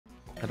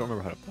I don't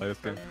remember how to play this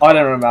game. I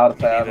don't remember how to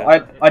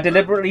play. I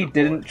deliberately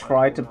didn't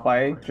try to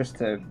play just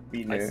to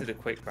be new. I did a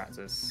quick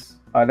practice.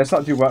 Alright, let's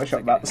not do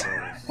workshop maps.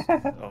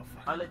 Oh,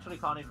 I literally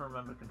can't even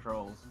remember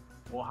controls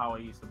or how I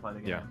used to play the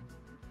game. Yeah.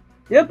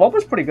 Yeah, Bob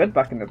was pretty good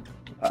back in the.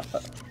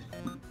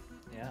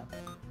 yeah.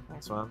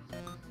 Thanks, man.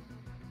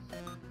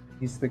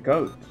 He's the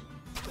goat.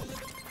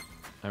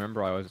 I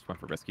remember I always just went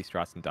for risky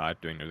strats and died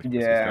doing those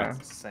Yeah.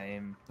 risky strats.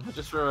 Same. I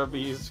just remember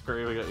you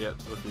screaming at Yep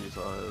a few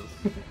times.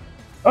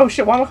 Oh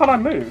shit! Why can't I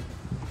move?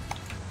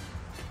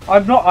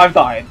 I've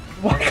died.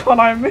 Why can't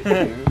I move?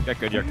 Get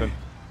good, Yerton.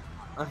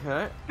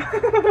 Okay.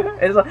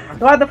 It's like,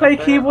 do I have to play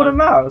keyboard and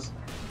mouse?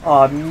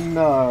 Oh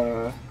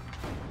no.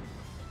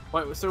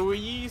 Wait, so were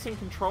you using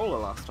controller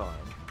last time?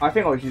 I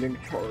think I was using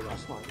controller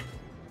last time.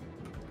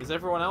 Is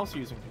everyone else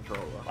using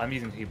controller? I'm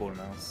using keyboard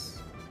and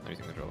mouse. I'm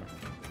using controller.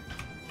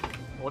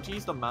 What do you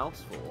use the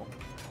mouse for?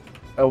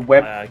 A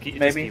web, Just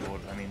maybe?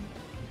 keyboard. I mean,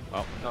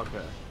 Oh.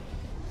 Okay.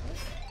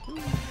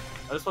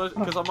 I just wanted,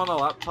 because I'm on a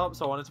laptop,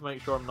 so I wanted to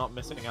make sure I'm not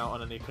missing out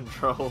on any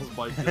controls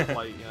by just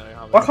like, you know,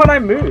 having... Why can't I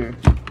move?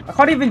 I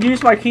can't even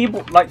use my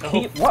keyboard, like,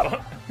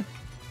 what?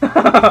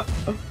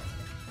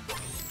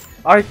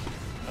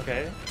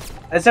 Okay.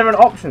 Is there an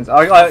options?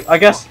 I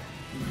guess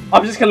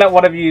I'm just gonna let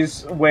one of you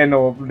win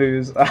or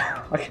lose.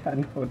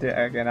 Okay, we'll do it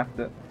again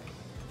after.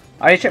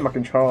 I need to check my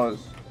controllers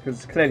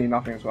because clearly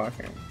nothing's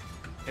working.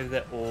 Is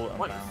that all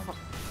Wait, unbound?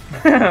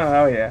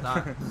 Oh yeah.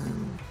 Nah.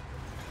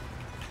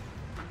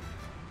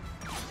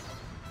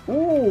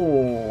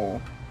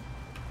 Ooh.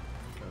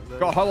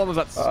 God, how long was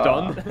that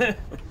stun?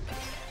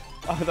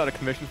 I was out of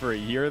commission for a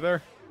year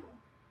there.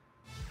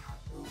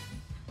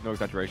 No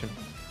exaggeration.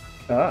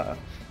 Ah.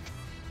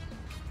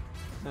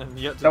 And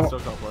Yep Don't- still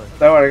can't play.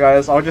 Don't worry,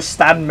 guys. I'll just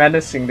stand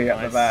menacingly at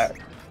the Nice.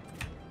 back.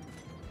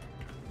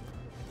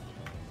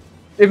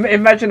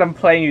 Imagine I'm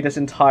playing you this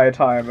entire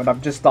time and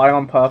I'm just dying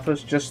on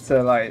purpose just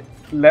to like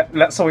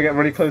let someone get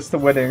really close to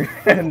winning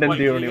and then Wait,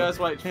 do can really you well. guys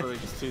wait for me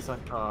just 2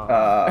 seconds?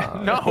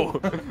 No!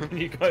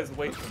 You guys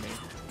wait for me.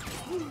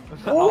 I'm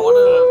trying to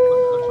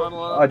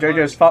learn. Oh,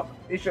 Jojo's fucked.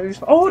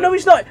 Oh no,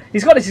 he's not.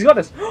 He's got this. He's got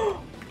this.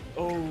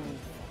 Oh.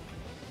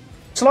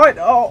 Slide.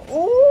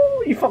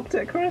 Oh, you fucked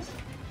it, Chris.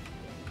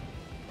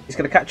 He's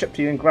gonna catch up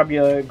to you and grab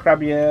your.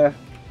 Okay,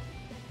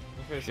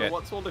 so Shit.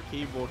 what's all the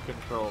keyboard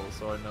controls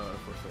so I know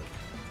if we're fit?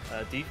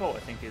 Default, I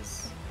think,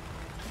 is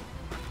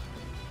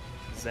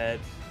Z,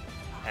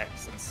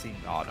 X, and C.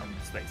 Oh, no. And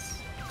space.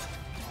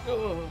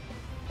 Damn.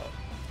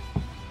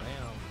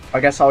 I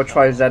guess I'll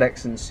try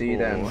ZX and C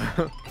then.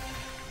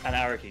 And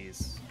arrow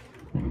keys.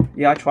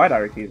 Yeah, I tried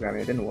arrow keys, man.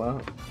 It didn't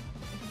work.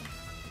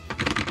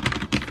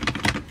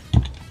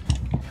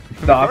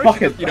 No, I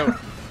fucking. You know,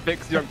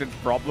 fix Youngton's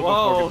problem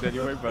Whoa. before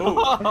continuing, but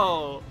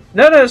Whoa!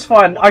 No, it's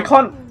fine. I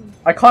can't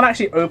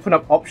actually open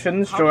up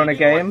options How during do a you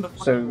do, like, game, the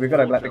so fucking we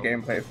gotta wall let the jump?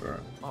 game play for it.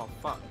 Oh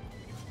fuck.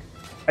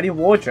 How do you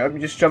wall jump? You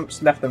just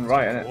jumps left and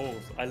right, innit?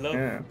 Walls. I love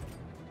Yeah.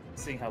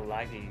 seeing how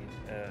laggy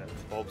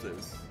Bob's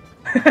is.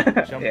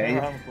 Jumping Yeah,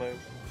 around close.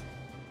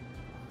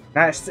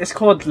 nah, it's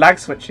called lag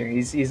switching.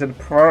 He's a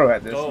pro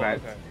at this, Oh, man.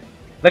 okay.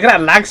 Look at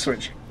that lag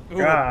switch. Ooh.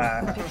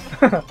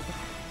 God.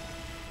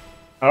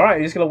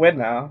 Alright, he's gonna win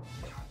now.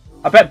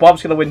 I bet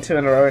Bob's gonna win 2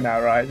 in a row now,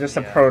 right? Just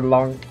a Yeah.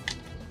 prolonged,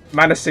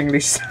 menacingly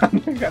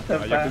standing at the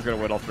Youngton's back. gonna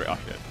win all 3. Oh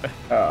shit.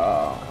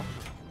 Oh.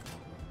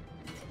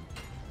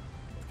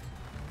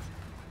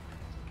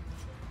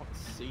 What's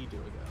C do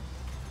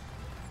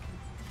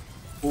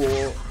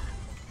again?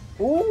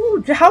 Ooh.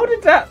 Ooh, how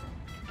did that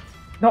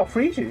not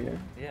freeze you?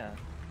 Yeah.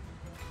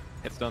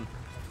 It's done.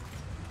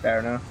 Fair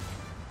enough.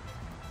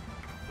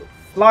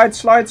 Slide,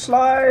 slide,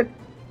 slide!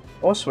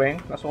 Or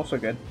swing, that's also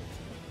good.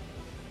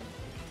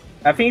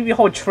 I think if you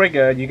hold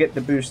trigger, you get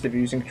the boost of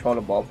using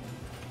controller Bob.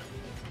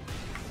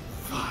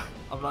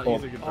 I'm not Oh.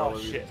 using controller, Oh, I'm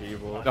using shit.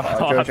 keyboard. Oh,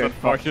 Jojo that's fucked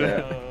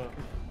unfortunate. it.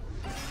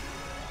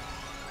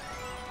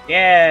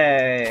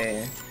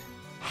 Yay!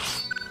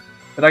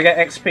 Did I get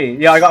XP?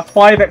 Yeah, I got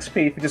 5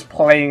 XP for just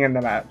playing in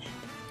the match.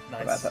 How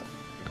about Nice. that?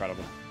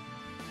 Incredible.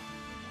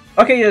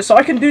 Okay, yeah, so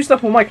I can do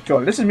stuff with my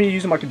controller. This is me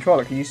using my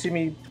controller. Can you see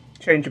me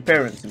change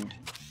appearance and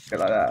shit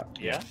like that?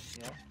 Yeah.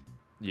 Yeah.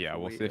 Yeah,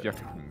 we'll see if Youngton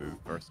can move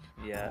first.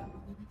 Yeah.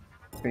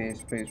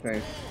 Please, please,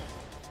 please.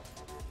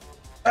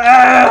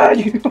 Ah,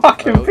 you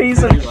fucking Oh,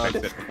 piece of you Fix shit.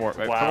 it before.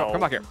 Wait, Wow.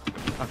 come back here.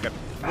 Okay.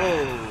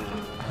 Whoa.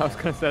 I was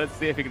gonna say, let's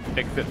see if he can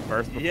fix it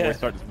first before Yeah. we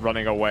start just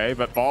running away,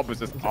 but Bob was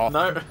just off,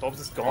 No, Bob's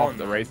just off gone.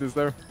 the races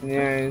there.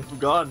 Yeah, I'm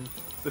gone.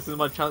 This is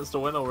my chance to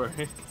win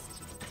already.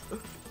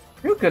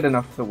 you're good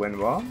enough to win,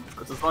 Bob.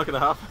 This is not gonna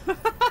happen.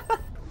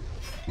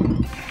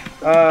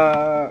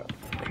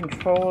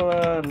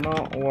 Controller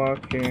not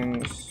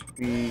working.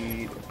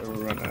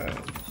 Speedrunner.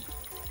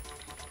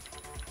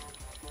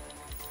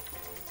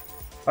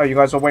 Oh, you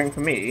guys are waiting for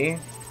me?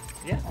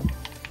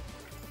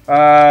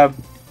 Yeah.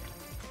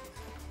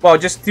 Well,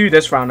 just do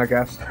this round, I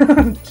guess.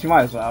 You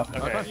might as well. I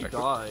thought you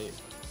died.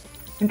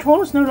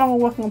 Controller's no longer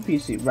working on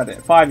PC.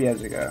 Reddit, 5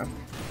 years ago.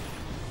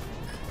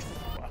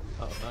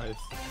 Oh, nice.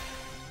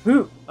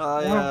 Who?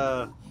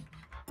 Yeah.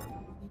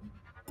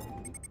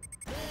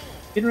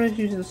 SpeedRunners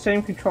uses the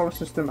same controller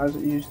system as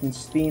it used in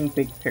Steam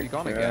Big Picture. You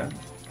gone again?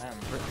 Man,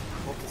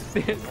 what is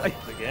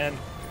this again?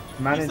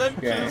 You Managed said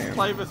game. just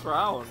play this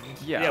round.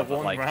 Yeah, but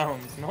one like,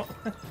 round, not.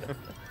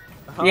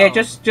 Yeah, Oh.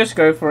 just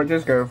go for it.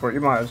 Just go for it.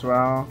 You might as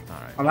well.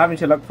 Alright. I'm having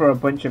to look for a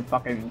bunch of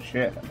fucking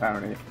shit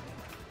apparently.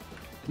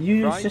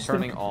 Use Try system.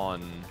 turning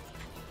on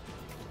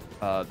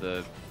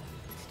the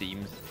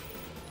Steam's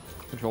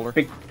controller.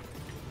 Big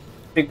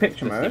picture The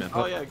Steam mode.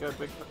 input. Oh yeah, go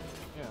big.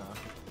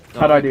 Yeah.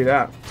 How do I do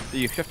that?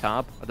 You shift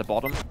tab at the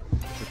bottom,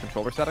 the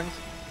controller settings.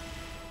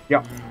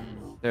 Yep.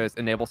 There's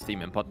enable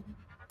Steam input.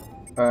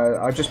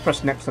 I just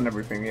press next on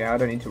everything. Yeah, I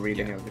don't need to read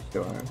any of this,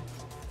 do I?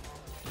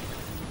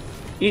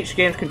 Each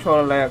game's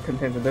controller layout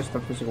contains a list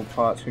of physical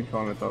parts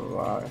controlling blah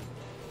blah blah.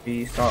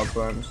 B start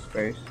button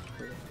space.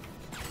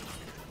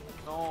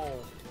 No,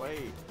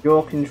 wait.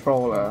 Your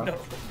controller. No.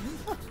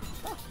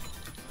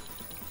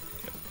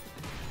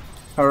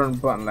 Current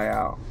button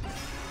layout.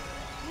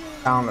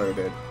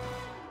 Downloaded.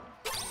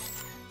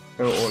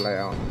 Go all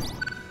layout.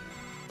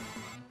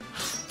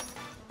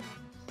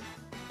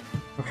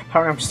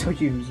 Apparently I'm still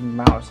using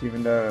mouse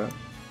even though...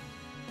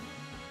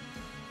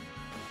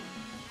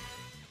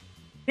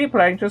 Keep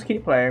playing, just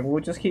keep playing.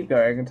 We'll just keep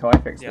going until I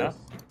fix Yeah. this.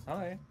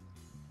 Okay.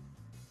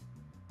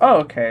 Oh,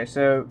 okay,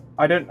 so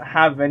I don't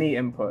have any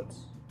inputs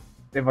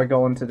if I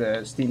go onto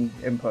the Steam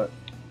input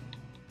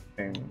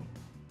thing.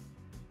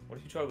 What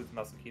if you try with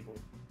mouse and keyboard?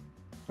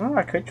 Oh,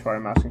 I could try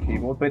mouse and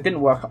keyboard, but it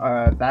didn't work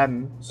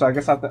then. So I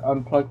guess I have to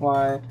unplug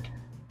my...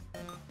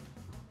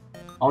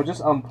 I'll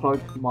just unplug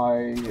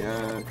my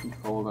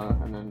controller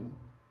and then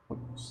we'll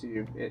see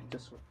if it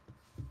just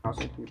mouse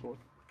and keyboard.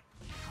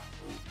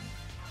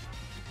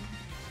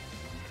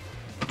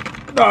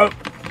 No!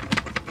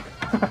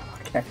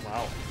 Okay.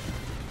 Wow.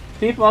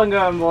 Keep on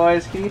going,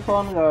 boys. Keep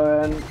on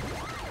going.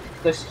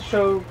 This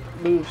show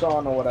moves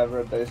on, or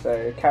whatever they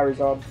say. It carries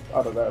on.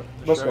 I don't know.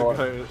 The Must show go on.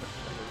 goes-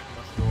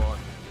 must go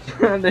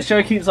on. The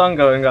show keeps on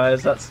going,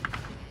 guys. That's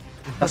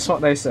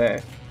what they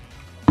say.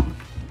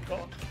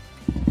 God.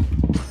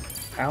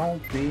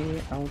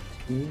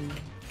 LBLT.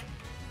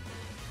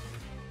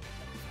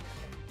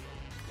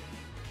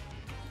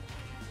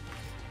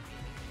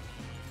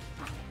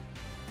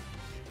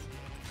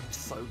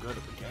 So good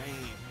at the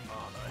game.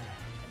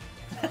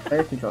 Oh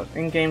Play controls.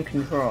 In-game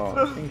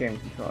controls. In-game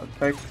controls.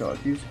 Play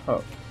controls. Use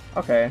hook.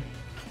 Okay.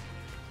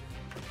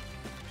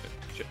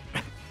 Shit.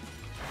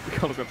 We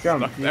gotta get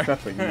Jump. stuck Use there.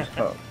 effort. Use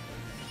hook.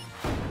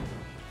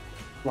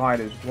 Slide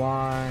is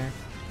Y. no.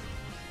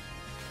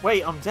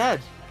 Wait, I'm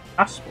dead.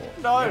 Passport.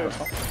 No.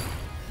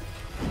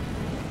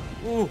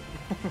 Ooh.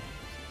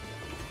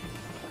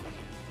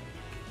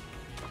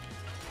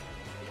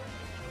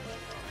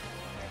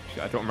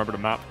 Shit, I don't remember the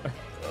map.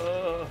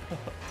 Uh,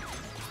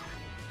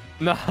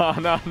 No.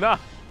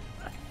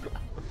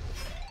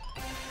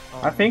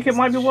 I think it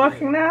might be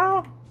working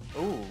now.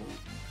 ooh.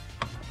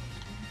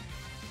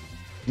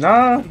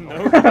 No.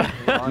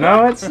 No.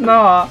 No, it's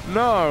not.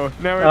 No,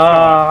 it's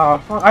not.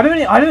 Fuck. I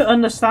don't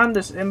understand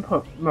this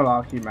input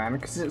malarkey, man.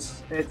 Because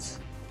it's.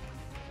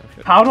 Oh,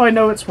 shit. How do I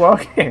know it's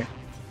working?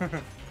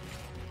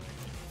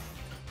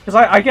 Because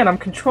I'm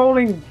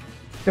controlling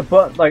the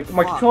button. Like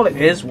my Fuck. controller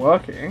is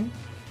working.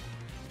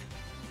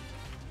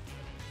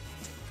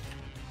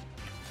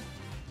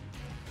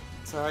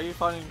 So how are you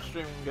finding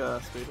streaming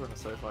Speedrunner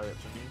so far? Rich?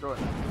 Are you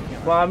enjoying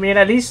it? Well, I mean,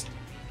 at least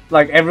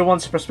like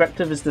everyone's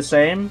perspective is the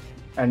same,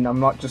 and I'm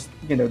not just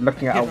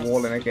looking at a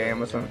wall in a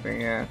game or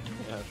something. Yeah.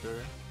 Yeah,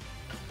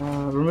 true.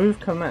 Remove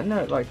command.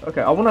 No, like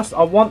okay. I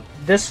want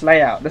this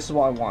layout. This is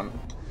what I want.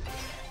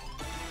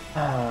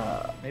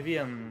 Maybe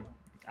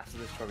after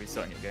this, try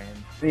restarting your game.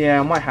 Yeah,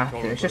 I might have to.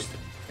 Controller It's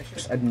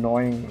just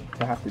annoying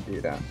to have to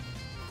do that.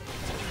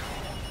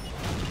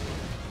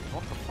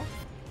 What the fuck?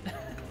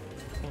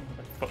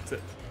 I fucked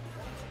it.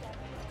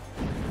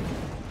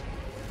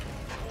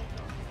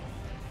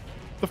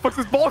 The fuck's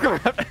this ball coming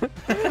at?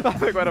 That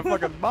thing went a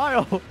fucking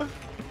mile.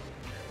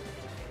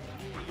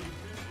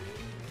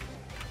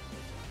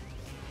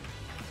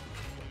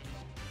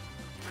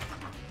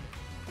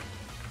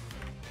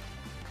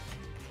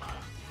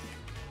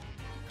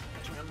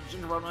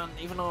 Run, man,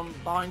 even though I'm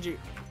behind you.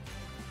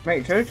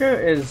 Mate,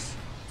 Jojo is.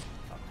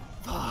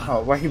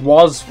 Oh, well, he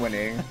was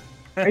winning.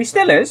 He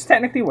still is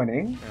technically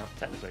winning. Yeah,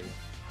 technically.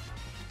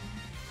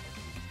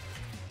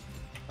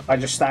 I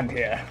just stand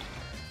here.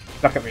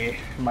 Look at me,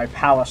 my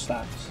power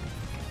stats.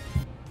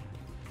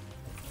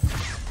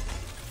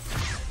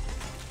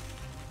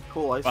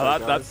 Cool ice. Well,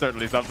 that's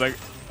certainly something.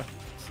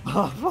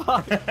 Oh,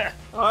 fuck.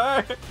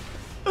 Alright.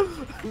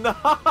 No.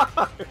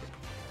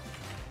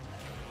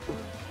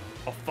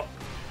 Oh fuck.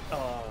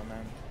 Oh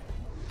man.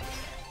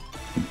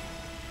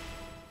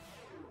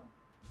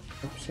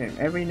 Shame.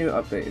 Every new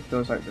update, it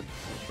feels like the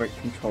break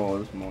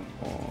controls more.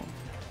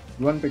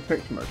 Run big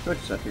picture mode. 30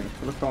 settings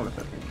for the controller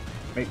settings.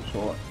 Make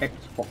sure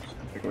Xbox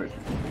configuration.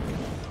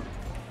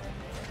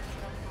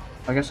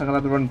 I guess I'm gonna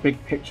have to run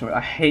big picture mode.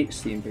 I hate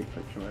Steam big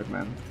picture mode,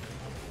 man.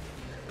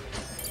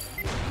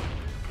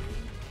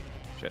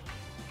 Shit.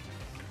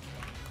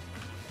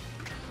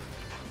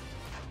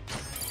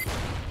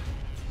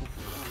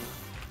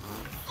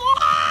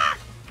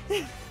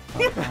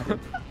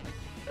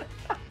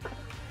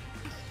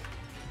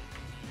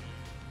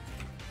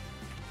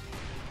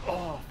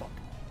 Oh fuck.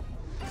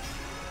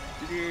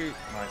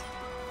 Nice.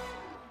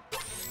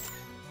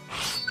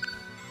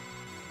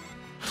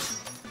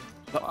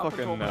 That Wow, fucking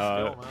control my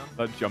skill, man.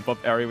 that jump up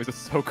area was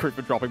just so creepy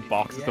for dropping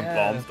boxes and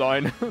bombs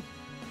down.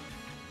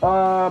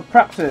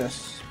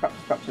 Practice.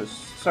 Practice.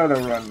 Solo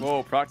run.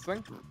 Whoa,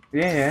 practicing?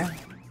 Yeah.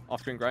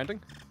 Off-screen grinding?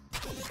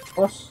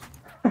 What?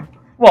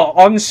 Well,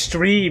 on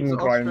stream Is it on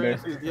grinding.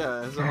 screen?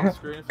 Yeah, is it on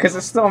screen?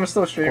 Because I'm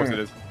still Of streaming. course it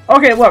is.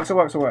 Okay, it works.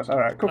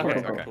 Alright, cool,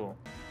 Okay, cool. cool.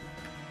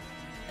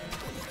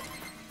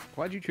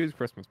 Why'd you choose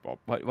Christmas, Bob?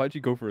 Why'd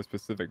you go for a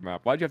specific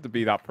map? Why'd you have to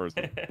be that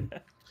person?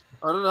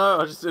 I don't know,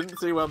 I just didn't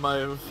see where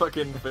my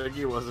fucking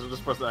thingy was and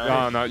just pressed A.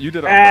 No, no, you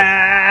did it.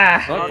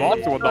 Ah! No,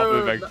 Bob's the one not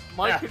moving.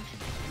 My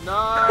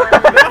no!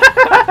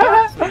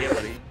 Sweet,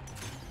 buddy.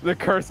 The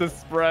curse has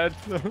spread.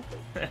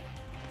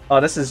 Oh,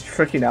 this is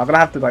tricky now. I'm gonna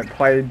have to like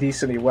play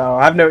decently well.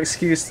 I have no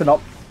excuse to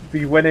not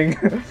be winning.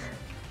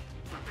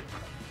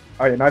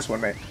 Oh yeah, nice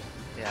one, mate.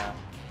 Yeah.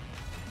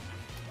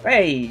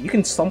 Hey, you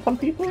can stomp on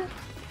people?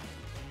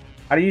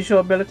 How do you use your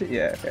ability?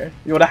 Yeah, okay.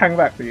 You wanna hang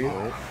back, do you?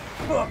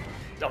 Oh.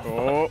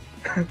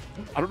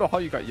 I don't know how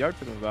you got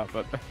yoked into that,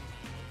 but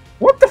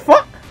What the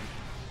fuck?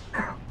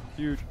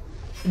 huge.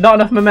 Not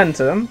enough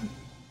momentum.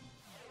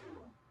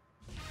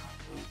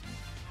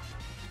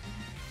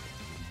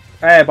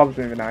 Hey, Bob's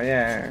moving now,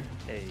 yeah.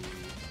 Hey.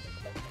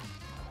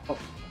 Oh.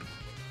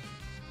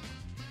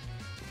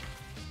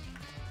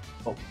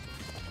 Oh.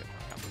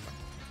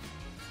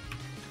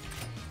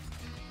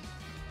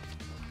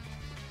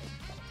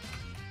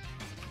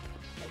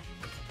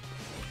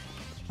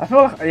 I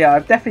feel like, yeah, I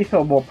definitely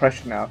feel more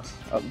pressure now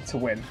to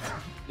win.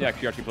 Yeah,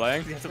 'cause you're actually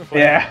playing. You have to play.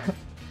 Yeah.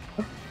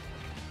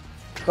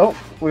 Oh,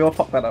 we all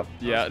fucked that up.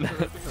 Yeah,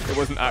 it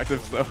wasn't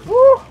active, so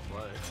Woo!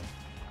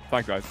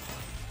 thanks, guys.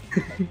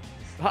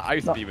 That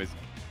ice beam is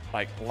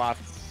like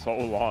lasts so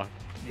long.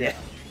 Yeah.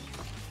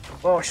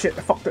 Oh shit,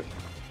 I fucked it.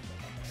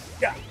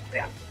 Yeah.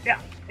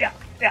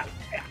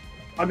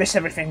 I miss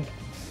everything.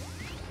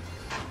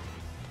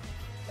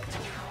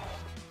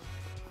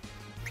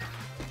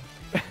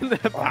 They're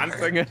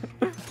pantsing.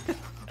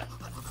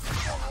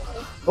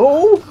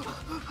 Oh!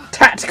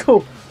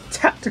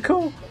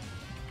 Tactical!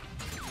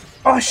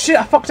 Oh shit,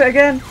 I fucked it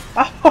again!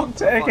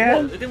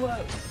 It didn't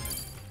work.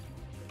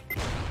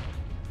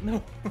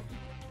 No.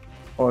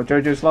 Oh,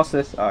 Jojo's lost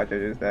this. Oh,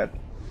 Jojo's dead.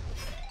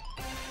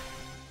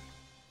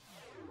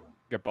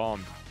 Get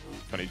bombed.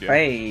 Funny dude.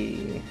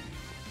 Hey!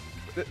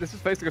 This is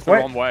facing us the Wait.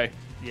 wrong way.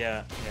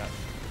 Yeah, yeah.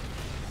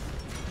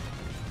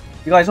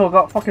 You guys all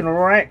got fucking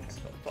wrecked.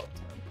 Fuck.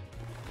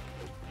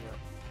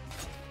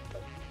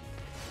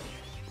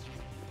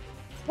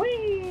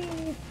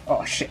 Whee!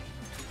 Oh shit.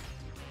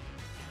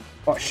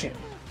 Oh shit.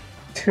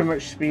 Too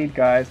much speed,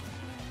 guys.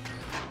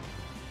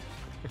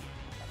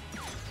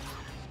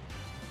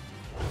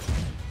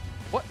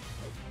 What?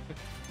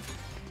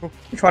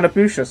 You trying to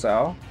boost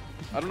yourself?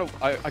 I don't know.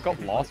 I got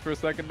lost for a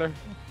second there.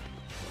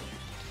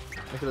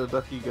 Look at the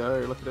ducky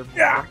go, look at him.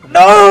 Yeah!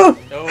 No!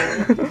 No.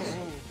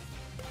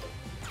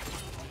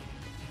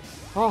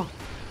 Oh,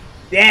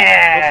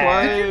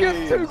 Yeah! You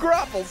get 2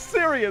 grapples?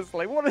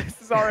 Seriously? What is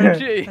this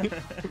RNG?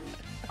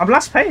 I'm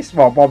last place.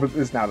 Well, Bob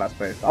is now last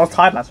place. I was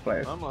tied last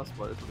place. I'm last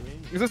place, what do you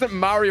mean? This isn't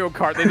Mario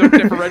Kart. They don't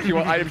differentiate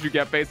what items you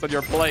get based on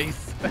your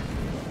place.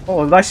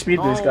 Oh, nice speed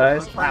boost,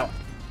 guys. I'm Wow.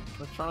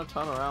 trying to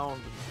turn around.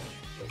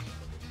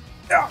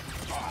 No!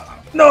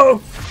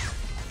 No!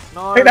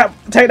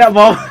 Take that,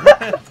 Bob.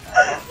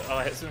 Oh,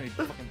 I hit so many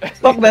fucking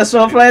Fuck this,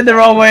 we're playing the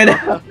wrong way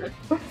now.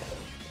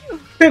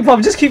 Big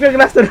Bob, just keep going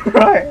left and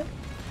right.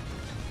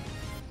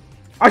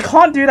 I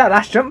can't do that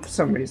last jump for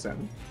some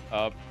reason.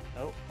 Oh.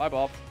 Bye,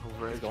 Bob.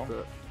 He's gone.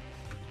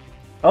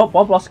 Oh,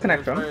 Bob lost I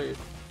connection.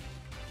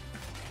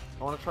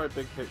 want to try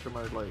big picture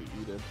mode like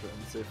you did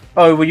and see if...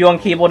 Oh, were you on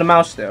keyboard and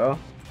mouse still?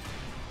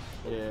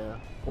 Yeah.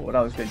 Oh, that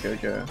was good,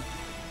 Jojo.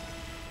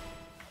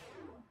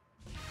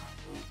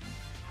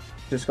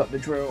 Just got the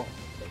drill.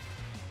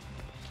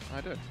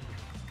 I did.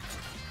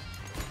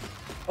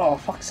 Oh,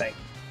 fuck's sake.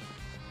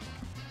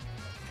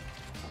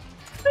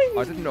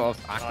 I didn't know I was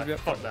active yet.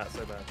 Fuck that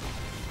so bad.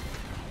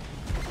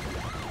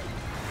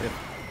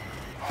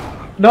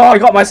 No, I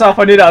got myself.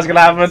 I knew that was gonna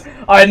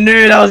happen. I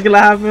knew that was gonna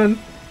happen.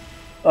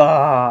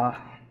 Ah.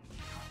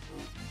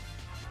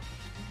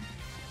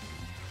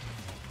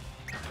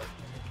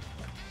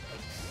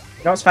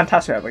 You know what's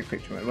fantastic about Big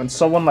Picture Mode? When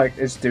someone like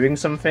is doing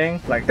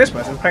something, like this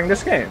person's playing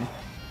this game,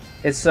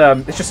 it's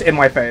just in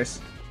my face.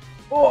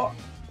 Oh.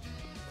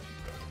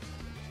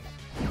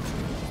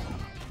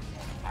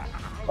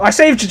 I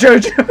saved you,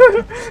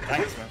 Jojo.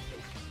 Thanks, man.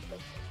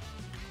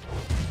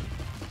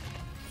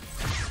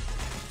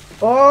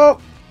 Oh,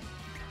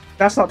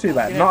 that's not too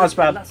bad. Yeah, Not as It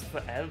bad. lasts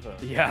forever.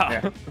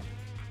 Yeah.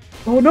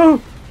 Oh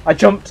no! I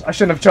jumped. I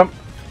shouldn't have jumped.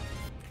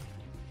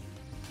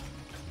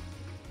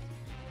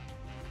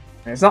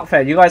 It's not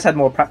fair. You guys had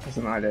more practice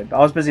than I did. I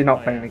was busy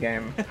not playing the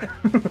game.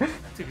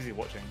 Too busy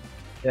watching.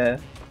 Yeah.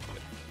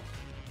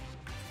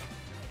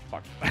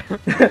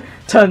 fuck.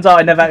 Turns out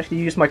I never actually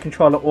used my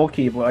controller or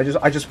keyboard.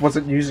 I just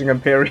wasn't using them.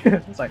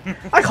 Period. It's like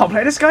I can't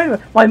play this game.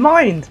 My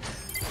mind.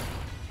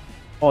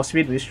 Oh,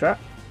 speed boost strat.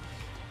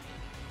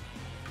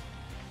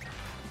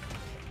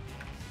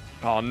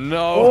 Oh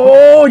no!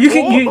 Oh,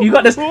 you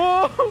got this.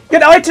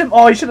 Get an item.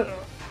 Oh, you should have.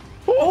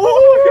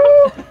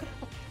 Oh.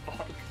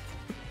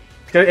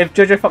 If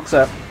Jojo fucks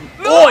up.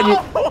 No!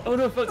 Oh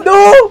no! Fuck.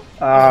 No.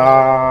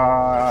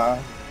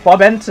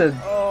 Bob entered.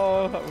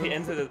 Oh, He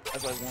entered it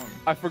as I won.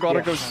 I forgot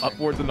Yeah. it goes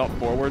upwards and not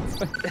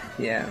forwards.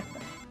 Yeah.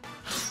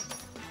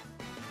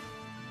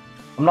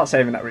 I'm not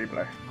saving that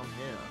replay. I'm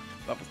here.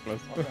 That was close.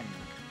 Well done.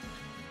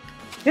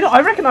 You know,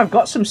 I reckon I've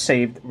got some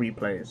saved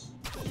replays.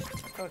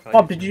 Okay.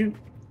 Bob, did you?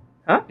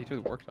 Huh? He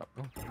chose workshop.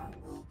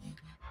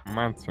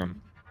 Mansion.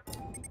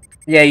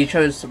 Yeah, you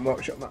chose some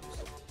workshop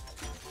maps.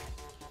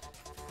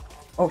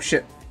 Oh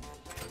shit.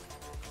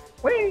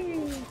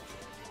 Whee!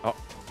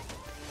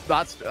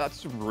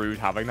 That's rude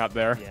having that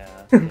there. Yeah.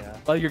 Yeah.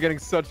 Like you're getting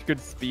such good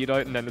speed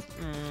out and then it's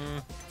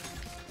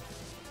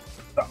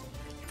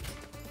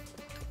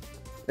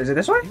Is it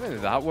this way?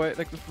 even that way,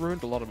 like this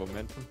ruined a lot of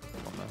momentum.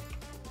 Come on now.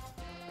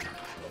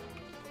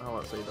 Oh,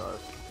 let's see, dive.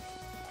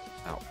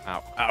 Ow,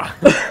 ow,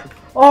 ow.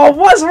 Oh,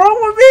 what's wrong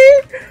with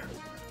me?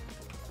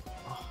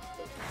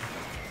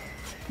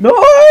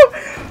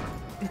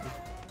 No!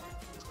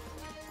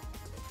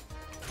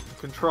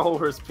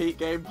 Controllers, peak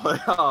gameplay.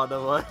 Oh,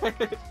 no way.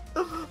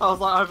 I was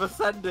like, I've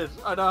ascended.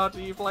 I know how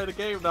to play the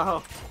game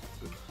now.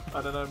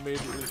 And then I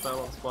immediately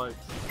fell on spikes.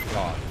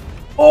 God.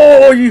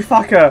 Oh, you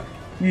fucker!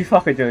 You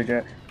fucker,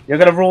 Jojo. You're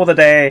gonna rule the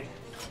day.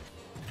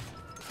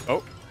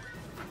 Oh.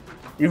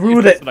 You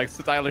ruled it. Some, like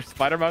stylish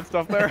Spider-Man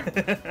stuff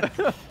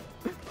there.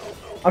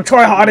 I'm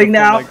try-harding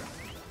now. Like,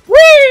 Whee!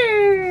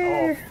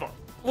 Oh fuck.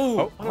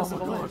 oh, Oh my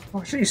god.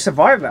 Oh shit, you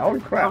survived that. Holy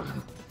crap.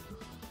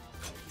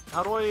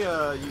 How do I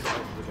use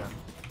items again?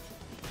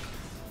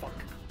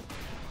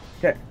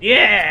 Okay.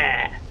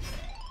 Yeah!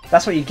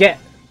 That's what you get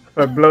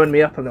for blowing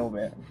me up a little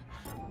bit.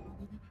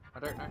 I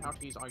don't know how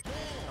to use items.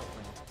 Help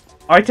me.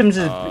 Items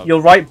is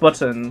your right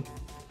button,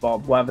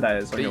 Bob, whatever that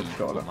is on your B,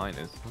 controller. what mine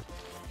is.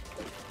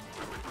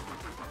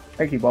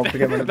 Thank you, Bob, for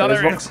getting rid of That those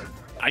area- rocks.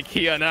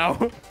 IKEA now.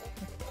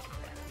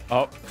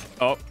 Oh,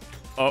 oh,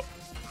 oh,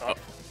 oh,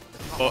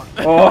 oh.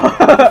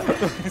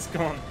 Oh. It's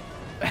gone.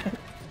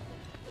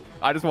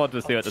 I just wanted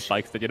to see what the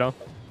spikes did, you know?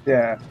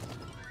 Yeah.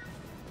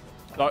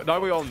 Now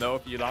we all know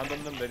if you land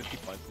on them, they just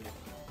keep punching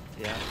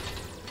you. Yeah.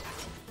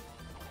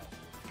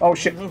 Oh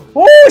shit.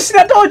 Oh, see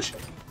that dodge!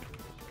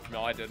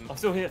 No, I didn't. I'm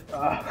still here.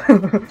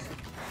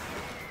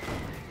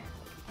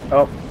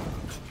 Oh.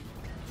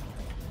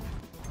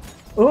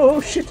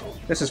 Oh shit.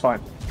 This is fine.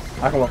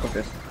 I can work with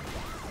this.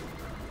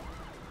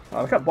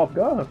 Oh, look at Bob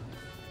go.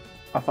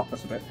 I fucked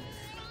this a bit.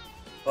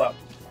 Oh,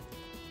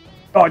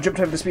 I jumped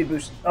over the speed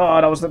boost. Oh,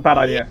 that was a bad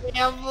idea.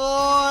 Yeah,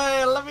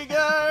 boy! Let me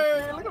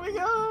go! Look at me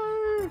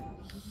go!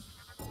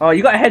 Oh,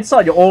 you got a head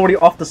start. You're already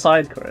off the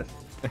side, Chris.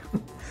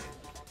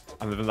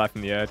 I'm living life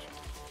on the edge.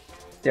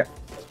 Yeah.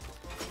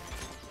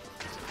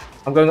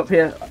 I'm going up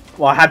here.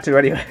 Well, I had to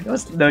anyway. There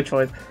was no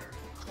choice.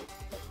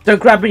 Don't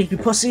grab me, you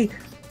pussy! I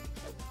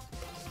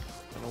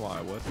don't know why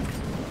I would.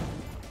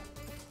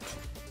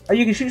 Oh,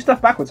 you can shoot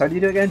stuff backwards. How do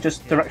you do it again?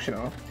 Just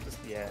directional. Just,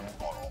 yeah.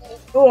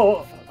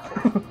 Oh!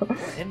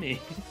 Hit me.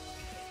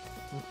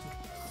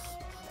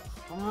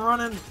 I'm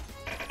running!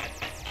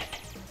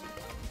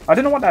 I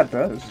don't know what that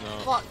does. No.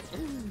 Fuck!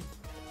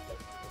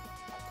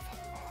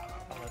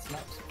 Oh, that's not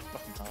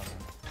fucking hard.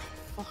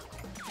 Man.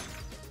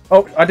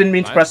 Oh, I didn't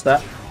mean to press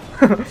that.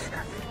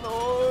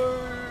 No!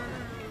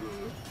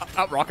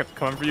 Out rockets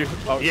coming for you.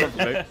 Oh, Yeah.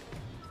 yeah.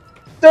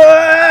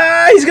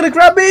 Ah, he's gonna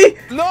grab me!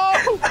 No!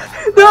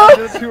 No!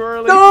 It's too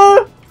early.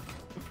 No!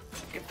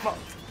 Get fucked.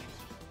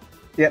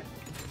 Yep.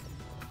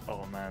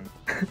 Oh man.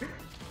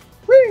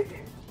 Whee!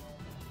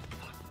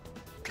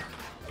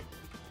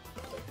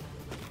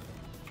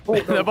 Oh,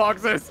 The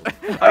boxes.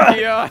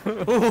 IKEA.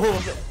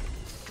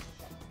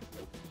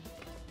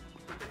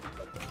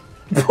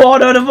 oh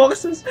no, the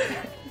boxes!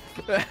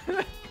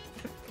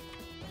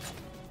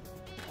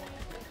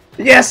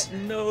 Yes!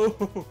 No.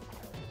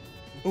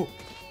 Oh.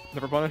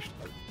 Never punished.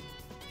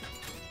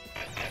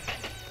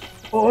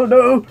 Oh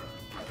no!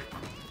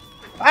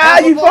 Ah,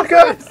 you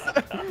fucker!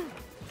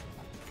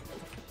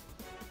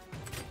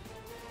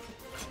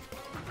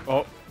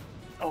 Oh.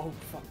 Oh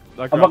fuck.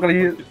 That I'm not gonna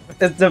use.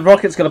 The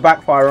rocket's gonna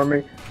backfire on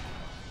me.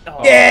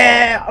 Oh.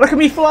 Yeah! Look at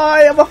me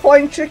fly! I'm a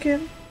flying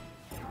chicken!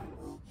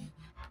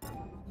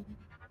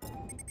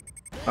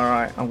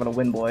 Alright, I'm gonna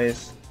win,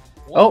 boys.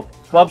 Oh,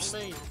 Bob's.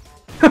 Me.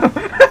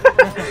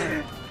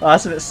 Oh,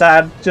 that's a bit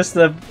sad. Just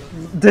the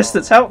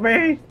distance. Help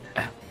me!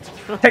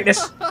 Take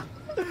this!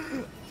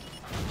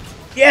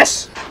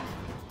 Yes!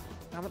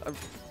 Damn it, I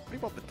really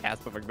want the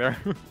cat something there.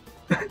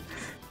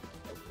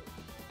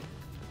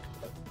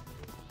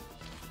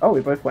 Oh,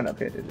 we both went up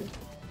here, did we?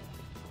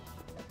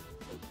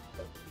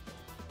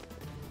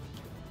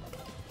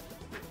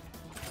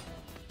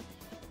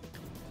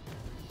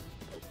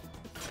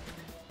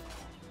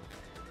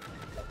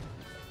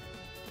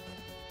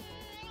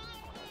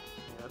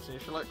 Yeah, Jason, you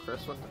should let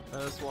Chris win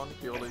this one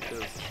purely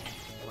because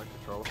my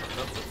controller fucked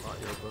up, it's not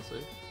your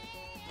pussy.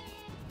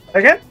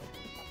 Again?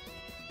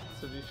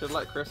 So you should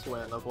let Chris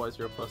win, otherwise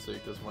you're a pussy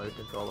because my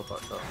controller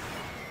fucked up.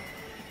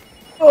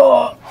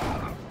 Oh!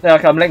 Yeah,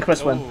 okay, I'm letting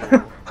Chris win.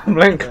 Oh. I'm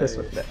letting Chris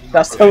win.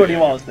 That's totally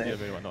what I was Yeah, doing.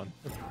 really went on.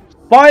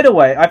 By the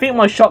way, I think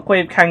my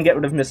shockwave can get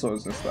rid of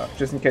missiles and stuff,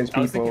 just in case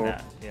I was thinking people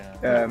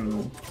that, yeah.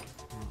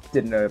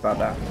 didn't know about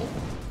that.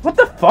 What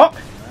the fuck?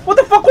 What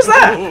the fuck was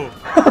that?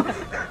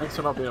 Thanks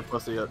for not being a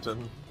pussy,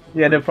 Upton.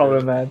 Yeah, no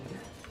problem, man.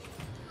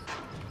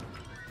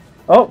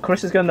 Oh,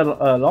 Chris is going the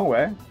long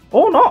way.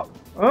 Or not.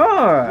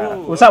 Ah,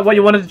 was that what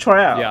you wanted to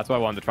try out? Yeah, that's what I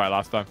wanted to try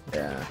last time.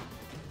 Yeah.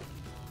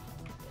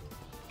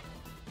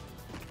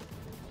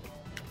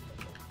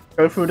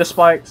 Go through the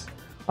spikes.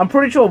 I'm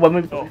pretty sure when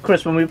we,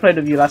 Chris, when we played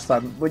with you last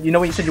time, you know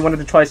when you said you wanted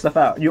to try stuff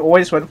out, you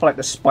always went for like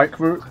the spike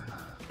route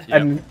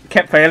and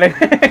kept failing.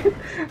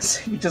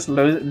 So you just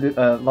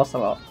lost a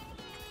lot.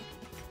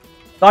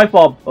 Dive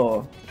Bob.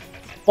 Oh,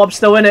 Bob's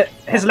still in it.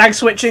 His lag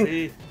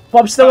switching.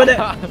 Bob's still in it.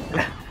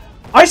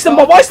 Ice them,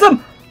 Bob. Ice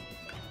them.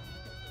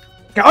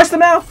 Get ice them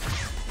now.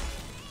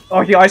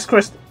 Oh, he iced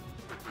Chris.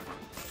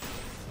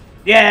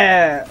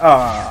 Yeah.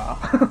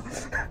 Ah.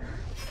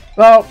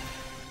 Well,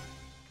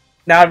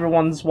 now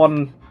everyone's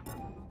won.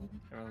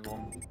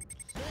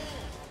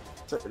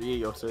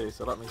 You're two,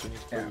 so that means we need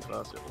to play you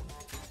first.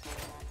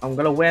 I'm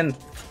gonna win.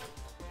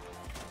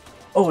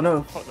 Oh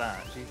no. Fuck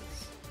that,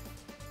 Jesus.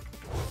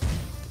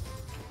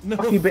 No.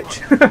 Fuck you,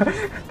 bitch.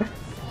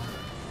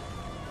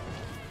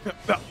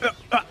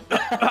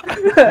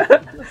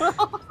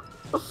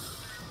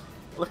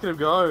 Look at him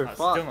go. That's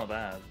Fuck. still not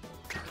bad.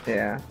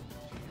 Yeah.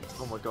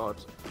 Oh my god.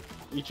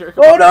 You check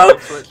Oh no!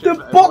 lag switches, The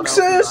everyone else is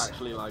boxers!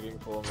 actually lagging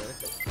for me.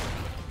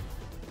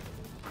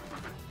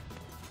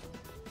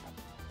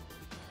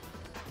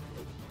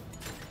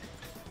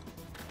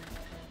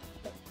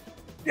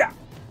 Yeah.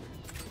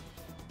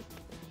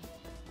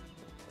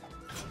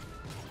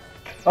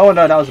 Oh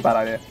no, that was a bad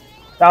idea.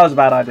 That was a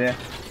bad idea.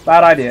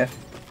 Bad idea.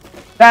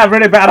 That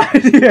really bad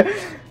idea.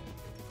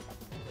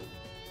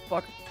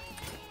 Fuck.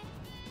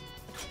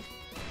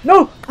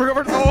 No!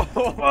 Oh.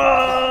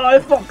 Oh, I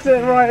fucked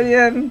it right at the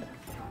end.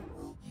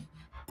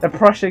 The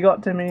pressure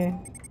got to me.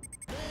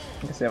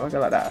 Let's see if I go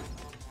like that.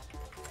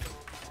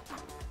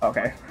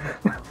 Okay.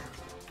 I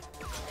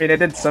mean, it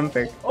did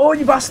something. Oh,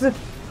 you bastard!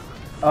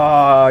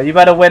 Oh, you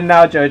better win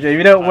now, Jojo. If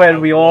you don't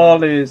win, we all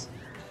lose.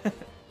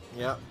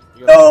 Yep.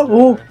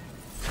 No!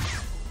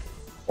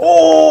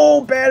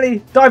 Oh, barely!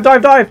 Dive,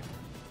 dive, dive!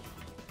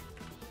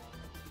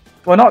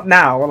 Well, not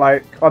now.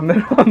 Like on the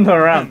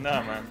round.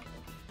 No, man.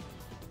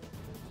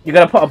 You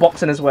gotta put a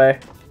box in his way.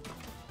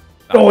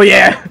 Oh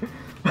yeah.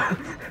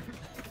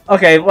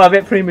 Okay, well, a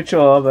bit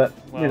premature, but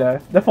you know,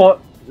 the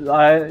thought. You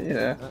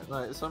know.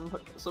 No, some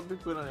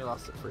people only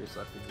last at 3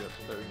 seconds.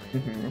 Don't you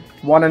mean?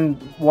 One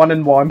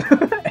and one.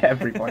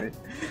 Everybody.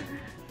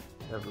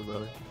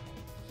 Everybody.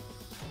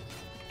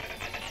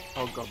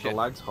 Oh god, the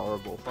lag's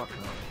horrible. Fuck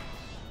no.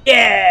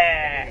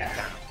 Yeah.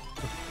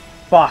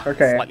 Fuck.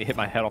 Okay. Slightly hit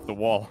my head off the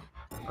wall.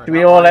 Right, Do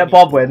we all let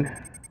Bob win?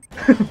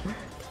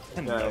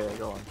 Yeah,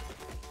 go on.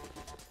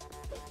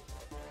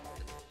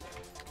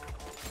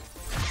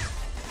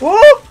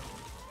 Woo!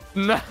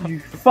 No. You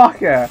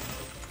fucker.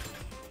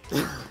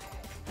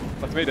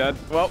 That's me, Dad.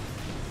 Well,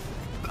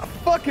 that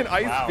fucking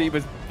ice beam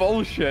is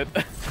bullshit.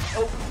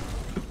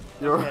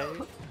 You're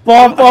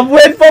Bob,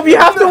 win! Bob, you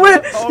have to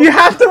win! You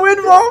have to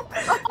win, Bob!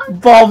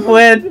 Bob,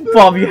 win!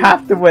 Bob, you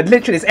have to win.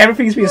 Literally,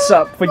 everything's been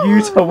set up for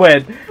you to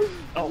win.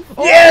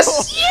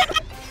 Yes!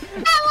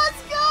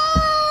 Let's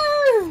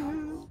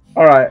go!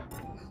 Alright.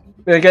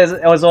 Because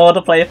it was all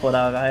to play for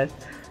now, guys.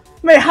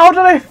 Mate, how did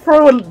I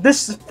throw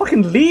this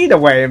fucking lead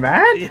away,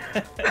 man?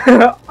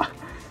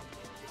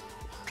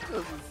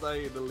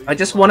 I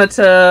just wanted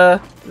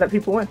to let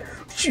people win.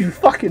 You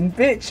fucking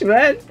bitch,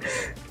 man!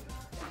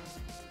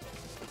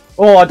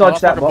 Oh, I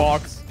dodged that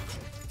box.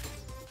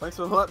 Thanks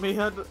for letting me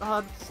head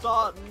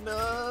start.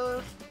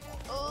 No.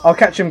 I'll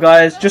catch him,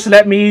 guys. Just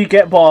let me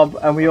get Bob,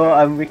 and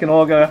we can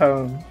all go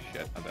home.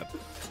 Shit, I'm dead.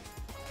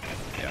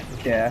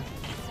 Yeah.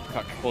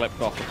 Got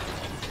clipped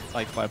off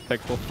like by a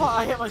pixel. Fuck,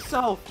 I hit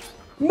myself.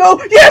 No!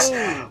 Yes!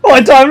 Oh, I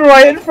dived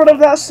right in front of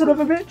that son of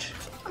a bitch.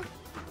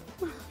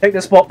 Take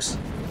this box.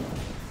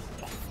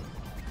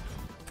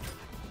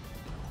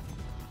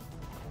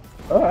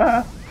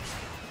 Ah.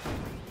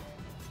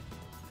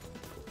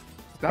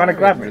 Trying to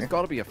grab me. There's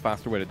got to be a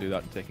faster way to do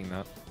that than taking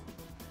that.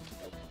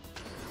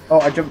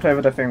 Oh, I jumped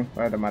over the thing.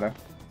 Oh, it doesn't matter.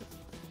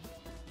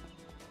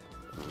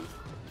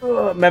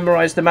 Oh,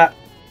 memorize the map.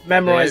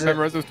 Memorize it.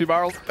 Memorize those 2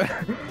 barrels.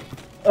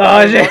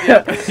 Oh,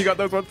 shit. You got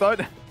those one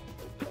side?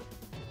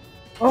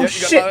 Oh, yeah,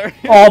 shit.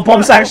 Oh,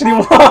 Bob's actually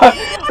won.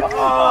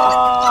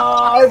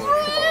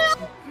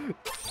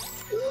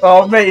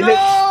 Oh, mate.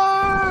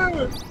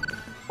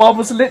 Bob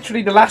was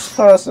literally the last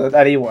person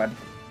and he won.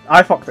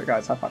 I fucked it,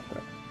 guys. I fucked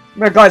it.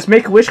 No, guys,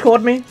 Make-A-Wish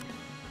called me.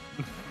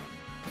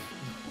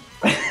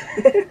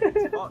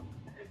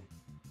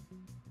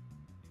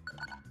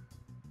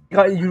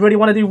 You really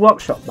want to do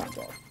workshop, man? I don't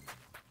know.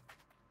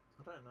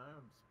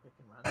 I'm just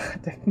picking random.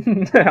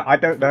 I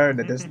don't know in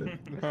the distance.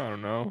 I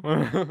don't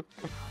know.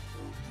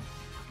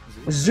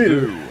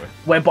 Zoo,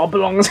 where Bob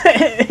belongs.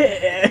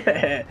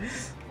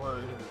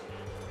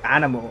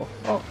 Animal.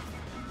 Oh.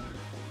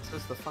 It's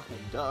just the fucking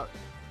duck.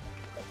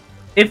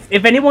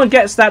 If anyone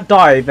gets that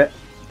dive,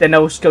 then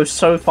they'll go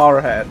so far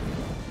ahead.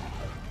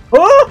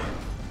 Oh!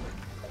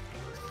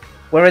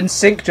 We're in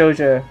sync,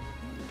 Jojo.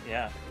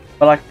 Yeah.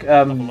 But like,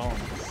 Not alone.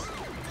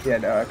 yeah,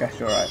 no, I guess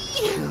you're right.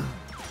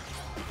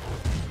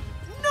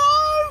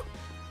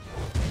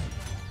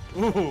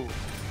 Ooh.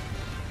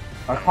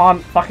 I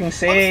can't fucking I'm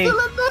see. still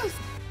in this!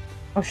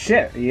 Oh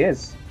shit, he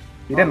is.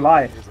 He didn't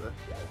lie. Is it?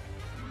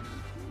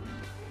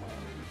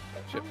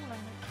 Shit.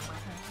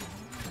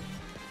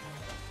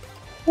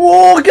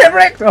 Whoa, get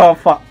wrecked! Oh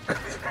fuck.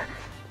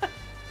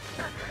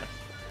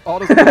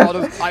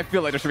 I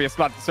feel like there should be a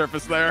spot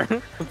surface there.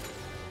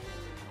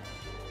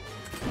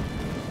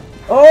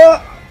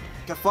 Oh!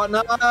 Get fucked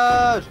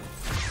nerd!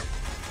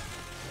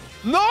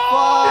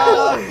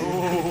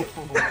 No!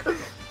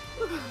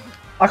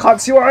 I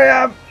can't see where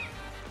I am.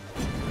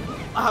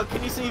 Oh,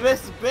 can you see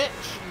this, bitch?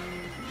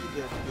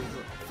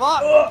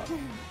 Fuck! Ugh.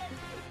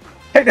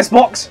 Take this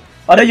box.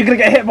 I know you're gonna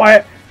get hit by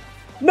it.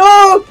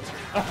 No!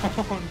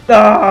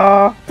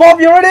 Bob,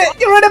 you're in it!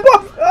 You're in it,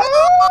 Bob!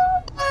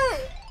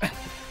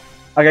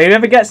 Okay,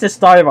 whoever gets this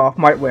dive off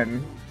might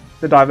win.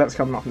 The dive that's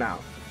coming off now.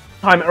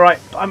 Time it right.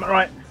 Time it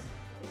right.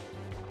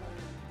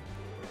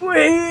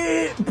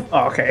 Wait.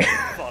 Oh, okay.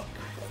 Fuck.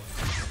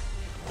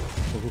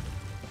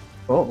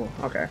 Oh,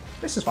 okay.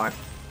 This is fine.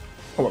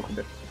 I'll work with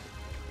it.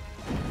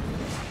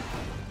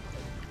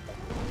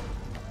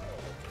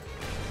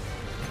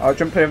 I'll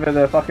jump over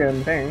the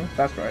fucking thing.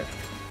 That's right.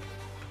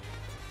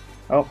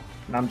 Oh,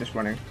 now I'm just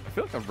running. I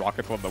feel like the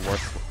rocket's one of the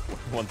worst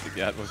ones to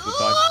get most of the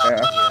time.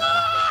 Yeah.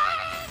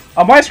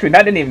 On my screen,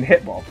 that didn't even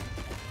hit Bob.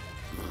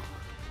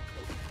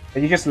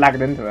 You just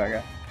lagged into it, I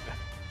guess.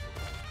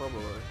 Probably.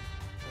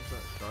 What's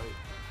that shite?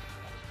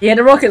 Yeah,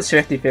 the rocket's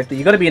 50-50.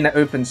 You gotta be in the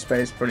open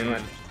space pretty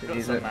much to Got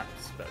use some it.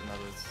 maps better than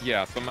others.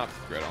 Yeah, some maps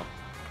are great on.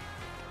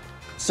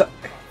 So,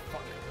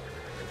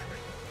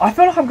 I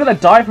feel like I'm gonna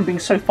die from being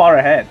so far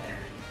ahead.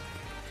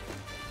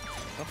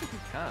 I don't think you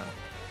can.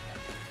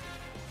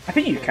 I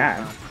think you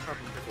can.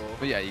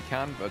 But yeah, you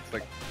can, but it's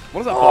like,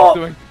 what is that box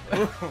doing?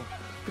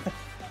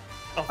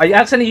 I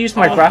accidentally used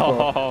my grapple.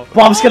 Oh.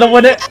 Bob's gonna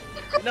win it!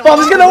 No,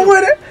 Bob's gonna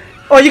win it!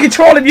 Oh, you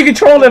control him, you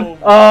control him! Oh.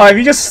 Oh, if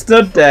you just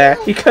stood there,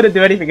 he couldn't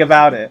do anything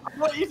about it.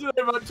 What you doing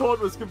about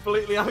taunt was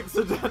completely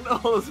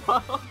accidental as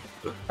well.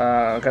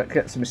 Gotta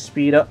get some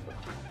speed up.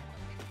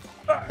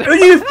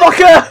 You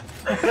fucker!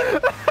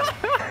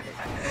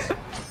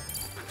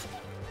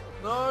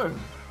 No.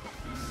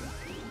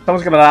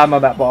 Someone's gonna land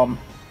on that bomb.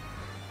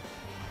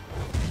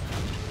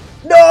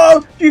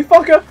 No! You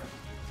fucker!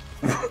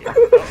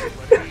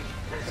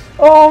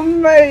 Oh,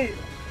 mate!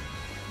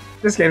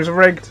 This game's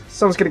rigged.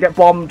 Someone's gonna get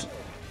bombed.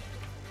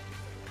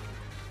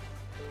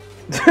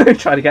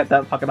 Trying to get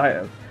that fucking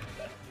item.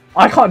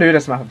 I can't do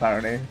this map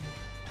apparently.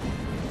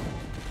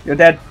 You're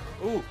dead.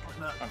 Ooh,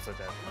 no, I'm so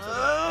dead.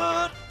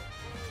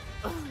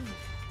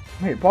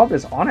 Wait, Bob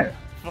is on it.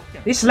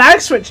 Fucking. He's lag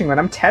switching, man.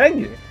 I'm telling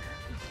you.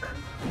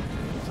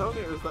 I'm telling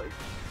you, it was like,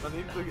 I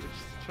need to get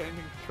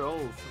changing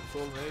controls. It's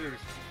all me.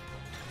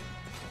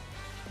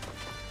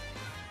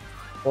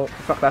 Oh,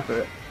 fuck that for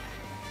it.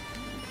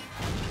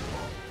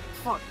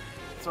 Fuck.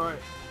 Sorry.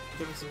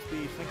 Give me some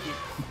speed. Thank you.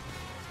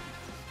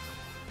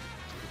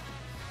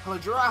 Hello,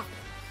 giraffe.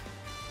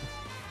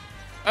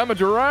 I'm a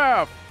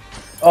giraffe!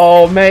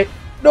 Oh, mate.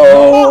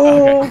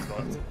 No!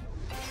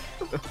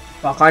 Okay,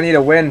 Fuck, I need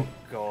a win.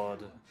 God.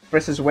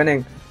 Chris is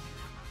winning.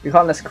 You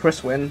can't let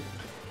Chris win.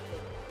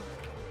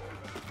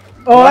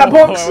 Oh, that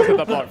box! Oh, I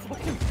looked at that box.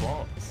 Fucking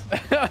box.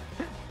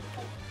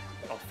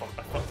 Oh fuck,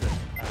 I fucked it.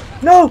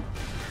 No!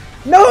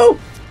 No!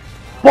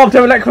 Bob,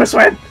 don't let Chris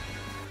win!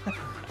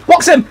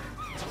 Box him!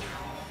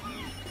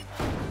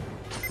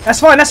 That's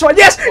fine, that's fine.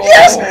 Yes!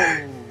 Yes!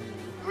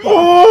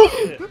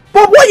 Oh!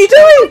 Bob, what are you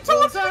doing?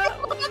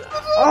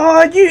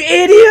 Oh, you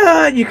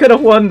idiot! You could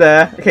have won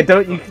there. Okay,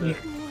 don't you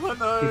Oh,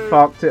 no. you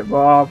fucked it,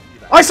 Bob.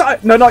 I saw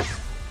it! No, no.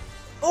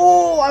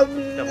 Oh,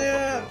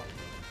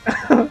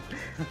 Double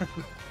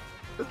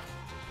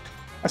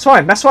That's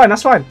fine, that's fine,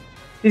 that's fine.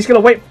 He's gonna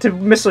wait to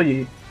missile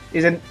you.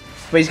 He's in,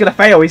 but he's gonna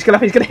fail. He's gonna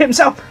hit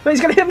himself. But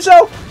he's gonna hit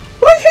himself.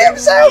 But he hit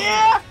himself.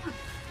 Yeah!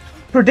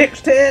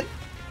 Predicted.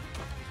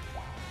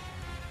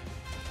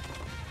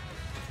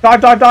 Dive,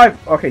 dive,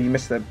 dive. Okay, you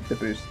missed the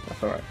boost.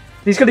 That's alright.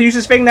 He's gonna use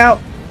his thing now.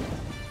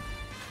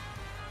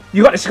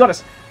 You got this, you got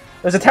this.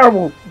 There's a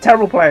terrible,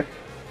 terrible play.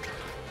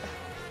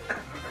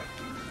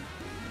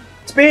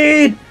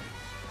 Speed!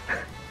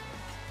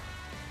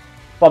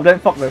 Bob,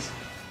 don't fuck this.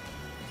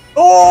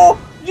 Oh!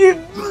 You...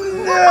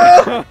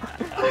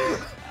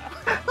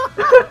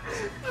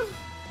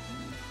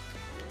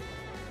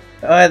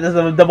 Alright,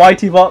 there's the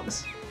mighty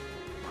box.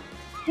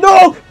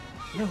 No!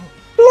 No.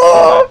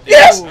 Oh!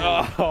 Yes!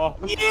 Oh.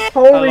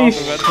 Holy I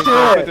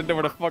didn't shit! know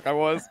where the fuck I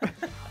was.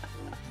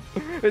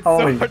 It's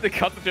Holy- so hard to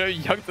concentrate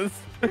on young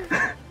this.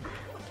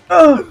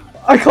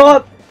 I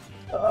can't!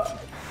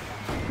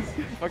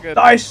 fucking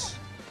Nice!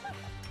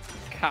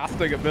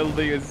 casting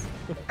ability is...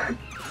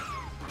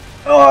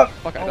 Oh!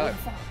 Fuck, I died.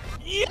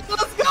 Yeah,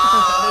 let's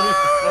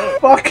go!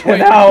 Fucking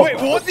Wait, hell! wait,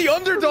 what? The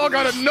underdog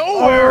out of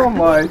nowhere? Oh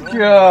my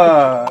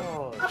god!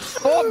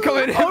 Oh, I'm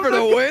coming in for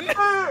the win?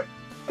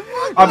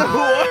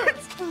 I'm,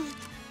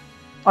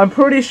 I'm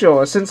pretty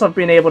sure since I've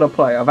been able to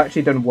play, I've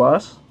actually done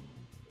worse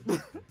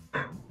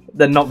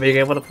than not being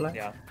able to play.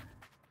 Yeah.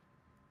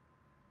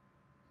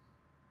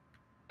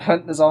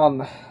 Hunt is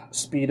on. I'm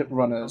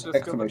Speedrunners! just giving the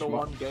Exclamation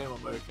mark. one game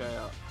I'm okay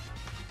at.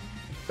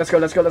 Let's go!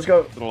 Let's go! Let's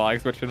go! The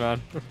lag switching,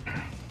 man.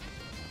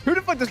 Who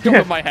the fuck just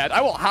jumped in my head?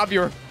 I will have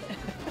your...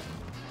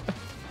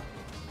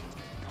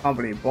 Can't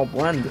believe Bob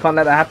won. We can't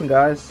let that happen,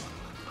 guys.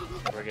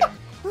 We're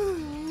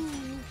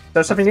getting...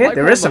 There's something here? Like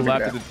There on is the something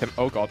left there. is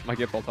a oh god, my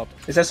game's all topped.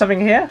 Is there something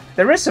here?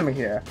 There is something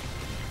here.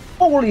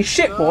 Holy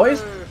shit, No.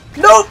 boys!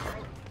 Nope!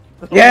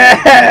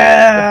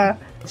 Yeah!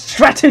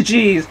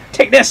 Strategies!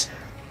 Take this!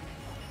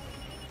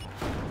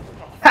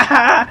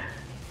 Haha!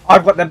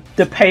 I've got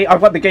the pay.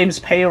 I've got the game's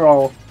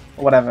payroll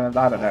or whatever.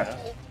 I don't know.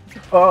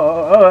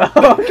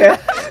 Oh, okay.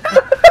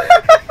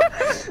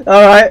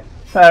 All right,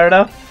 fair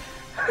enough.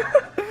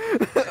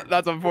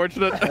 That's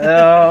unfortunate.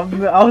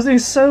 I was doing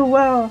so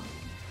well.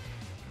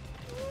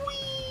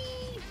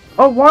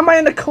 Oh, why am I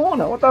in the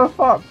corner? What the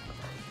fuck?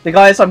 The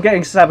guys, I'm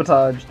getting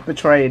sabotaged,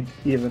 betrayed,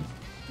 even.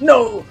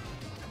 No!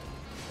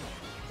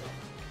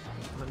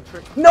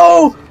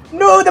 No!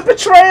 No, the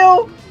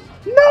betrayal!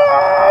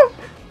 No!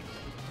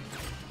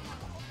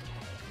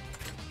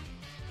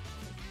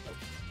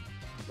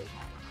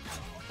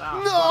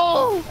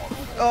 No!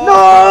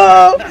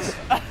 No!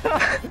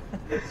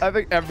 I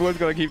think everyone's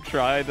gonna keep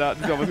trying that.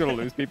 It's almost gonna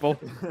lose people.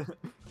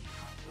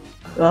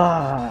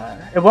 Ah,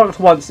 it worked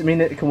once. I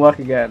mean, it can work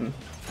again.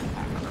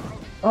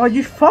 Oh,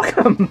 you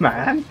fucker,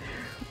 man!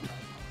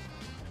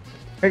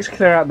 Thanks for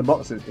clearing out the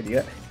boxes,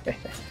 idiot.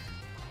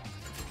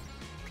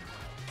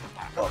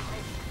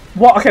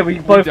 What? Okay, we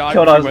both died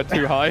killed because we us. went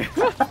too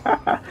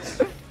high.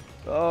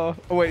 Oh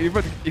wait, he's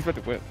about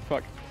to win.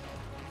 Fuck.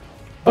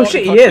 Oh Bob,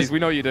 shit, you he touch is! these, we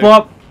know you do.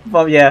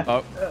 Bob, yeah.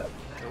 Oh.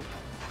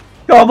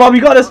 Go on, Bob,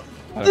 you got us!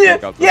 I don't Yeah,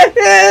 think I'll-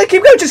 yeah,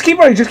 keep going, just keep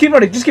running, just keep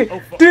running, just keep... Oh,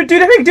 fuck. do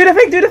the thing, do the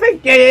thing, do the thing!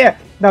 Yeah.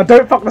 Now,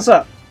 don't fuck this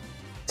up.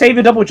 Save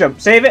your double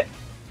jump, save it.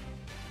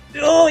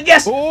 Oh,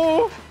 yes!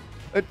 Oh!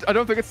 I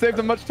don't think it saved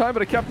him much time,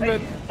 but it kept him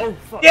in. Oh,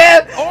 fuck.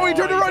 Yeah! Oh, he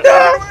turned around!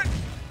 No!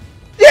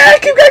 Yeah,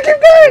 keep going, keep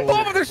going!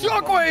 Oh, with a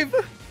shockwave!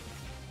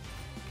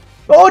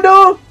 Oh,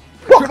 no!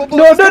 Triple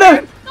No, box no, no!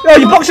 again. No,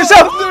 you boxed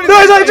yourself! I'm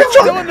No, still just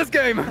still in this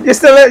game. You're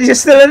still in it, you're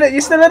still in it, you're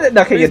still in it?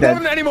 Okay, you're He's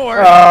not dead.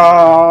 anymore.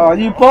 Oh,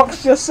 you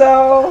boxed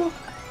yourself!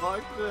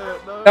 Like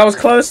it, no. That was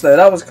close, though,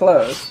 that was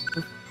close.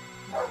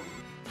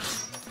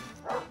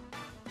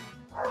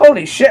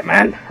 Holy shit,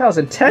 man! That was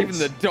intense.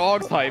 Even the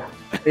dog's hype.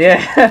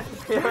 Yeah.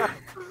 Yeah.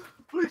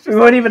 Just We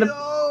weren't even...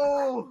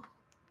 no!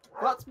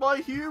 That's my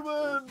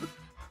human!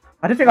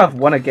 I don't think I've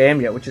won a game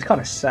yet, which is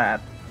kind of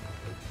sad.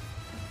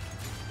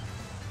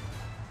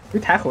 Who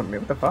tackled me?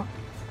 What the fuck?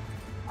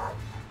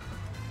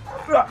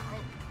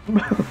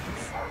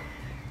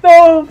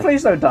 No,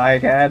 please don't die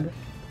again.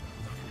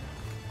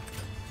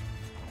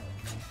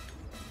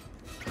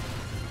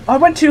 I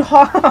went too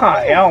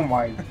high. Oh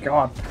my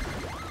god.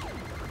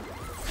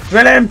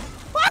 Drill him!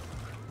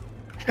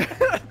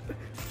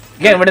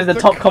 Getting rid of the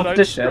top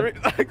competition.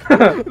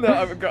 No,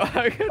 I've got.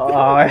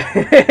 Oh.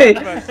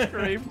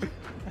 Scream.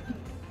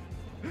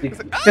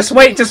 Just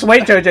wait,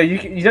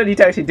 Jojo. You don't need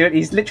to actually do it.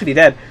 He's literally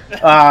dead.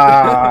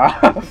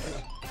 Ah.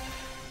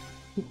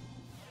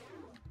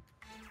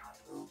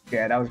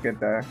 Yeah, that was good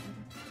though.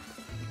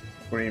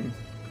 Scream.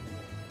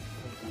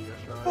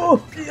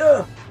 Oh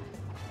yeah.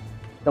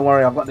 Don't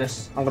worry, I've got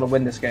this. I'm gonna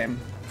win this game.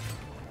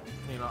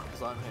 You know,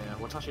 because I'm here.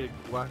 What's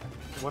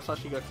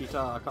actually got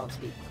guitar? I can't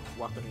speak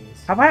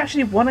Japanese. Have I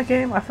actually won a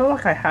game? I feel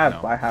like I have, No.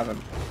 but I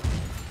haven't.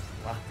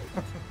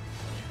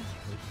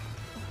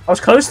 I was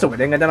close to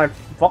winning, and then I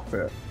fucked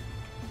it.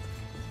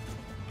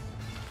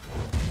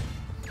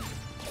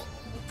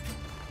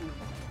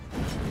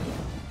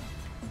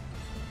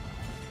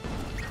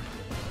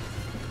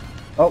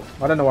 Oh,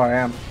 I don't know where I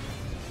am.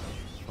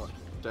 Fuck,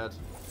 dead.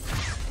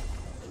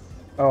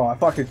 Oh, I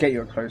thought I could get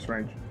you at close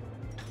range.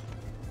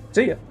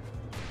 See ya.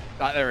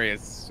 That area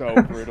is so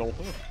brutal.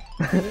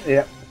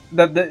 Yeah,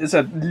 it's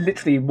a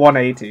literally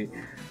 180.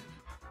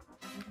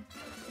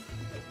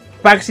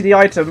 Back to the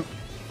item.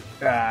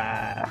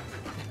 Ah.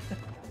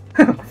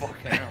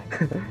 Fucking hell.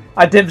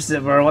 I dibs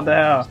it, bro. What the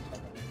hell?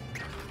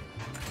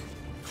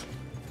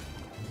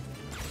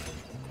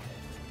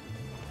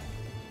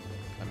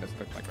 I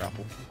misclicked my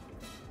grapple.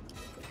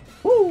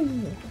 Woo!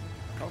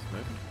 That was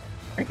smooth.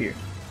 Thank you.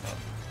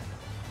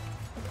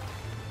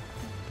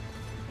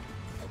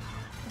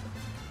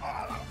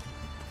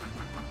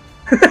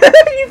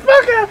 You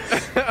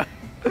fucker!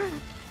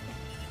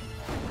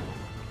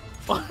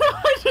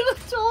 I did a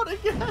taunt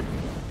again!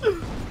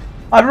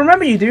 I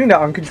remember you doing that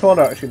on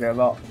controller actually a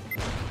lot.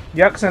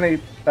 You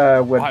accidentally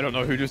would. I don't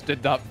know who just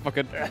did that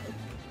fucking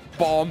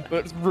bomb,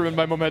 but it's ruined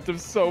my momentum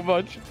so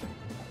much.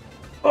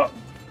 Oh.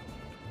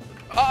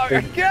 Ah,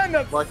 again,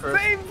 that Like her.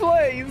 same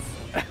place!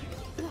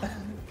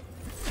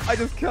 I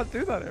just can't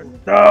do that, Aaron.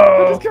 I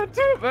No! just can't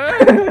do it,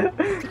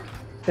 man!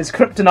 It's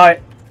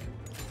kryptonite.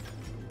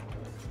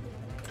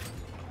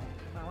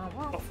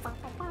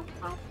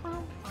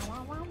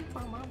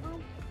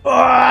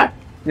 Ah!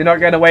 You're not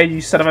getting away,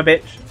 you son of a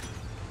bitch.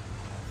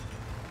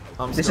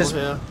 I'm This still is-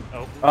 here.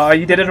 Oh, Oh,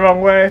 you did it the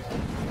wrong way.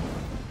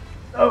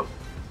 No.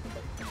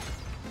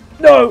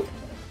 No.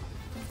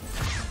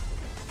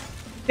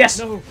 Yes.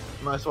 no!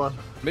 Nice one.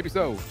 Maybe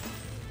so.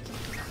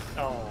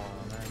 Oh,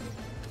 man.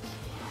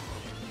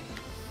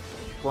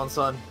 Go on,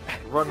 son.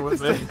 Run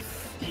with me.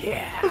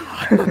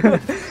 Yeah!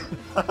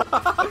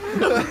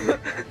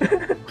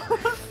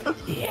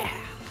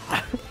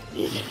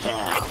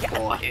 Yeah,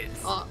 boy.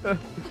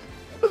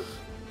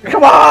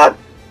 Come on.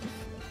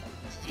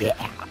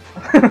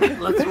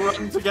 Let's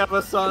run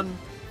together, son.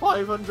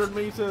 500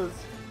 meters.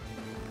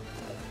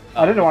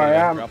 I don't know where I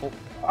am. Grapple.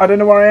 I don't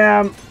know where I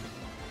am.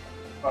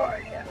 Oh,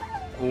 yeah.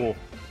 Ooh.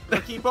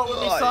 Keep up with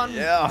me, Oh, son.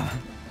 yeah.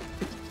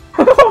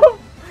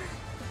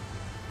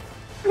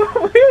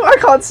 I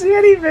can't see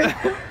anything.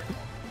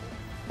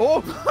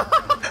 Oh!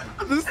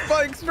 The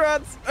spike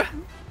strats!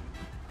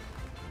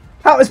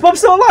 How is Bob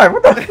still alive?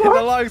 What the The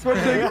fuck? line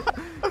switching!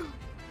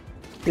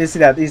 You see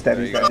that? He's dead.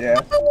 He's dead.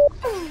 Yeah.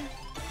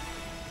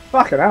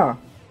 Fucking hell.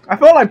 I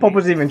felt like Bob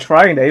was even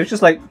trying there. He was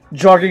just like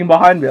jogging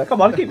behind me. Like,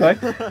 come on, keep going.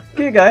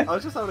 Keep going. I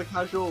was just having a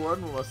casual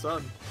run with my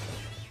son.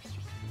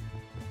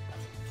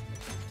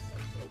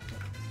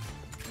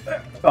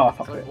 Oh, It's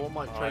fuck like it. all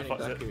my Oh, I training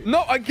fucked it. Deku.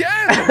 No,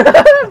 again!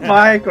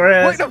 My Wait,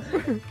 Chris. no!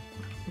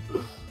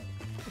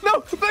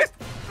 No, please!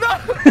 No!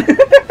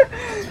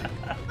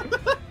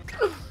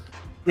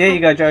 Here you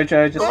go,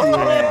 Jojo. Just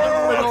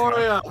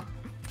Midoriya!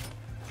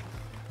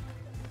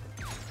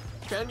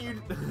 Can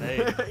you...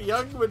 Hey.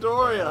 Young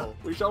Midoriya! No.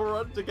 We shall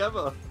run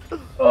together.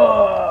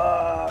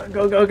 Oh,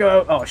 go, go,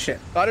 go. Oh, shit.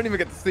 I didn't even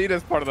get to see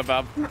this part of the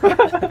map.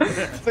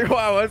 It's like,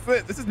 wow, what's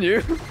it? This is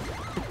new.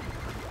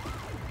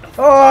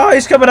 Oh,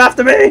 he's coming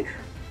after me.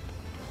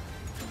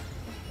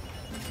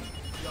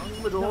 Young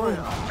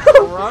Midoriya.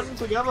 Run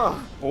together.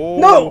 Oh,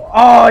 No.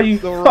 Oh, you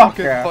the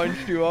rocket fucker.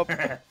 punched you up.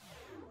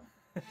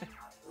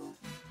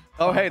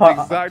 Oh, hey, the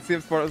exact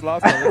same spot as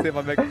last time. Let's see if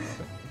I make it.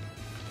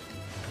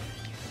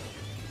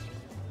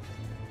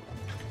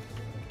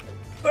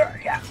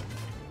 Yeah.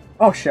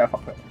 Oh, shit.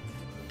 Fuck it.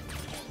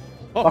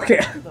 Oh, Okay.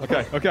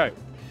 okay, okay.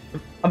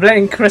 I'm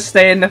letting Chris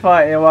stay in the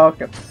fight. You're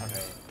welcome.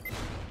 Okay.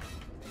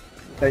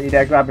 Don't you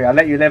dare grab me. I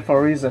let you live for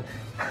a reason.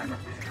 I'm not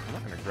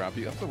gonna grab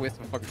you. That's a waste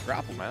of a fucking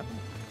grapple, man.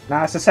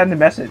 Nah, it's to send a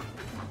message.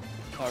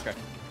 Oh, okay.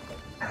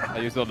 I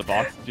used it on the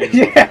box. Jesus.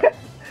 Yeah.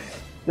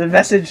 The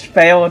message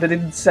failed. It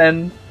didn't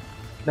send.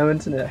 No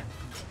internet.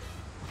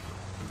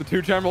 The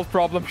two terminals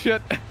problem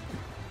shit.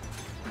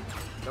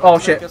 Oh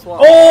shit. Guess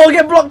what? Oh, I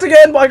get blocked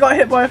again, but I got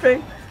hit by a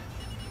thing.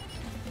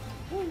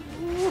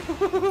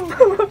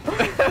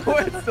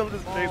 Why it's still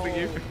just chasing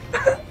you?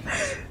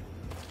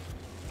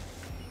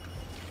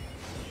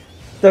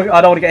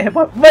 I don't want to get hit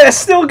by. Wait, it's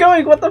still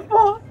going. What the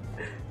fuck?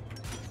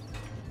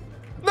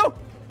 No!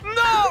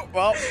 No!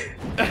 Well.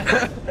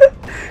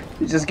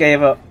 He just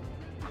gave up.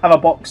 Have a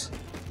box.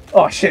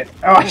 Oh shit.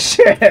 Oh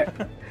shit. I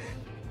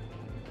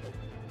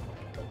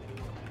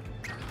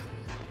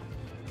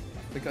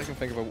think I can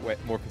think of a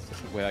more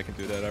consistent way I can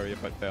do that area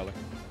without failing.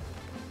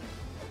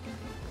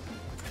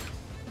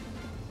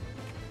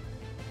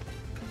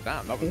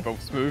 Damn, that was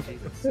both smooth.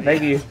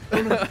 Thank you.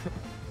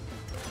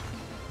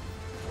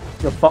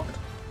 You're fucked.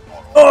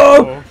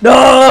 Oh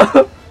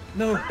no!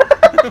 No!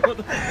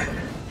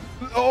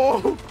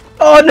 Oh!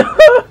 Oh no!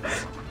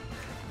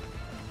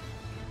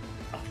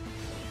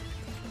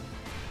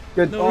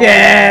 Good. No.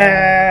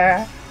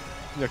 Yeah.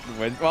 You can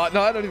win. Well,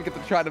 no, I don't even get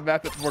to try the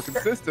map that's more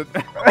consistent.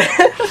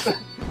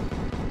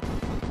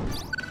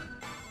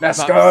 Let's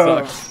That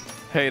go. sucks.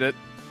 Hate it.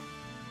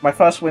 My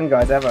first win,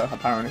 guys, ever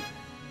apparently.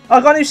 Oh,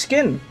 I got a new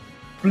skin.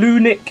 Blue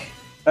Nick,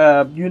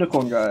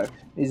 unicorn guy.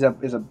 He's a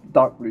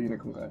dark blue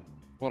unicorn guy.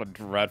 What a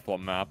dreadful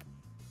map.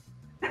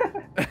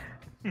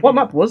 What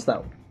map was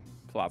that?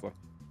 Plaza.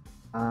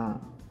 Ah.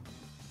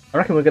 I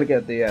reckon we're gonna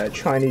get the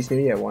Chinese New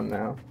Year one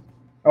now.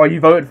 Oh, you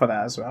voted for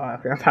that as well,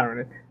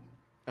 apparently.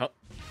 Oh.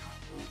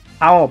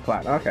 Power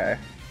plant, okay.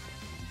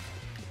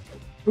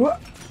 Ooh.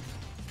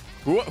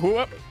 Who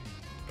up?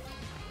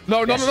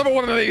 No, not another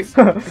one of these!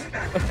 Come on.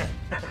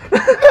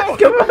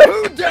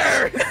 Who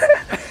dares?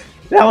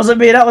 That wasn't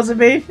me, that wasn't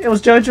me. It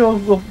was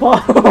Jojo with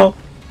Bob.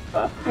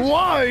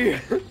 Why?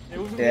 It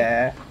wasn't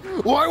Yeah.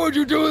 Why would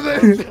you do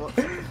this? I was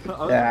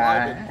vibing.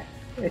 Yeah.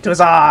 It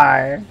was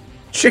I.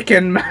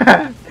 Chicken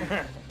man.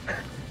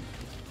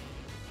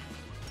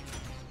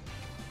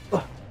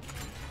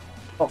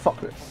 Oh,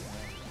 fuck it.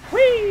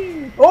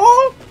 Whee!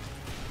 Oh!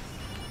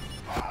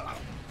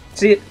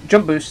 See it?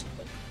 Jump boost.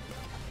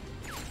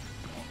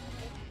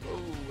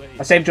 Oh, wait.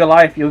 I saved your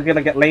life. You're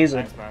gonna get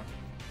lasered. Thanks, man.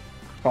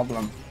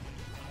 Problem.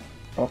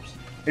 Oops.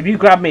 If you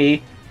grab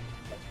me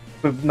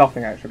with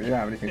nothing, actually, you don't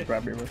have anything to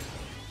grab me with.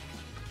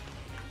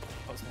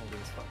 I was gonna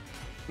lose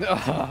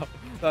fuck.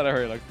 That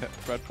area like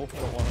dreadful. I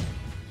don't want it.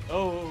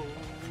 Oh.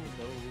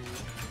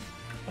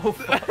 Oh,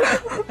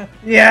 fuck.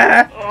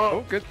 Yeah!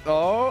 Oh, good.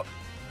 Oh.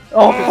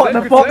 Oh, Good fuck save, the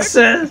good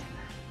boxes!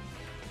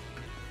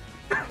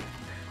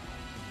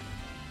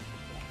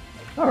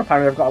 Oh,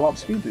 apparently I've got a lot of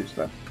speed boost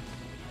then.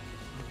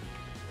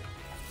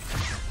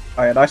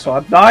 Oh yeah, nice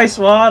one. Nice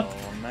one!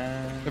 Oh,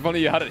 man. If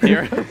only you had it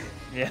here.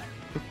 Yeah.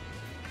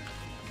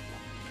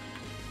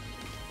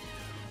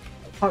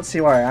 Can't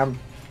see where I am.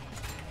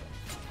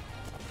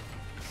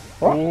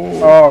 What?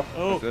 Ooh. Oh,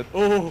 Oh, That's it.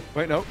 oh.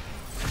 Wait, no.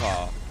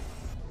 Aw.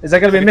 is there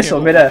gonna be a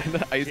missile midair?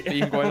 Ice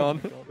beam going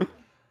on.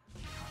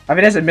 I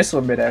mean, there's a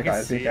missile midair, I can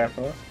guys. Be see it.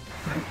 careful.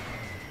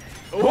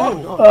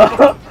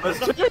 Oh, There's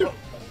two.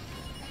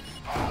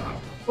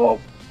 Oh.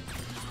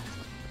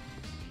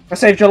 I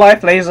saved your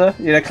life, laser.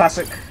 You know,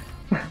 classic.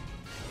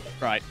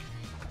 Right.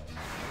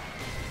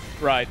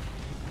 Right.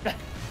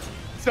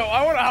 So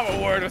I want to have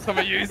a word with some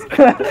of you.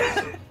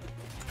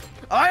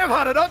 I have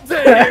had an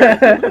update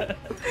here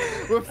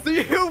with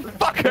you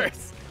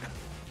fuckers.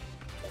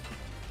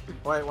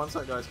 Wait, one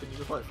sec, guys. Can you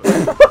just wait for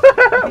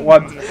a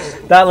One.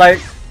 That like.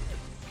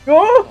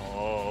 Oh!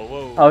 oh,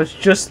 whoa. I was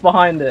just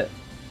behind it.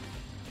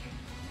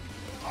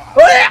 Oh,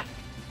 yeah!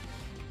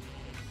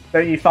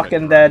 Don't you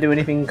fucking dare do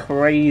anything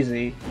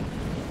crazy.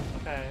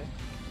 Okay.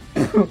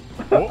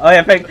 Oh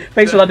yeah,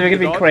 thanks for not doing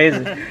anything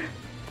crazy.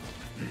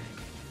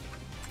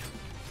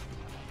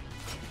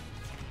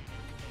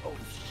 Oh,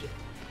 shit.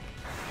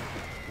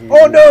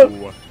 Oh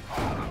no!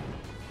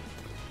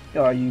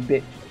 Oh, you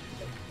bitch.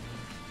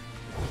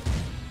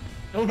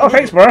 Oh,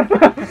 thanks, bro.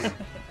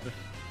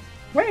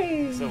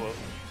 Whee! So,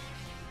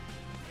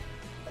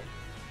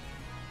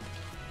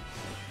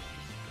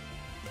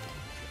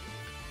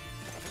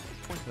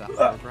 Point to that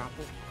little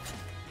grapple.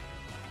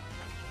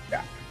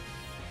 Yeah.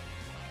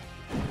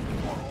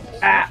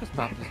 Ah! This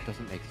map just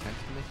doesn't make sense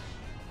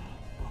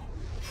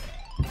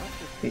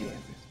to me.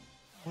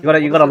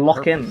 You gotta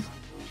lock in.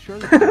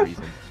 Surely there's a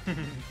reason.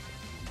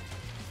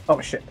 Oh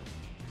shit.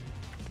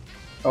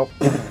 Oh.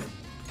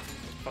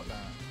 fuck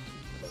that.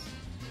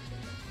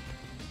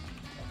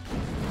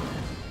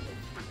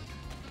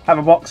 Have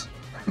a box.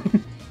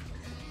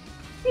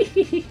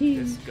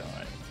 This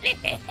guy. This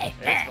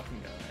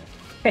fucking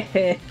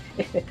guy.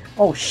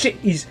 Oh shit,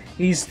 he's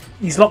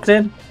locked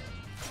in.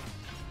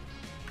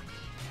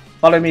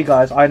 Follow me,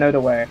 guys. I know the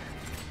way.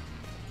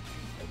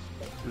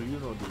 Do you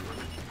know the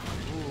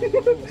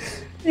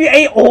You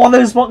ate all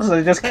those boxes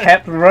and just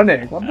kept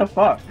running. What the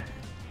fuck?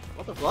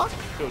 What the fuck?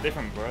 So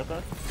different,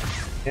 brother.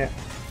 Yeah.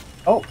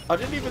 Oh. I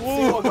didn't even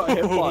see what I got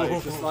hit by.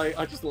 It's just like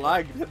I just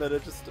lagged and then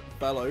it just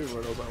fell over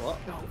and I was like, what?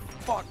 Oh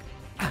fuck.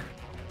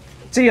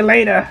 See you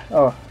later.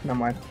 Oh, never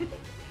mind.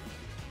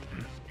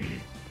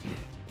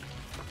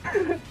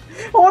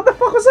 Oh, what the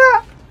fuck was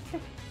that?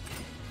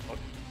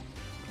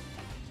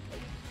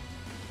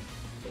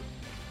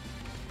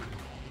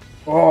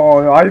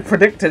 Oh, I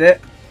predicted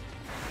it.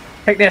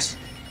 Take this.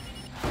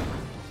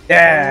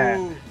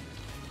 Yeah.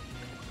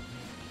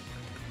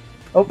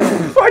 Oh,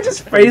 I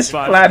just face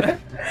planted.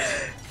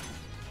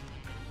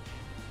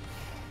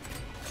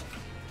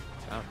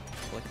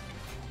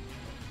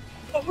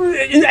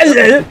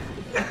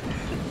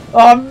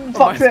 My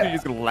Fuck speed it.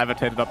 just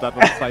levitated up that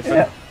little siphon.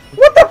 Yeah.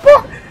 What the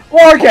fuck?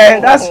 Well, okay,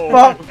 that's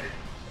fucked.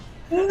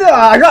 No,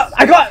 I got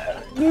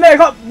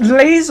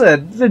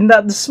lasered in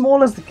that the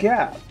smallest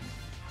gap.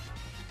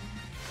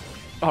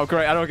 Oh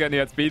great, I don't get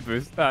any speed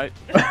boost. Alright.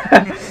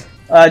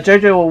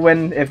 Jojo will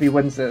win if he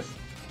wins this.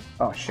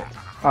 Oh shit.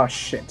 Oh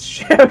shit.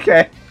 Shit.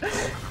 Okay.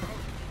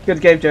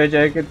 Good game,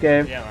 Jojo. Good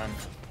game. Yeah,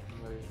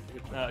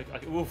 man.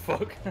 Oh,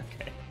 fuck. Okay.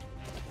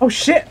 Oh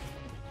shit.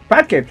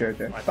 Bad game,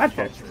 Jojo. Bad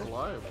game. It's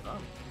alive. Damn.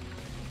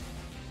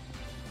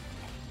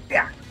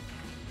 Yeah.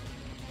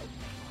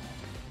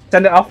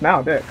 Send it off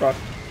now. Do it. God.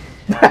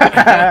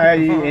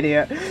 You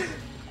idiot.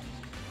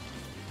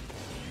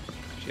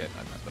 Shit,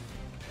 I messed up.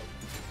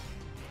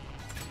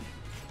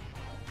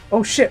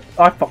 Oh shit.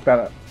 I fucked that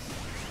up.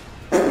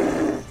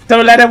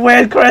 Don't let him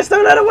win, Chris.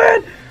 Don't let him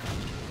win.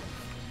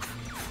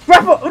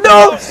 Grapple.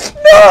 No.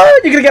 No.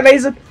 You're gonna get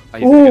lasered. I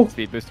used to get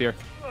speed boost here.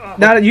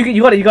 No,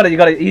 you got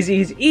it.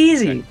 Easy.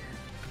 Easy.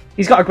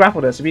 He's got a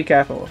grapple there, so be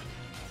careful.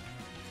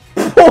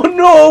 Oh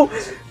no!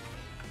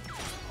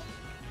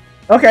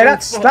 Okay,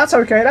 that's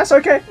okay. That's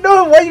okay.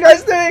 No, what are you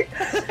guys doing?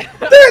 Dude,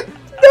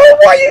 no,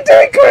 what are you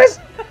doing, Chris?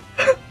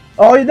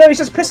 Oh no, he's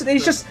just pissing.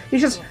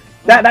 He's just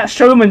that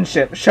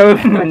showmanship.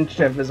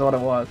 Showmanship is what it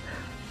was.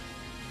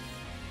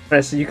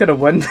 Chris, you could have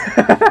won.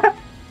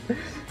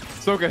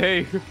 So good,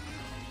 hey.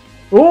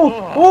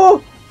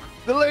 Oh.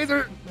 The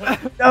laser!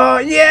 Oh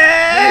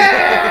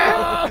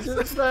yeah! It's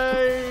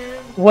insane.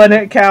 When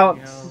it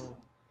counts.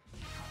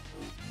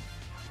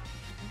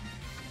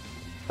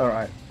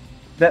 Alright.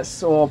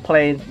 Let's all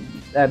play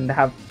and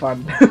have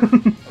fun.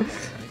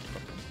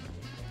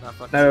 Nah,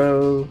 fuck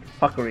No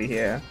fuckery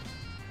here.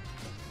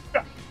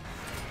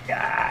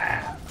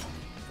 Yeah.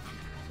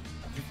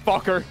 You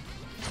fucker!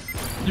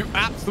 You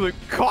absolute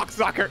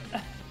cocksucker!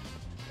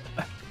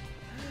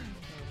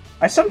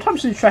 I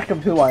sometimes lose track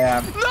of who I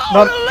am.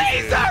 No, the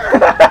laser!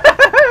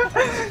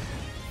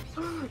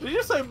 Did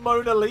you say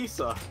Mona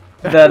Lisa?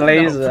 The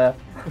laser.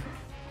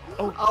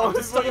 Oh, I I'm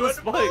was stuck in the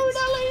spikes.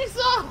 Mona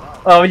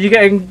Lisa! Oh, you're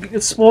getting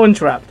spawn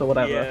trapped or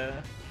whatever.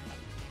 Yeah.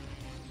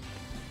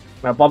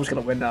 Now Bob's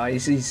gonna win now.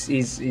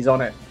 He's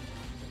on it.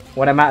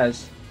 When it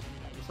matters.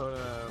 Just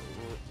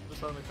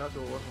having a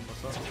casual one on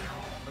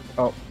myself.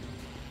 Oh.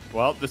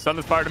 Well, the sun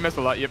has fired a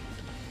missile at you.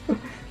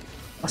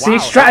 I see Wow,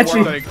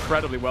 strategy. that worked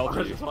incredibly well I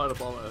for you. just tried to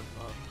bomb it.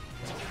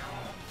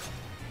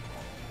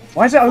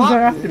 Why is it always What?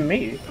 going after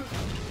me?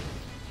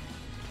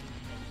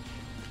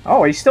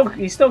 Oh, he's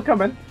still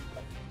coming.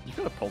 You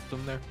could have pulsed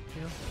him there.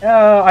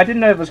 Yeah. I didn't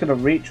know if it was gonna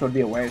reach or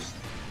be a waste.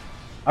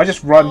 I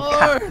just run.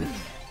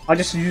 I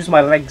just use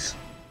my legs.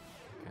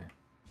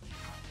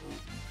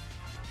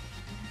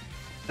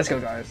 Let's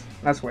go, guys.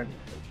 Let's win.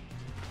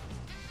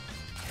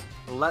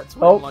 Let's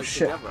win Oh, like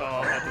shit. together.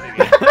 Oh,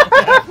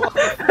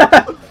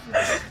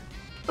 that's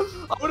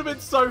I would have been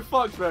so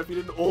fucked, bro, if you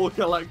didn't all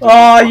collect.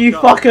 Oh, you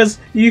fuckers!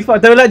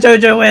 Don't let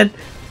Jojo win.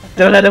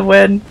 Don't let him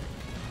win.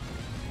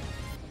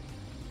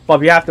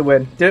 Bob, you have to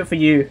win. Do it for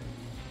you.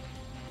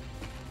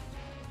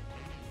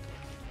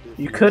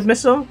 You could,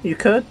 missile. You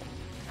could.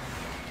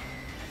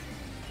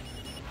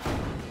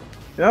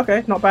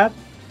 Okay, not bad.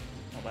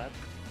 not bad.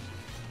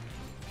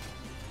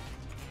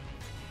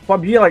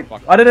 Bob, you like,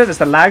 I don't know if it's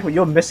the lag, but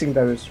you're missing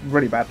those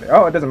really badly.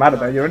 Oh, it doesn't matter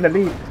though, you're in the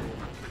lead.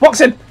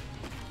 Boxing!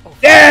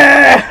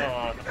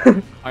 Yeah! Oh,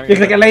 no. You're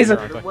gonna get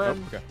laser.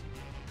 Win.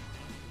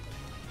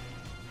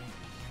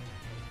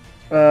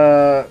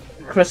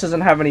 Chris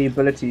doesn't have any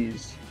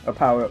abilities or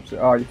power ups.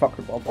 Oh, you fucked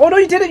with Bob. Oh no,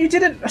 you didn't! You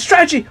didn't! A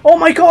strategy! Oh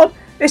my god!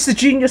 It's the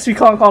genius we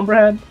can't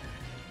comprehend.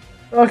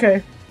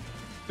 Okay.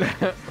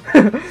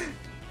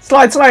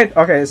 Slide!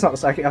 Okay, it's not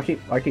the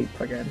I keep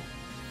forgetting.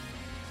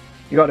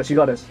 You got this, you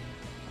got this.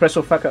 Chris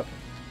will fuck up.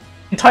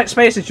 In tight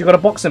spaces, you gotta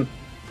box him.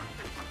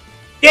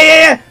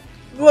 Yeah!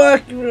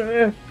 Work!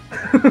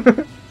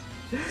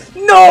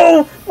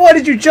 No! Why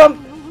did you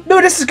jump? No,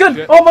 this is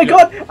good! Oh my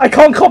god! I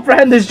can't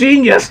comprehend this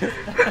genius!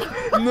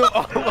 No,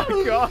 oh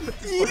my god!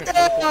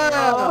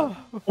 Yeah!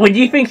 When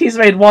you think he's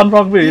made one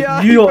wrong move,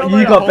 Yeah, you I felt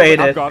like, got hold it, I've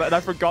baited. got it, and I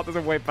forgot there's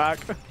a way back.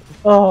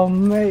 Oh,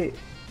 mate.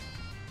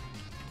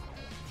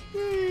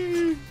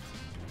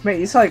 Mate,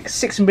 he's like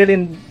 6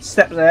 million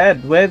steps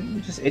ahead. We're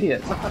just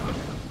idiots.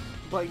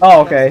 Playing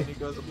Oh, chess okay. and you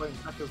guys are playing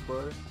checkers,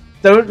 bro.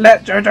 Don't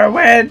let Jojo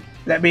win!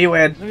 Let me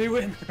win. Let me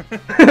win.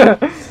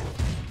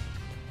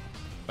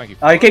 Thank you.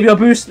 I gave you a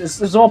boost.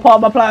 This is all part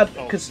of my plan.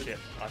 Oh, Cause... shit.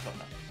 I thought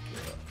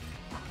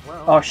that.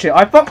 Well, Oh shit!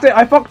 I fucked it.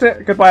 I fucked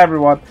it. Goodbye,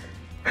 everyone.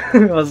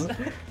 it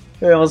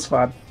was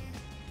fun.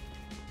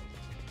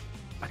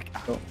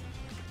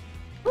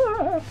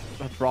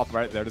 That drop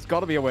right there. There's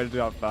got to be a way to do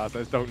that fast. I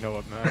just don't know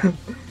it, man.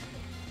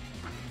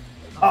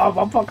 Oh,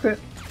 I fucked it.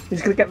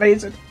 He's gonna get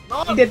lasered.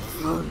 no! He did.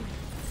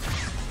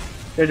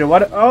 Jojo,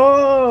 what?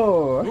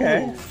 Oh,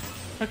 okay.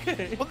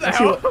 Okay. What the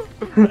hell?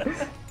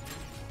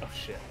 Oh,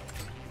 shit.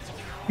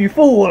 You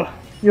fool!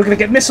 You're gonna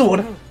get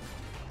missiled.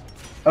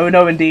 Oh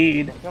no,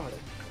 indeed.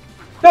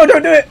 No,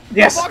 don't do it.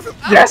 Yes,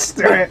 yes,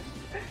 do it.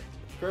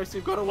 Chris,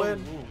 you've got to win.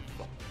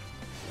 Ooh.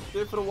 Do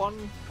it for the one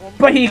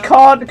But he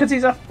can't because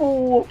he's a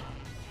fool.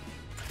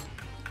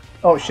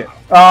 Oh shit.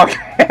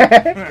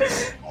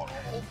 Okay.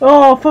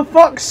 Oh, for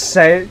fuck's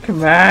sake,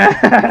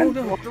 man.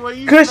 What were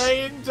you Chris-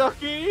 saying,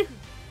 Ducky?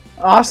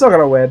 Oh, I'm still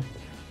gonna win.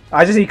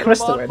 I just need Chris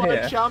to Come on, win what a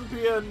here.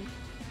 champion.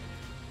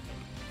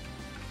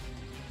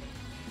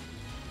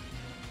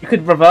 You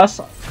could reverse.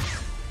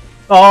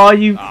 Oh,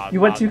 you Ah,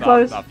 went too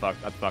close. That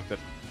fucked it.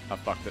 I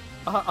fucked it.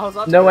 I was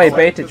actually No way, gonna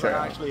win beta 'cause I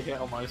trail. actually hit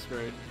on my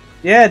screen.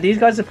 Yeah, these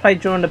guys have played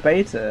during the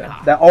beta.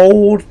 They're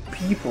old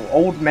people,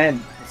 old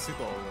men. It's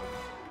super old.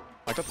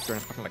 I got this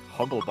during a fucking like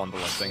Huggle bundle,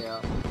 I think.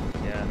 Yeah.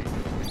 Yeah, me too.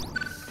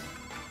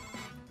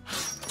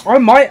 I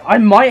might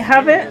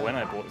have I don't know it. when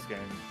I bought this game.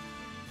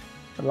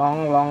 A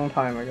long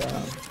time ago.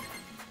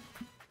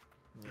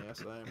 Yeah,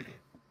 same.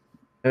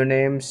 No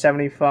name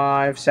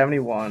 75,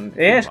 71.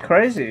 Yeah, it's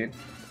crazy.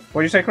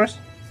 What'd you say, Chris?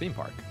 Theme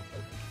park.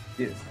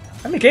 Yes.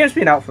 How many games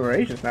been out for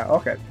ages now?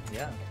 Okay.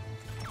 Yeah.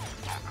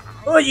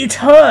 Oh, you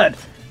turd!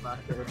 Back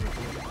over.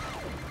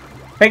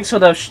 Thanks for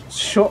the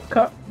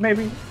shortcut,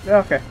 maybe? Yeah,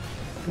 okay.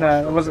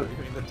 No, it wasn't.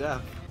 You mean the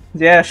death?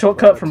 Yeah,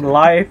 shortcut from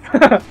life.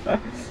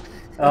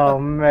 Oh,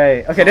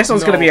 mate. Okay, this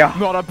one's gonna be a.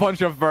 Not a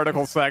bunch of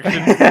vertical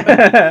sections.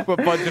 A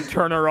bunch of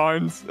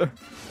turnarounds.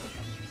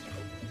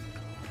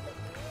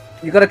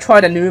 You gotta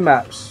try the new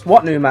maps.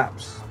 What new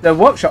maps? The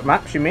workshop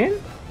maps, you mean?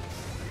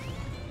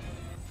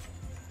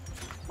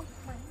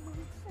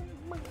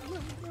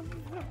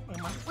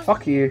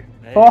 Fuck you.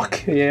 Hey.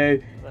 Fuck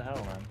you. What the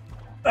hell,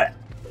 man?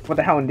 What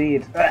the hell,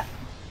 indeed.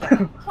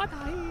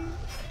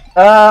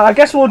 I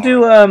guess we'll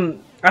do,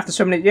 after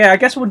so many, yeah, I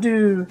guess we'll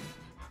do,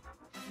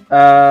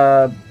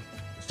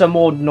 some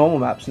more normal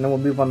maps, and then we'll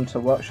move on to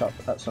workshop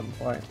at some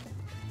point.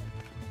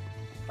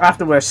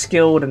 After we're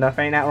skilled enough,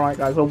 ain't that right,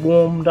 guys? We're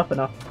warmed up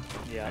enough.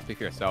 Yeah. Speak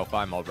for yourself,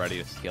 I'm already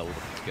a skilled.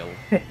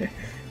 Fucking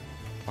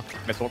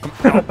missile,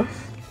 come on.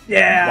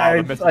 Yeah, Wow, the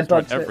I missiles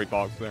dodged every it.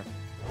 box there.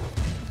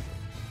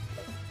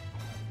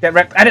 Get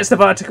wrecked, and it's the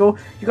vertical.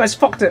 You guys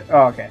fucked it.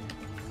 Oh, okay.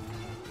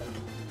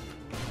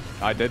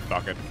 I did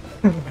fuck it.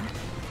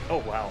 Oh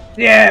wow.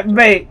 Yeah,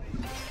 mate.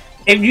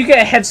 If you get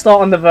a head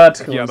start on the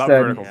verticals, Yeah, that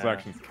then vertical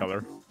section's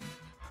killer.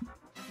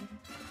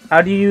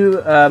 how do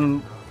you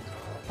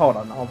hold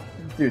on, I'll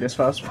do this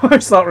first before I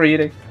start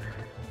reading.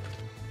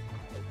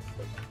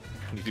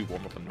 Can you do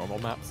warm up on normal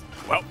maps?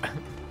 Well,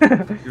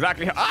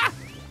 exactly. Ah!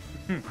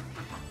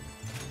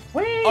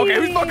 Whee! Okay,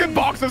 whose fucking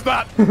box is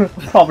that?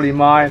 Probably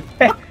mine.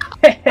 It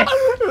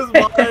was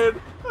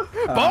mine.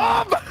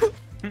 Bob!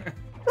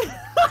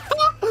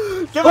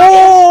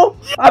 Oh!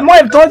 I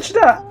might have dodged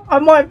that. I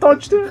might have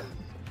dodged it.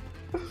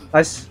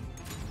 Nice.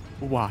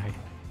 Why?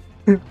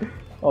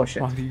 Oh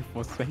shit. Why do you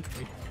forsake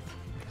me?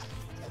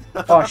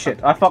 Oh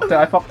shit. I fucked it.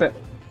 I fucked it.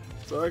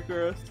 Sorry,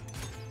 Chris.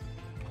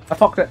 I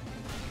fucked it.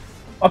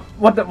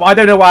 What the? I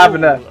don't know what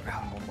happened there.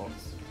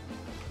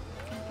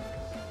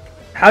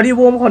 How do you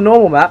warm up on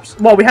normal maps?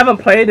 Well, we haven't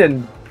played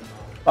in,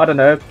 I don't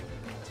know,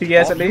 2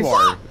 years at least. You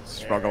are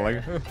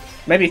struggling.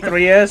 Maybe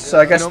 3 years, so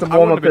I guess the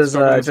warm up is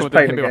just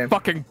playing the A game.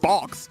 fucking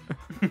box.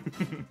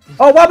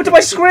 Oh, what happened to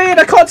my screen?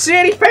 I can't see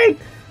anything!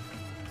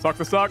 Suck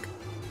the suck.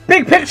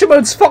 Big picture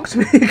mode's fucked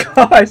me,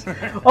 guys!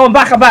 Oh, I'm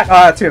back, I'm back!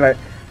 Ah, too late.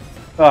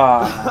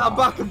 Ah. I'm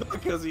back and back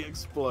because he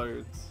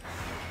explodes.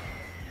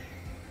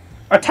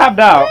 I tabbed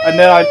out, and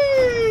then I...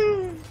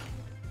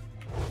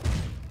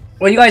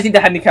 Well, you guys need to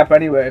handicap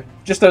anyway.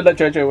 Just don't let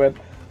JoJo win.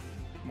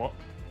 What?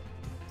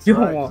 You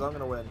Right, want 'cause I'm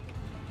gonna win.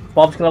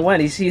 Bob's gonna win.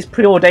 He's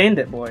preordained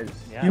it, boys.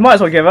 Yeah. You might as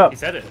well give up. He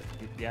said it.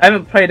 Yeah. I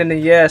haven't played in a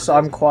year, so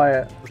I'm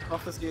quiet. The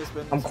prophecy has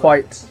been. I'm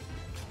quite...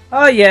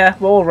 Oh yeah,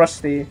 we're all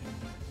rusty.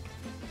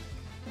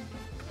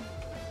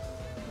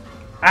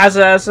 Oh,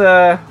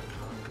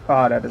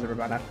 that doesn't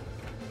matter.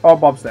 Oh,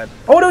 Bob's dead.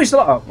 Oh no, he's still...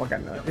 Oh, okay,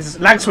 no. His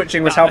lag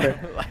switching was helping.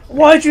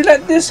 Why'd you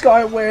let this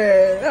guy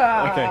win?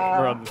 Ah. Okay,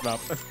 we're on this map.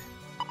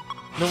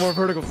 No more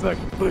vertical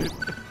section, please.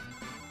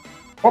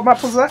 What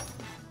map was that?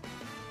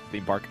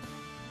 Theme park.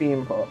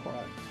 Theme park, right.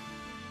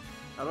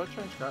 How do I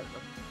change character?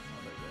 Oh,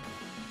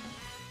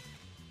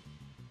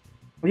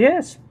 there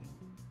Yes.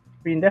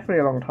 Been definitely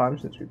a long time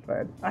since we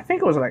played. I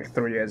think it was like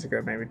 3 years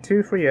ago, maybe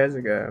 2-3 years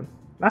ago.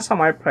 Last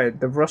time I played,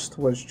 the rust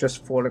was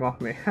just falling off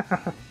me.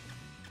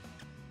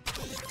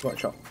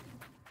 Watch out.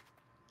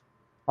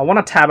 I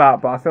want to tab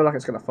out, but I feel like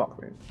it's gonna fuck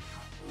me.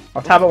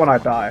 I'll tab it when I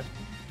die.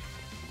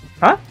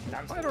 Huh?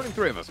 Why are only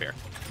 3 of us here?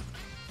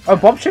 Oh,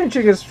 Bob's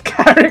changing his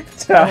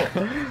character. you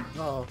go.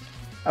 Oh,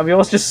 And we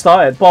all just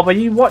started. Bob, are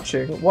you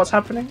watching? What's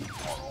happening?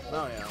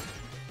 no, yeah.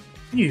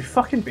 You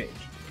fucking bitch.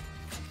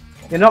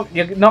 You're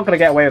not gonna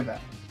get away with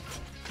that.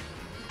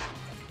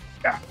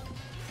 Yeah.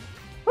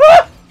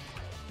 Ah!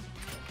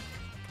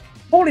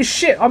 Holy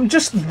shit, I'm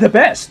just the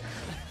best.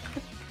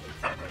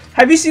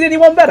 Have you seen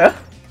anyone better?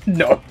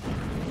 No.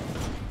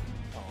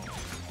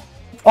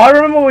 I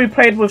remember we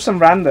played with some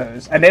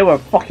randos and they were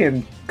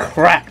fucking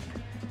crap.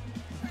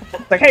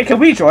 Like, hey, can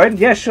we join?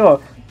 Yeah,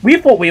 sure. We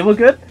thought we were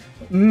good.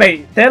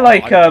 Mate, they're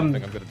like, I don't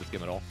think I'm good at this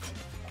game at all.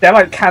 they're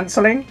like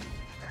cancelling.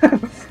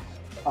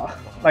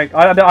 Like,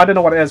 I don't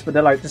know what it is, but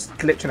they're like just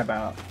glitching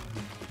about.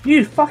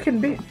 You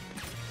fucking bitch.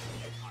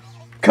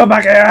 Come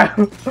back here!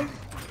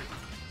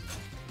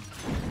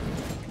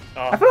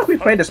 I feel like we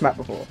played this map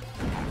before.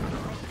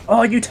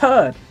 Oh, you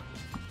turd!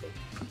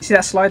 You see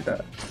that slide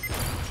there?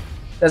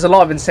 There's a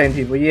lot of insane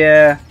people,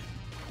 yeah.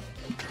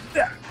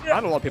 I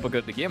had a lot of people good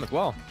at the game as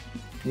well.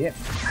 Yeah.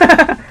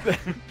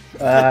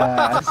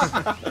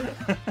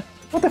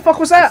 What the fuck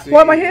was that?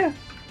 Why am I here?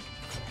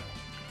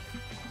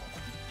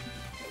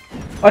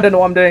 I don't know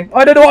what I'm doing.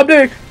 I don't know what I'm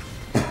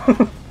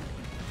doing!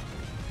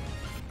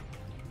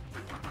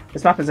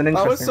 This map is an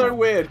interesting That was so one.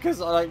 weird because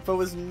like there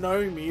was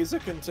no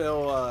music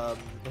until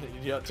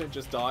Yatsin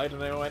just died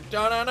and they went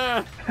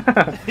no.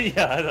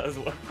 Yeah, that was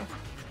one.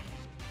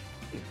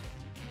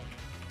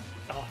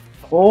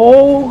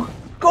 Oh,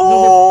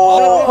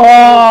 goal!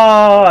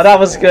 Oh, that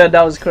was good.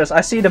 That was Chris. I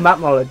see the map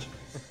knowledge.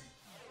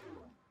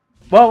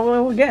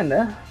 Well, we're getting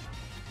there.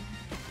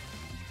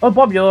 Oh,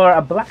 Bob, you're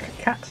a black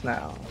cat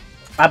now.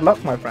 Bad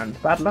luck, my friend.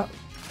 Bad luck.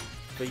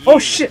 For you, Oh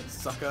shit!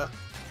 sucker.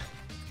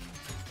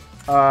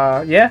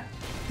 Yeah.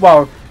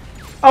 Well,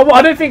 well,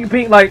 I don't think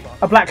being like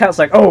a black cat's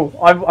like, oh,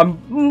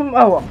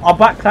 are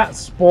black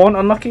cats born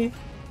unlucky?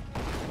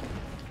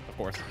 Of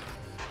course.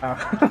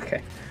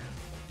 Okay.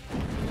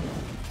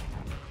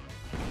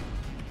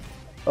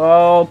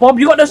 Oh, Bob,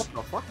 you got this.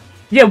 What the fuck?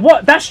 Yeah,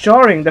 what? That's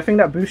jarring. The thing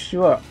that boosts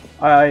you up.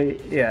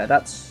 Yeah,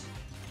 that's.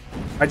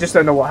 I just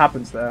don't know what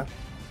happens there.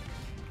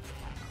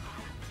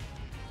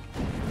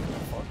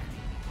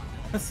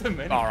 So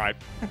many. Alright.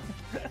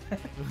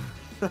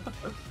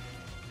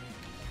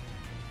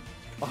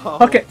 Oh,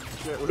 Okay.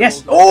 shit, we're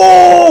Yes.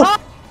 all- Oh!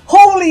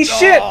 Holy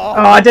shit!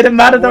 Oh, it didn't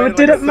matter though. It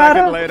didn't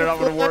matter. Later, that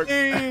would have worked.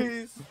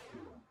 Please.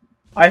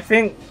 I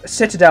think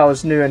Citadel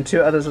is new and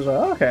 2 others as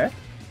well. Okay.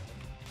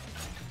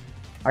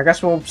 I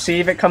guess we'll see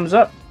if it comes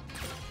up.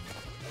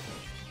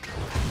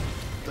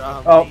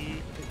 Damn. Oh.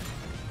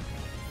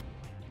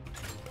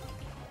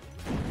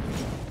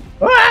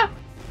 Ah!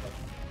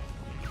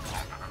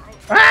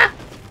 Ah!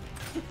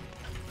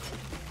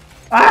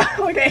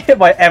 Ah! I get hit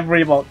by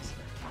every box.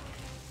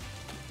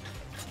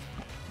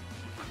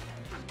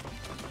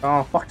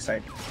 Oh, fuck's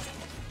sake.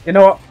 You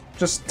know what?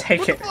 Just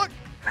take it.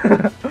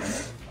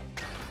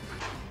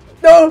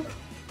 No!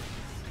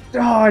 Oh,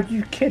 are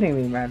you kidding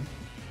me, man?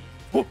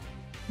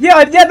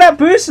 Yeah, that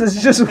boost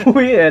is just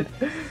weird.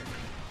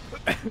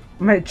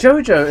 Mate,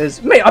 Jojo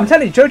is... Mate, I'm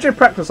telling you, Jojo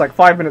practiced like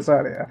 5 minutes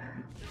earlier.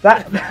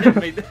 That... It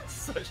made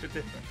such a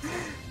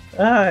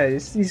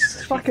difference.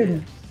 He's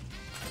fucking...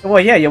 Well,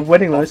 yeah, you're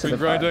winning most of the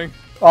time.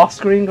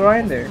 Off-screen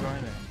grinding.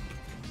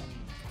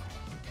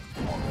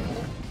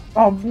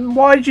 Oh,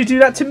 why did you do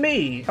that to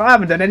me? I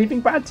haven't done anything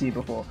bad to you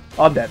before.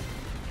 I'm dead.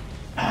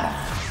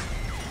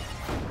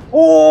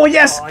 Oh,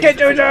 yes! Get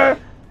Jojo!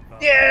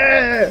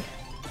 Yeah!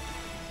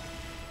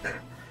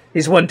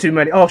 He's won too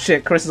many. Oh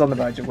shit, Chris is on the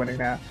verge of winning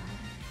now.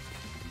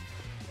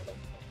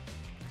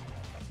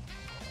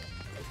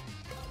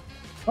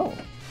 Oh.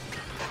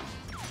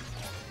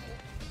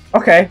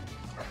 Okay.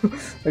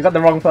 We got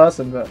the wrong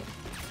person, but...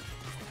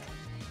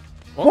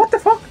 What the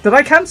fuck? Did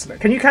I cancel it?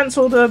 Can you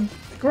cancel the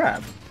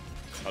grab?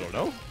 I don't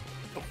know.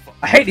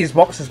 I hate these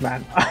boxes,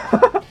 man.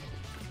 What,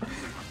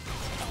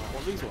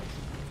 these ones?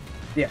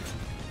 Yeah.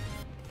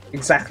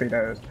 Exactly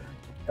those.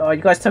 Oh,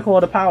 you guys took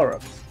all the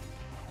power-ups.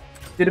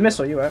 Did a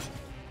missile, you were.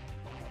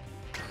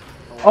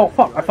 Oh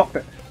fuck, I fucked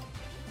it.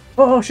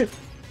 Oh shit.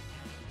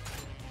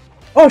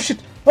 Oh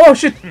shit. Oh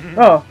shit.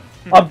 Oh,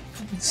 I'm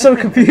so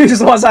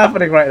confused what's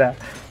happening right now.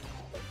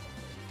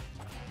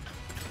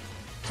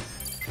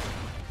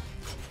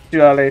 Too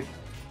early.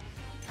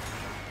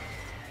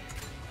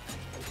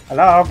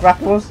 Hello,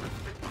 grapples.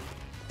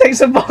 Take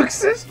some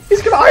boxes.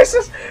 He's gonna ice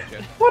us.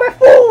 What a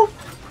fool.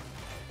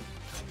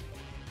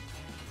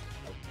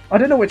 I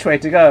don't know which way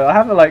to go. I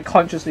haven't like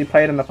consciously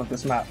played enough of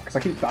this map because I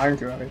keep dying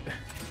too early.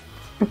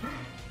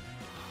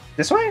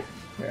 This way?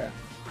 Yeah.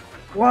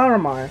 Where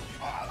am I?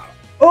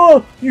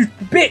 Oh, you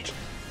bitch!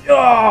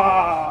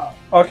 Ah!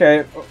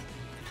 Okay.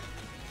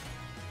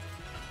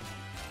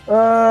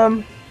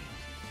 How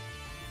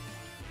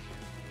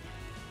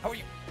are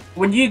you?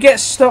 When you get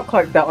stuck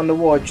like that on the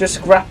wall,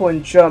 just grapple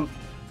and jump.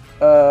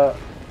 No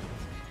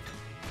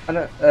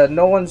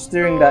one's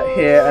doing that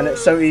here, and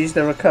it's so easy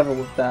to recover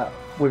with that.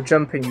 With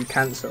jumping, you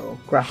cancel.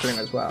 Grappling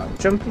as well.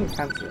 Jumping, you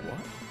cancel. What?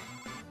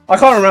 I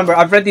can't remember.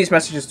 I've read these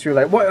messages too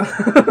late. What?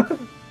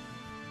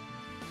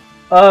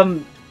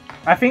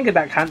 I think of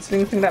that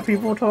cancelling thing that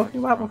people were talking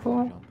about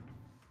before.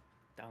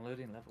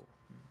 Downloading level.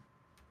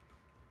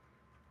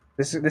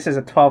 This is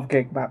a 12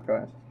 gig map,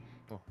 guys.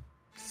 Oh.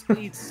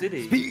 Speed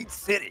City. Speed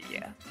City,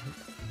 yeah.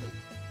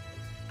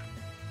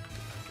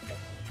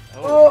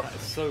 Oh, that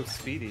is so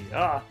speedy.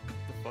 Ah.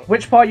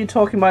 Which part are you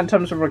talking about in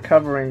terms of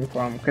recovering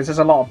from? Because there's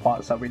a lot of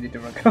parts that we need to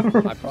recover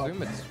I from.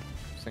 presume it's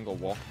single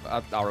walk.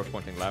 Arrow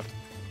pointing left.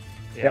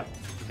 Yeah, yep.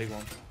 The big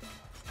one.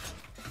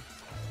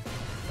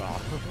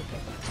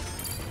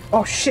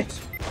 Oh shit!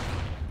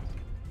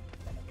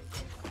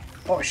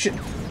 Oh shit!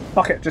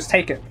 Fuck it, just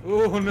take it.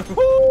 Oh no!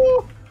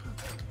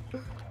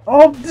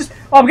 Oh,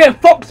 I'm getting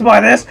fucked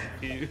by this!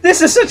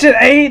 This is such an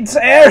AIDS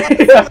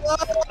area!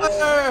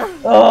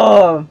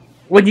 Oh,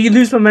 when you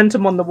lose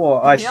momentum on the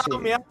wall, I see.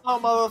 Meow,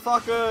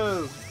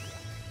 motherfuckers!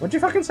 What'd you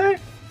fucking say?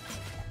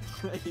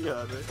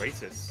 Yeah,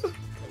 Racist.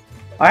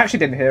 I actually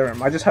didn't hear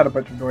him, I just heard a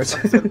bunch of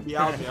noises.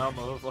 meow,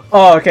 motherfuckers.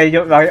 Oh, okay,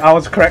 I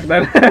was correct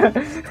then.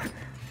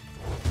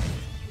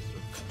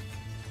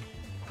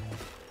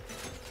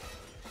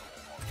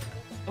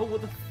 Oh,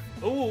 what the?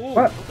 Oh,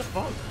 what? What the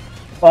fuck?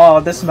 Oh,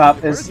 this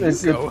map is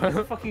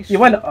Fucking you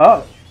went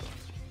up.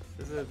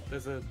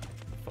 There's a.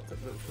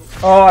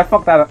 Oh, I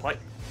fucked that up. Like.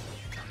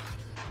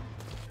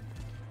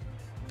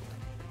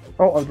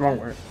 Oh, I was wrong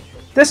way.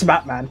 This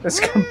map, man,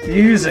 it's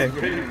confusing.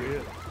 Really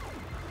weird.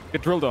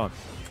 Get drilled on.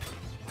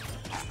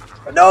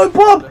 No,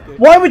 Bob!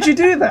 Why would you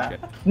do that?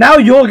 Now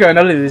you're going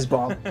to lose,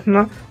 Bob.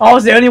 I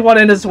was the only one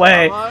in his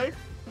way.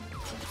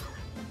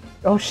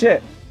 Oh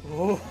shit.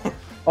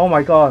 Oh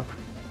my god.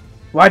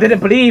 Well, I didn't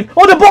believe.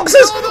 Oh, the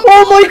boxes!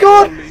 Oh my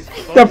god!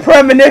 The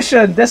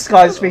premonition! This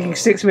guy's speaking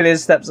 6 million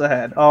steps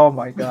ahead. Oh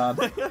my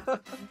god.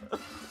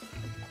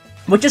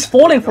 We're just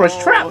falling for his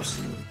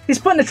traps. He's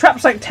putting the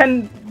traps like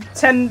 10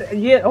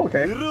 years.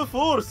 Okay.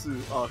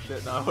 Oh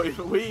shit, no.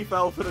 We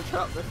fell for the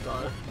trap this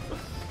time.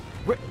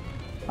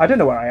 I don't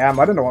know where I am.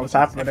 I don't know what's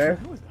happening here.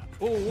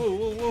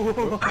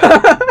 Whoa.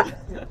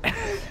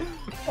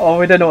 Oh,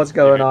 we don't know what's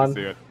going on.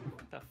 See it.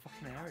 That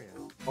fucking area.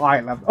 Oh, I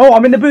love. Oh,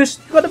 I'm in the boost.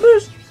 You got the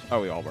boost.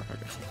 Oh, we all were.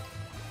 Okay.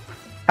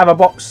 Have a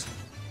box.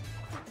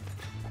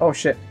 Oh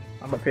shit!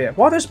 I'm up here.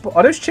 What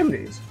are those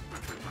chimneys?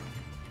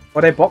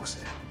 Are they boxed?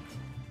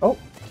 Oh.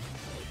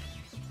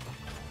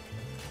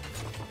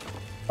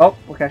 Oh,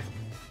 okay.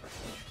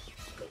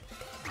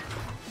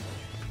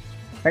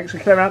 Thanks for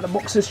clearing out the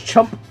boxes,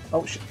 chump.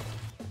 Oh shit.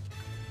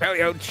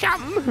 Yo,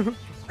 chum!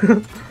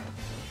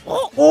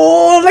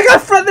 Oh, look how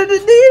threaded the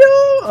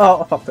needle!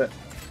 Oh, I fucked it.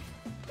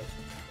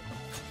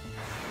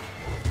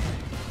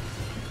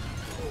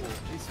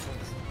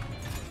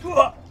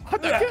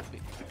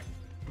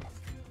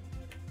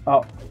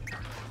 Oh.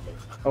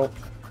 Oh.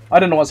 I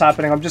don't know what's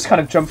happening. I'm just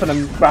kind of jumping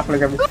and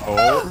grappling everything.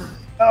 Oh.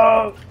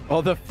 Oh.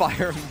 Oh, the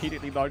fire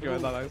immediately knocked you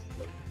out.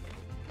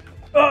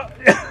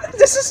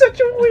 This is such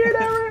a weird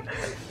area.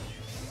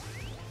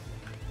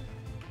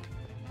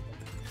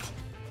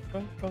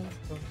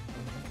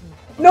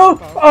 No!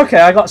 Okay,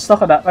 I got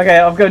stuck on that. Okay,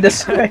 I'm going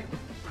this way.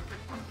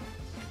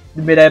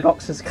 The mid-air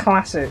box is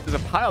classic.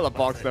 There's a pile of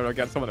boxes that will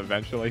get someone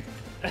eventually.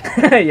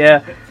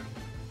 Yeah.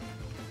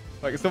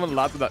 Like, if someone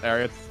lands in that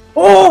area, it's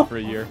Oh! for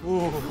a year.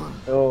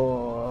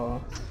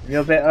 Oh.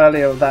 You're a bit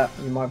earlier with that.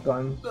 You might have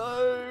gotten.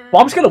 No.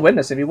 Bob's gonna win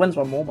this if he wins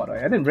one more, by the way.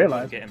 I didn't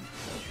realize. Get him.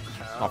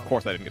 Oh, of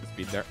course I didn't get the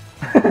speed there.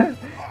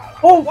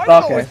 Oh! Why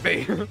does it Okay. always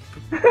be?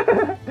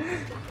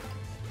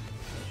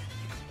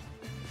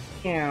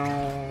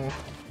 Meow.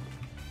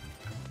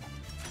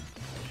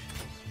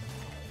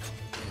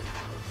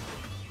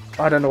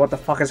 I don't know what the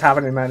fuck is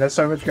happening, man. There's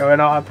so much going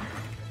on.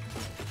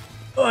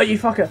 Oh, you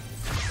fucker.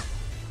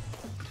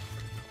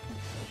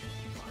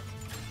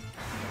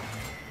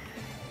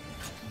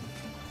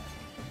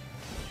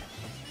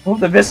 Oh,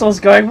 the missile's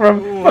going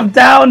from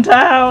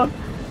downtown.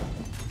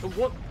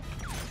 What?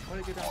 Why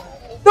did it go down?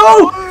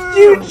 No!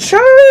 You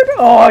chode!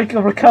 Oh, I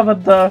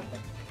recovered the...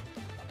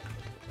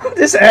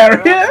 this I area?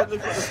 accidentally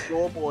put the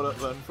scoreboard up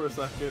then for a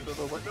second, and I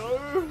was like,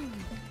 no!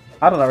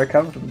 How did I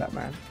recover from that,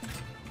 man?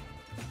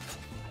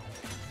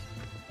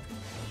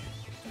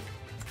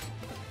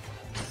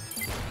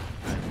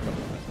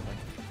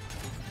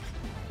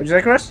 What'd you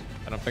say, Chris?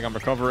 I don't think I'm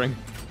recovering.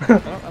 I'm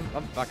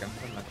back in.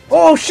 I'm back.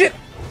 Oh, shit!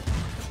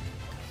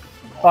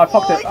 Oh, I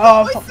popped it.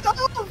 Oh, I popped...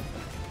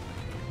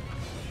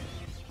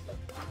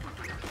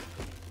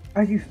 Oh,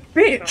 you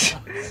bitch!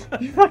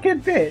 You fucking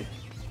bitch!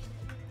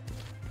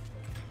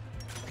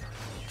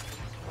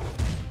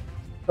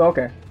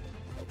 Okay.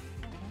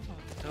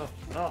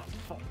 Oh,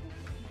 fuck.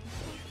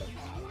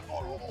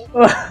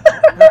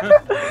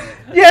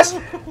 Yes!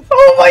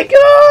 Oh my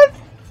god!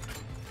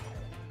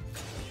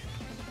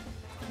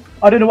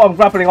 I don't know what I'm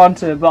grappling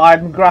onto, but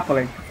I'm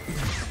grappling.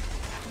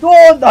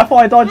 Oh, I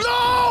thought I dodged.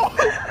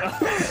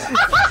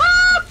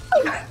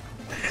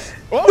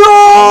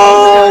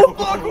 No!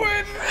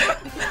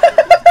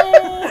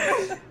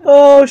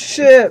 Oh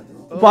shit!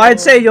 But I'd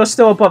say you're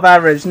still above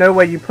average. No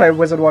way you play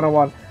Wizard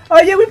 101. Oh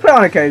yeah, we play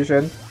on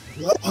occasion.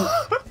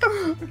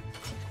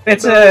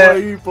 It's No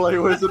way you play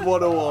Wizard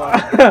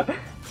 101.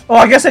 Oh,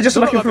 I guess they're just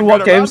looking through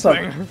what games stuff.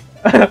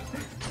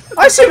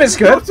 I assume it's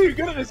You're good. too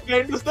good at this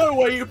game, there's no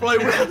way you play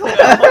Wizard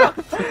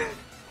 101.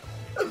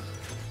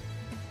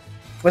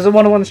 Wizard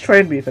 101's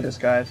trained me for this,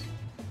 guys.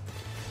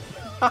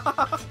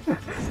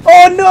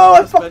 Oh no,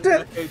 I fucked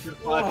it!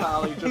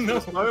 Just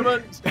this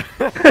moment.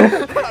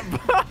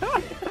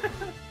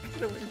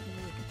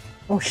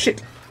 Oh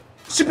shit!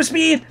 Super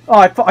speed! Oh,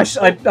 I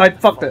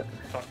fucked it.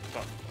 Fuck.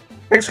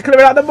 Thanks for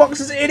clearing out the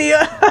boxes, idiot!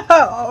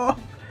 Oh.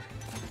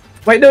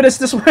 Wait, no, this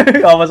way.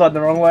 Oh, I was on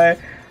the wrong way.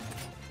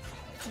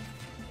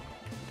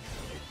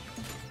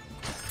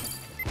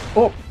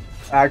 Oh,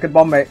 good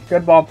bomb, mate.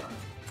 Good bomb.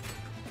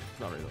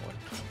 Not really the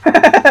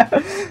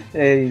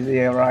one.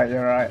 Yeah, right.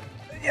 You're right.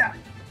 Yeah.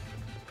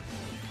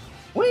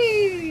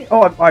 Whee!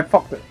 Oh, I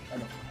fucked it.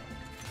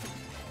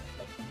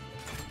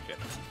 Shit.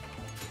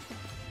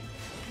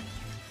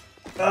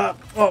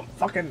 Oh,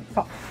 fucking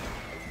fuck.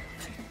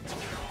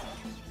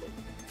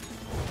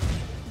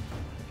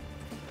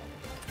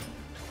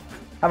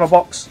 Have a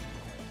box.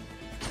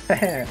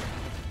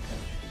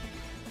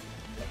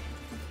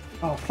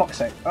 Oh, fuck's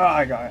sake. Oh,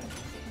 I got it.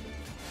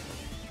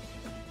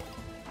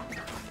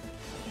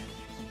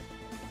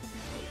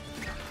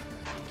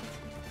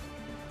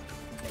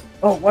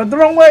 Oh, went the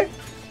wrong way.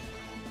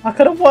 I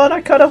could have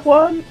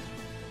won.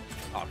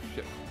 Oh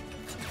shit.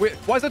 Wait,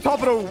 why is the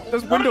top of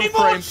this window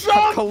frame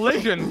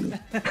collision?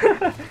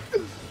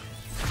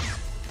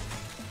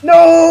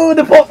 No,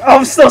 the box.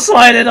 I'm still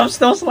sliding.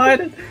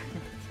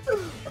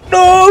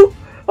 No!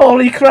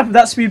 Holy crap,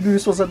 that speed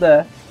boost wasn't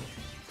there.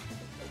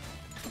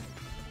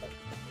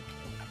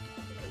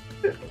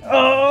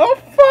 Oh,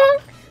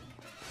 fuck!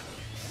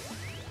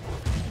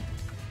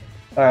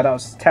 Alright, that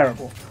was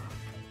terrible.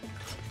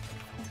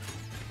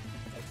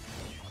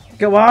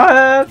 Go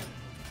on!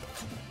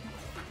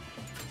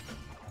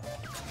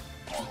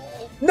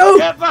 No!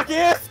 Get back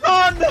here,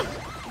 son!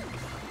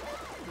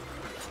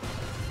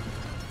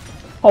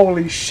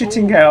 Holy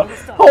shitting hell.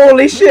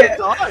 Holy shit!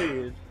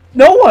 Died.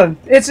 No one!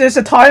 It's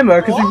a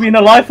timer because we've been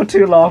alive for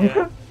too long.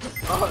 Yeah.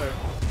 Oh.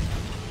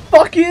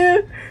 Fuck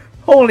you!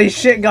 Holy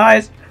shit,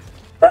 guys!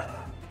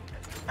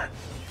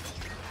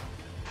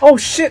 Oh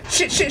shit!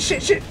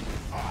 Shit!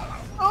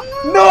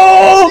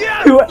 No!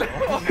 Yes!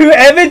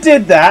 Whoever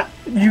did that,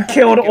 you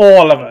killed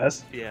all of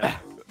us. Yeah.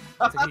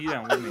 Taking you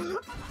down with me.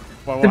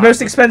 Well, The what most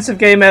happened? expensive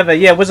game ever.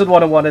 Yeah, Wizard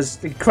 101 is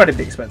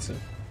incredibly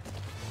expensive.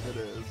 It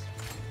is.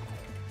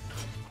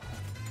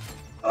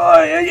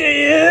 Oh,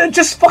 yeah.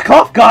 Just fuck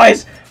off,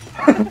 guys!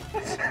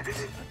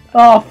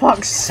 Oh,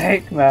 fuck's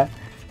sake, man.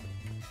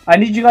 I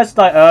need you guys to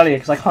die earlier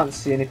because I can't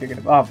see anything.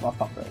 Oh,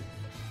 fuck it.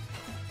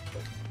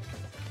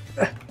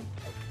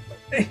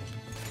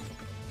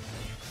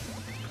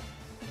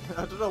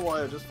 I don't know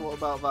why I just thought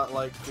about that,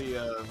 like,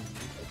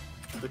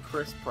 the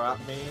Chris Pratt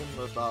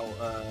meme about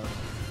the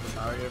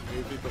Mario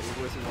movie, but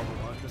with Wizard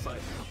 101, just like,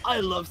 I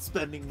love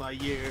spending my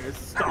years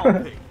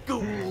stomping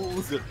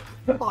ghouls and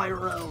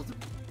spirals,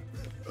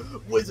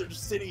 Wizard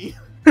City.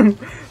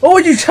 Oh,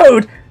 you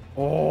toad!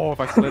 Oh, if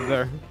I slid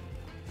there.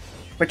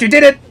 But you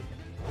did it!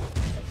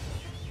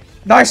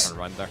 Nice! I'll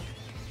run there.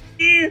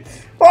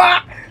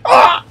 Ah!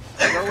 Ah!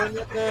 Go in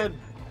then.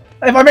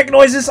 If I make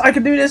noises, I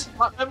can do this.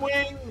 Clap them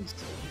wings.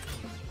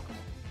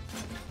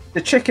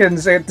 The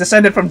chickens are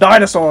descended from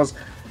dinosaurs.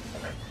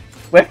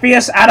 We're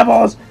fierce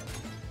animals.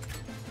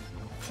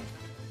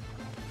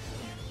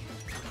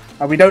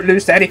 And we don't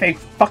lose to anything.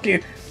 Fuck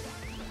you.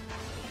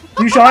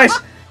 Use your eyes.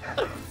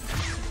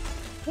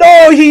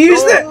 No, he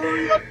used it.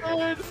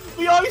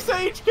 The Ice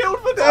Age killed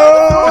the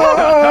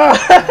Oh!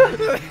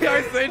 The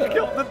Ice Age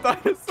killed the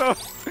dinosaur.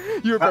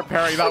 You were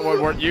preparing that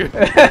one, weren't you?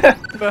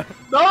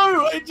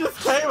 No, it just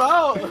came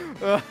out.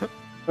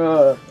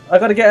 I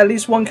gotta get at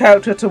least one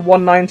character to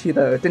 190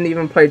 though. Didn't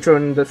even play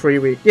during the 3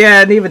 week.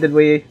 Yeah, neither did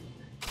we.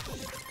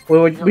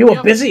 We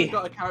were busy.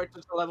 Got a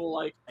character to level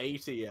like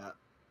 80 yet.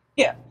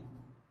 Yeah.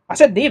 I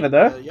said neither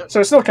though, Yep.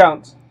 so it still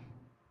counts.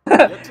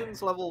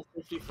 Yepton's level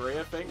 53,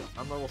 I think.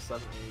 I'm level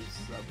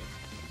 77.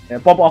 Yeah,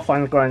 Bob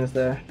offline grinds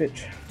there,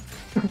 bitch.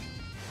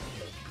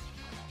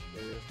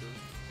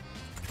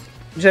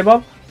 You say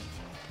Bob?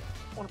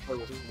 I want to play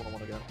Wizard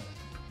 101 again.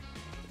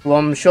 Well,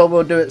 I'm sure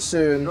we'll do it You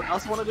soon. know what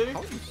else I want to do? How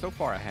are you so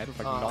far ahead with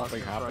like I was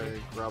nothing gonna try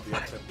happening? to grab the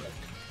Yepton.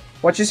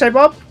 What'd you say,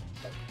 Bob?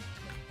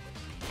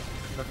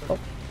 I was going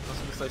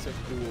to say something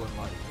cool and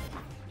like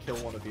kill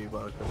one of you,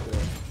 but I couldn't do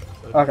it.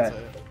 So Okay. that's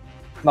it.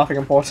 Nothing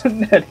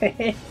important.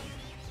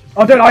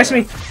 Oh, don't ice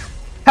me!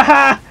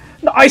 Haha!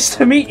 Nice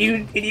to meet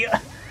you, idiot!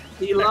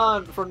 He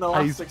learned from the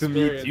last Nice to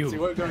meet experience. you. He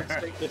won't go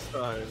extinct this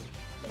time.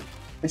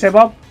 You say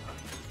Bob?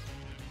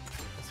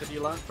 I said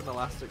you learned from the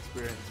last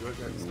experience. You won't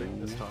go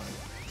extinct this time.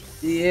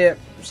 Yeah,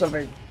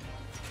 something.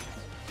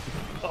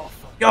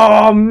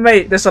 Oh,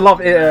 mate, there's a lot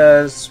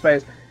of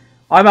space.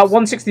 I'm at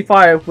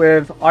 165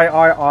 with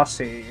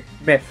IIRC.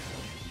 Myth.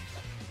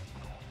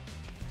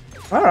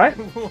 Alright.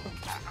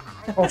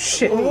 Oh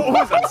shit.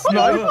 Oh, that's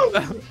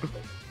sniper.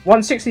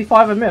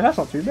 165 a myth, that's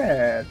not too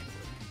bad.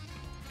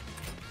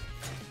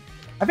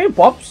 I think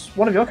Bob's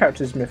one of your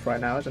characters myth right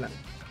now, isn't it?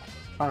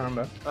 I don't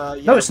remember. Yeah,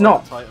 No, it's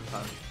not. Titan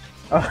Pan.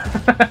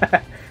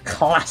 Oh.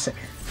 Classic.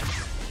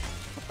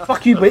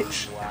 Fuck you,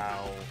 bitch.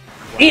 Wow.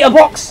 Eat a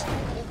box!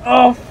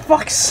 Oh,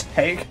 fuck's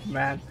sake,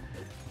 man.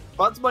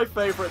 That's my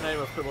favourite name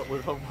I've come up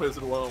with on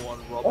Wizard 101.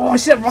 Rob. Oh, I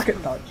see that rocket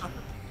dodge.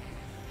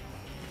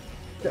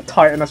 Got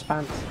Titanus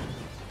pants.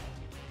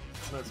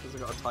 No, it's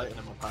because I got a Titan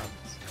in my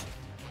pants.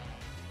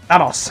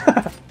 Thanos.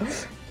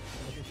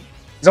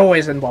 He's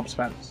always in Bob's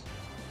pants.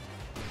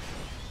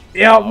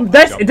 Yeah,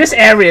 this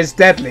area is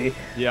deadly.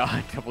 Yeah,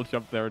 I double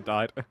jumped there and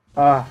died.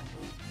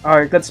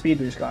 Alright, good speed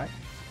boost guy.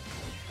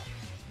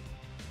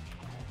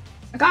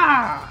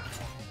 Ah!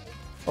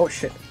 Oh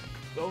shit.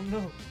 Oh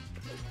no.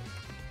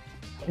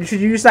 You should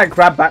use that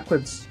grab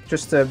backwards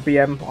just to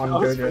BM on I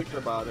was Jojo. thinking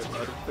about it,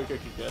 but I didn't think I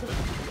could get it.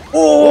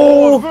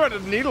 Oh! Where the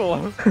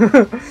needle?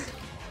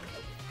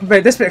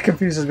 Wait, this bit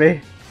confuses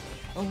me.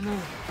 Oh no.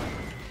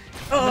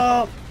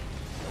 Oh!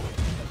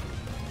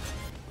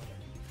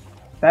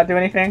 That do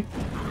anything?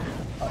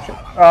 Oh shit.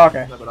 Oh,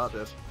 okay. No, but that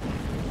did.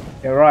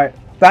 You're right.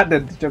 That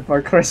did jump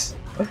by Chris.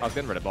 I was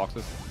getting rid of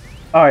boxes.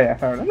 Oh yeah,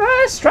 fair enough. No,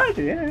 it's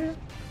strategy, yeah.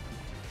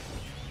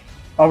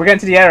 Oh, we're getting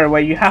to the area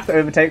where you have to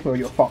overtake or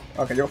you're fucked.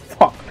 Okay, you're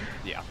fucked.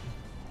 Yeah.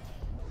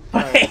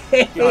 Hey!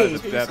 Just 2 dead in the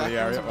seconds,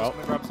 area. I'm Well, just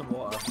gonna grab some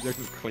water. you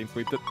just clean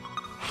sweeped it.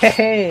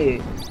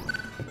 Hey!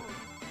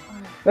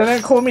 They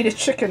don't call me the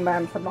chicken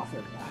man for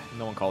nothing.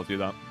 No one calls you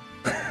that.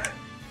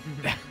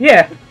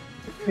 Yeah.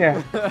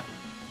 Yeah.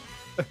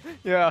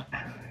 Yeah.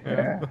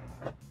 Yeah.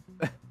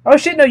 Oh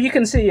shit, no, you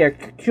can see a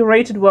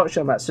curated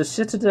workshop map. So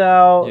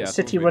Citadel, Yeah, that's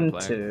City what we've Run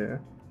been 2,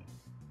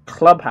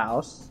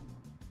 Clubhouse.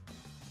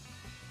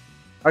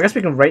 I guess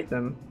we can rate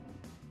them.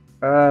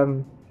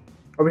 Oh,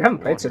 we haven't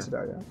played on here.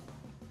 Citadel yet.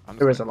 I'm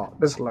There just is a gonna- lot.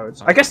 There's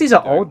loads. I'm I guess these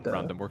are doing old though.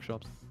 Random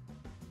workshops.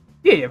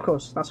 Yeah, yeah, of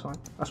course. That's fine.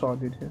 That's what I'll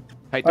do too.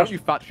 Hey, don't you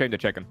fat shame the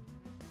chicken.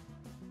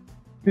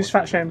 Who's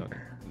fat shame?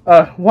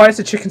 Why is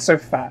the chicken so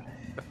fat?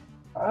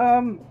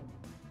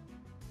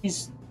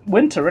 He's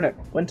winter, innit?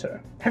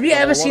 Winter. Have you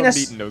ever seen a?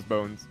 eating those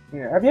bones?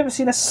 Yeah. Have you ever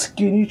seen a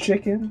skinny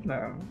chicken?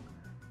 No.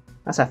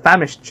 That's a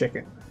famished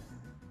chicken.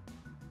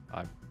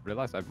 I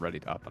realized I've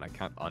readied up and I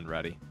can't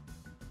unready.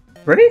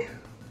 Ready?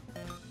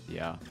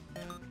 Yeah.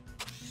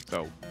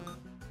 So.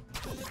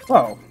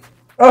 Oh.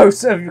 Oh,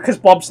 so because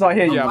Bob's not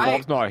here. Yeah, wait.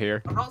 Bob's not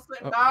here. I'm not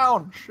sitting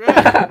down! Shit!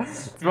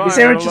 It's fine, Is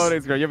there I'm on a just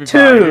loading screen. You'll be two?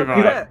 fine, you'll be You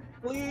fine. got-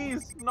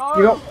 Please, no!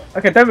 You got.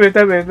 Okay, don't move,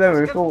 don't move, don't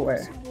move. Get Go away.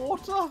 some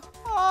water!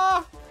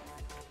 Ah!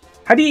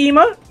 How do you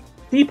emote?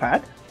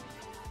 D-pad?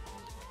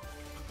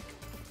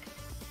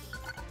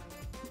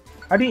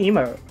 How do you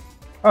emote?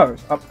 Oh,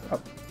 it's up,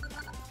 up.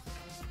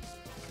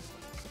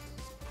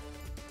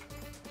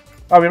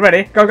 Are we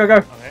ready? Go, go, go.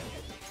 Okay.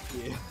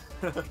 Yeah.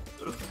 Let's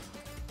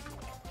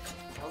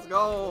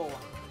go!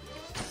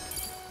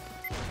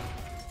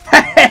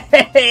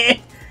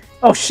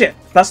 Oh shit,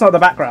 that's not the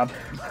background.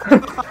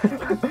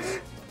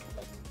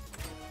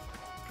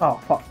 Oh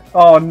fuck.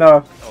 Oh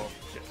no. Oh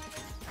shit.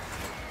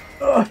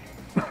 Ugh.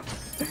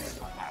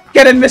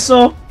 Get him,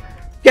 missile!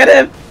 Get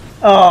him!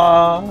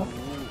 Oh.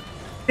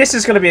 This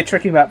is gonna be a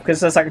tricky map because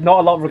there's like not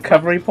a lot of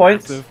recovery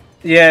points. Massive.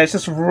 Yeah, it's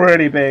just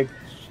really big.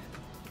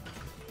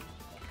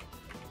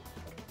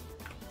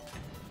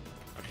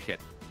 Oh shit.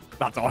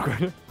 That's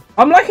awkward.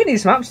 I'm liking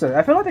these maps though.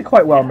 I feel like they're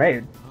quite well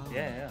made.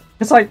 Yeah.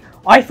 It's like,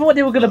 I thought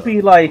they were gonna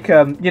be like,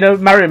 you know,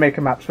 Mario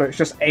Maker maps where it's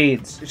just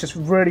AIDS. It's just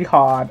really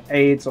hard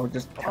AIDS or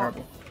just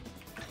terrible.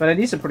 But then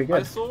these are pretty I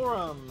good.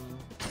 saw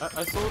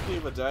I saw it the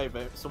other day,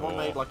 but someone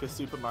made like a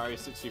Super Mario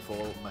 64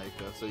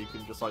 maker, so you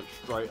can just like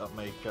straight up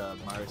make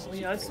Mario 64. Oh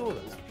yeah, I saw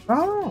those.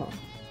 Oh.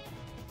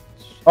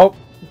 Oh,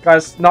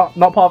 guys, not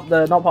part of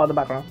the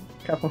background.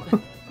 Careful.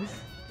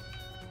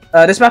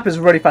 This map is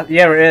really fast.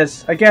 Yeah, it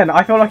is. Again,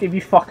 I feel like if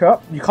you fuck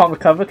up, you can't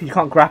recover because you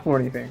can't grapple or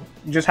anything.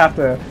 You just have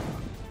to.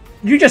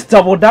 You just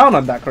doubled down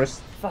on that, Chris.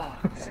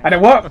 Fuck. And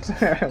it worked.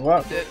 It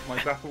worked.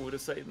 My grapple would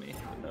have saved me.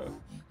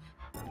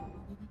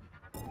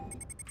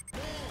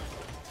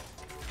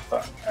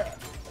 But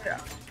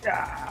no.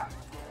 Yeah.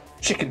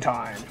 Chicken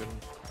time.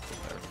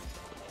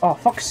 Oh,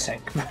 fuck's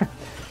sake, man.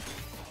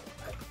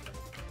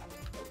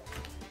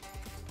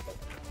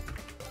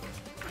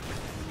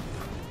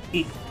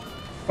 Eat.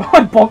 Oh,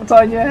 I bonked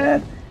on your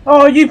head.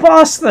 Oh, you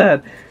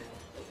bastard!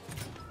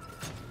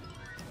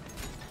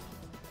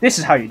 This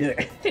is how you do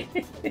it.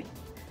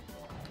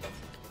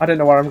 I don't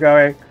know where I'm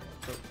going.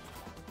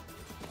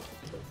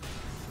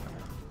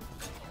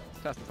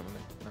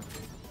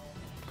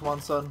 Come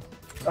on, son.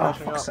 Oh,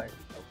 Catching fuck's up. sake.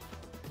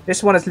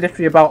 This one is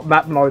literally about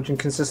map knowledge and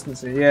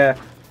consistency, yeah.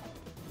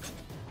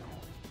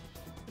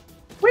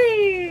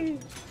 Whee!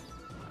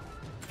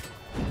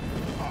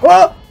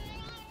 Whoa!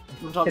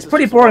 Sometimes It's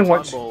pretty just a boring well-timed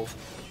once- ball.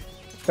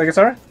 Take it,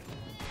 sorry?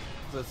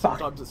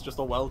 Sometimes it's just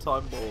a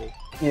well-timed ball.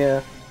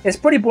 Yeah. It's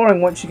pretty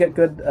boring once you get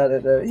good at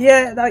it, though.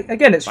 Yeah, like,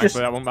 again, it's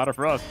Thankfully, that won't matter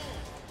for us.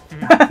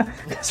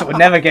 just... so we'll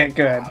never get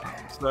good.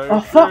 So Oh,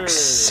 fuck's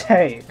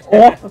sake.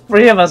 All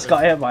three of us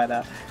got hit by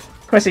that.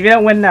 Chris, if you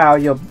don't win now,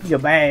 you're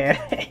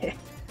bad.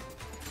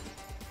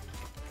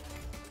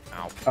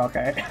 Ow.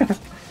 Okay.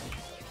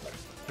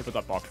 Put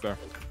that box there.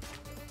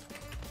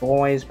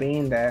 Always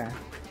been there.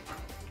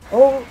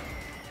 Oh!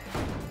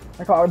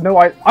 I got no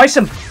ice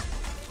him!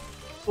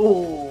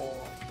 Oh!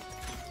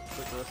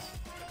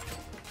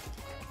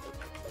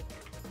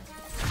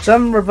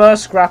 Some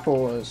reverse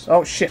grapplers.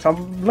 Oh shit,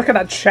 I'm looking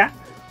at chat.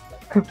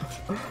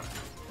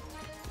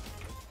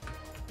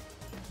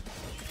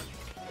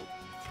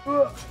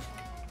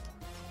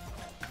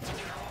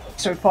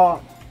 So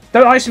far.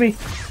 Don't ice me!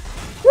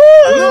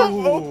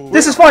 Woo!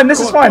 This is fine, this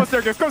is fine! Go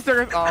staircase, go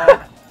staircase!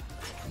 Oh.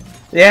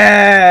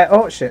 Yeah!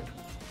 Oh shit.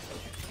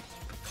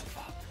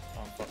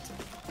 Oh, fuck.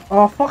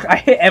 Oh fuck, I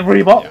hit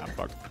every box. Yeah, I'm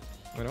fucked.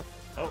 I know.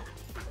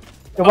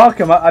 You're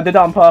welcome, I did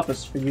that on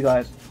purpose for you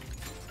guys.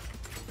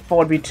 Thought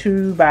it'd be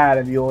too bad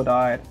if you all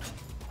died.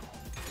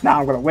 Now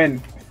I'm gonna win.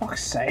 For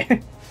fuck's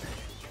sake.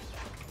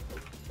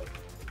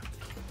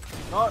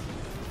 No!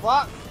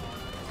 Fuck!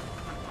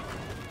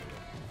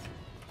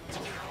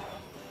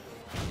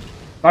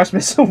 Nice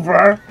missile,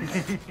 bro.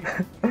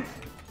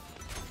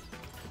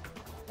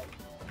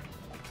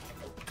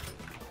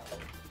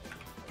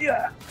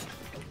 Yeah.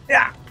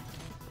 Yeah.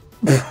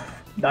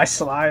 Nice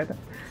slide.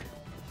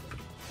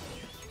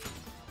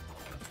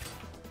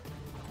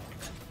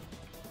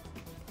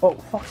 Oh,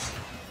 fuck.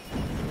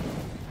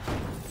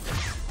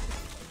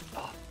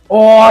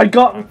 Oh, I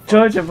got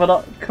Georgia, but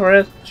not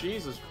Chris.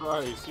 Jesus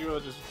Christ, you are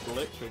just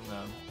glitching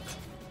them.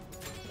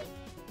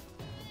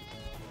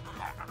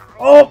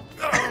 Oh!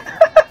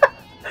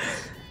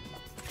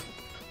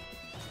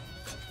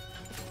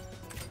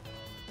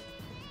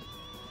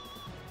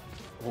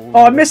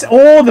 Oh, I missed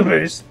all the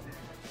boosts.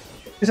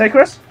 You say,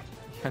 Chris?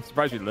 I'm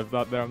surprised you lived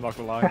that there, I'm not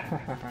gonna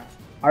lie.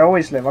 I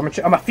always live.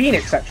 I'm a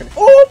phoenix, actually.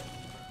 Oh!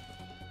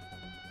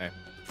 Hey.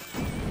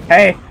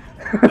 Hey!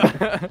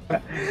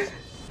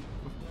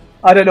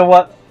 I don't know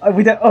what.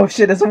 We don't. Oh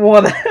shit, there's a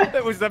wall there.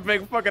 It was that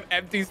big fucking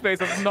empty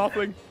space of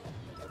nothing.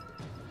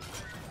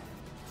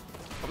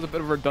 That was a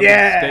bit of a redundant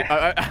Yeah.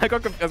 state. I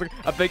got confused. I was like,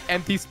 a big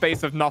empty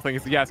space of nothing.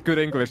 So yes, good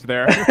English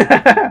there.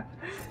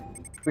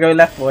 We go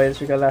left, boys.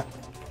 We go left.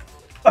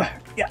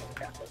 Yeah.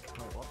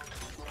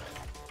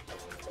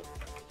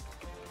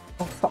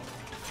 Oh fuck.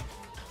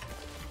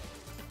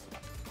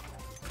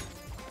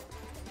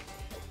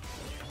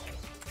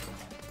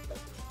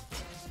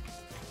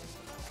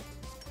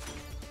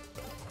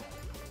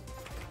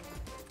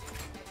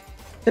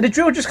 So the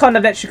drill just kind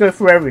of lets you go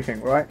through everything,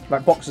 right?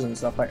 Like boxes and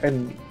stuff, like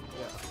and.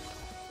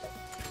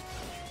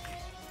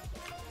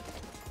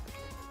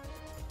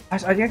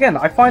 Again,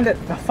 I find it.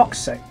 For fuck's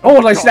sake! Oh,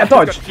 like see that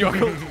dodge.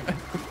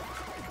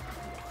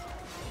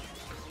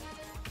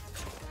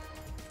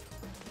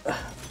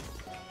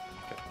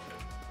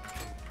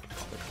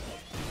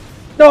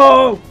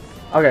 No.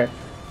 Okay.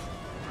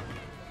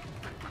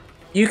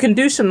 You can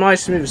do some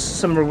nice moves,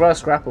 some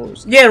reverse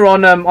grapples. Yeah,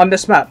 on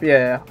this map.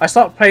 Yeah, I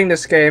started playing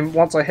this game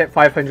once I hit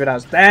 500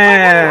 hours.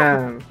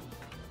 Damn.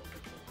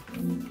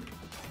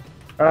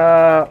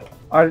 How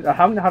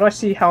do I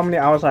see how many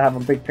hours I have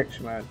on big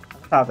picture mode?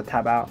 I have to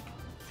tab out.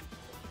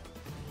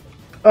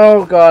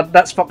 Oh god,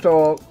 that's fucked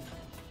all.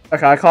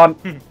 Okay, I can't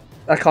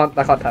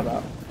tab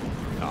out.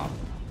 Oh.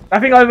 I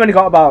think I've only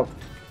got about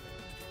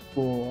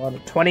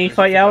 20,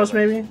 30 hours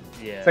maybe?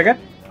 Yeah. Say again?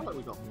 I feel like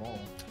we got more.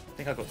 I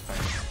think I got 20.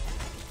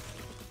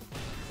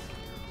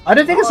 I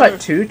don't think it's like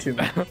too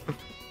much.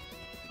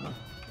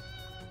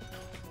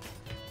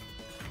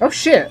 Oh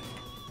shit!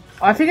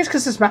 I think it's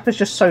because this map is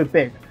just so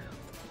big.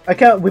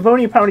 Okay, we've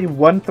only apparently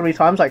won 3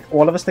 times, like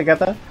all of us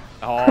together.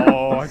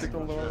 Oh, I took the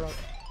lower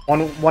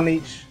route. One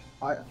each.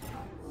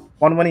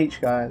 One each,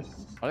 guys.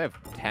 I only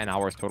have 10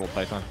 hours total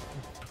playtime.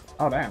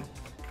 Oh damn.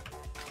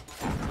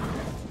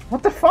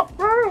 What the fuck,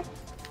 bro?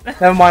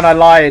 Never mind, I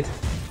lied.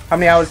 How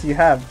many hours do you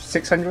have?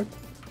 600?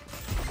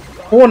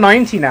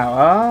 490 now.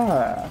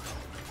 Ah.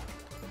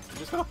 I'm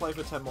just gonna play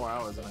for 10 more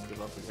hours and then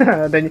give up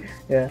again. Then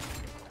yeah.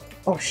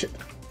 Oh shit.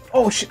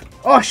 Oh shit.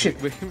 Oh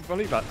shit. We've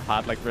only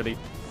had like really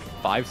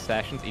 5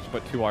 sessions, each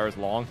about 2 hours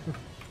long.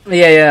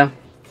 Yeah.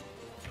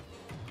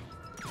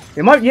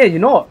 It might. Yeah, you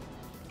know what?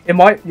 It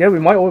might. Yeah, we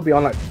might all be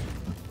on like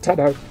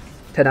 10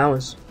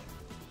 hours.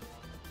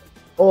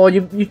 Or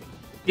you.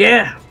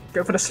 Yeah.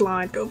 Go for the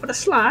slide. Go for the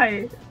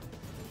slide.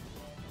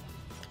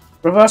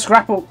 Reverse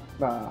grapple.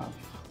 Nah.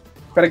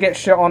 Gotta get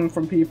shit on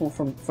from people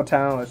for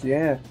towers.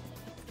 Yeah.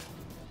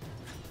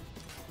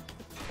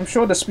 I'm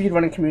sure the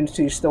speedrunning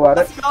community is still at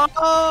it. Let's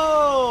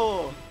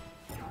go!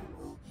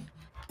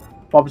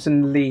 Bob's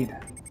in the lead.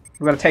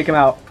 We're gonna take him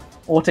out.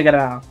 All together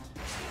now.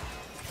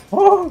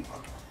 Oh!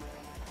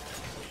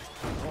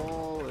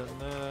 All in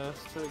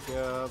this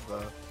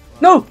together.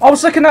 No! I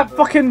was looking at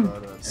fucking...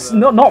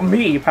 Not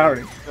me,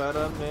 apparently. Got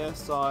a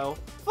missile.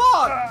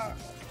 Fuck!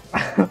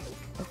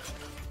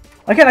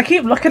 Again, I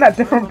keep looking at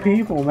different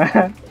people,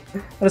 man.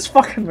 And it's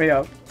fucking me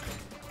up.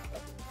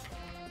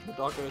 The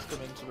doggo has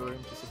come into the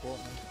room to support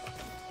me.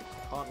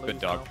 Can't lose Good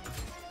dog. now.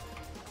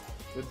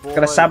 Good boy.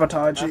 Gonna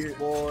sabotage Yes, you.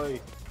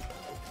 boy.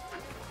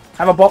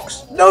 Have a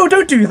box. No,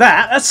 don't do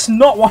that. That's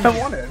not what I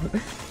wanted.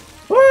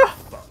 Ah,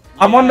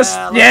 I'm on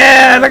the...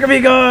 Yeah, look at me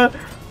go.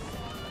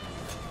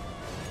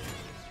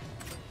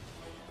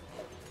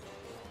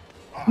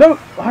 No,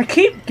 I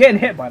keep getting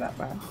hit by that,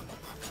 man.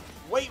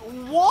 Wait,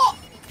 what?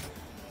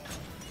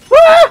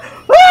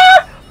 Ah!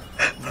 Ah!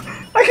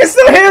 I can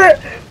still hear it!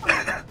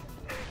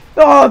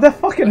 Oh, the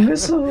fucking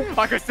missile.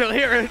 I can still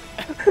hear it.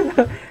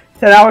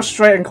 10 hours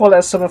straight and call it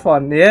a summer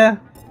fun, yeah?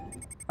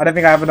 I don't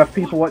think I have enough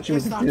people watching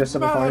me to do a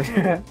summer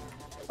fun.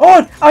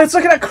 Oh, I was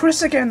looking at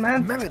Chris again,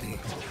 man. Melody.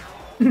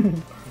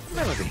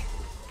 Melody.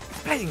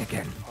 Playing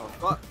again. Oh,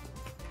 fuck.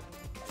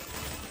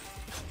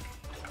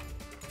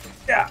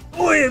 Yeah.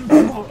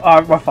 Oh,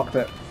 I fucked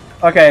it.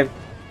 Okay.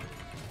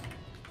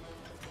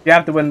 You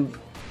have to win.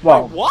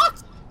 Well, Wait,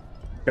 what?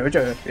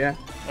 Jojo, yeah.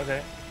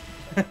 Okay.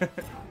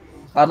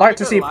 I'd like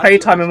to see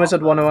playtime in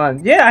Wizard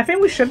 101. Yeah, I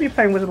think we should be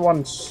playing Wizard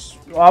 1.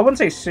 Well, I wouldn't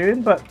say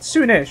soon, but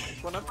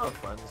soonish. Whenever our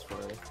friends free.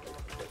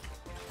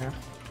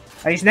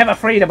 And he's never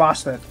free, the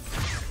bastard.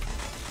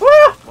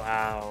 Ah!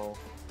 Wow.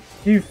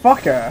 You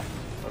fucker.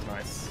 That's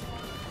nice.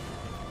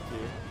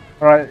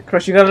 Alright,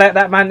 Chris, you gonna let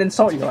that man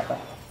insult you like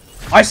that?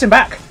 Ice him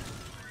back!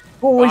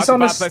 Oh, he's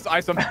on us.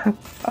 Ice him.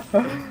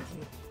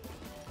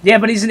 Yeah,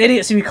 but he's an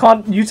idiot, so we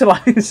can't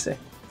utilize it.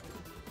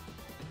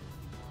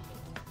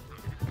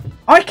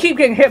 I keep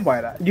getting hit by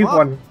that. You've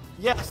What? won.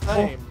 Yeah,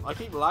 same. I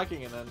keep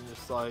lagging and then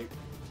just like...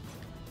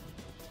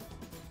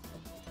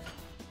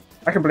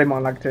 I can blame my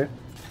lag too.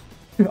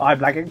 I'm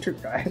lagging too,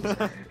 guys.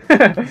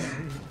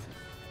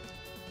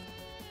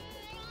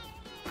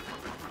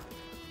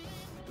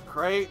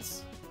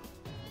 Crates.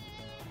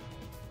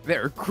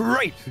 They're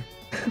great.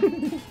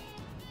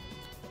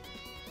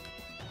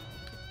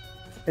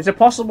 Is it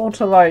possible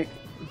to like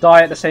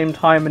die at the same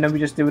time and then we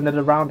just do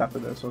another round after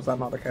this, or is that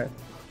not the case?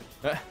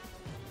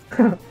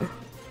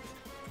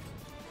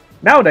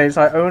 Nowadays,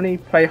 I only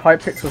play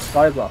Hypixel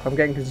Skyblock. I'm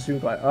getting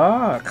consumed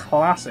by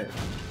classic.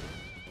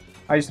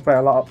 I used to play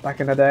a lot back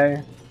in the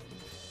day.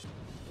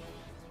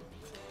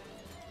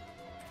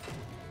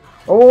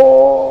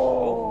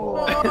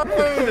 Oh!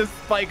 The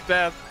spike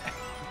death.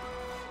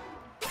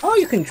 Oh,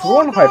 you can draw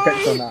on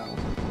Hypixel now.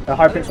 I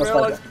Hypixel didn't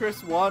realize Skyblock.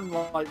 Chris won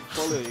like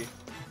fully.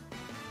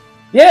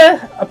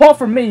 Yeah, apart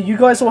from me, you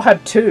guys all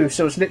had 2,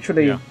 so it's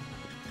literally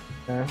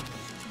Yeah.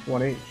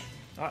 1 each.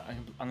 Alright,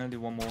 I'm gonna do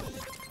one more,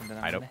 and then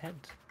I'm gonna head.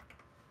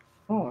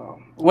 Oh,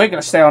 we're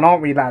gonna stay on,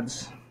 aren't we,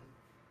 lads?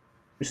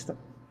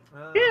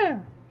 Yeah.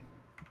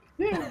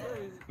 Yeah.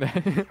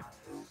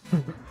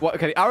 What?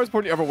 Okay, the hours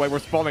pointing the other way. We're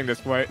spawning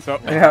this way, so.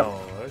 Yeah.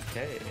 Oh,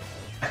 okay.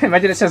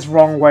 Imagine it says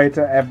wrong way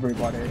to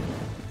everybody.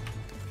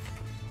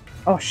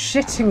 Oh,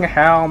 shitting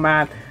hell,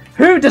 man.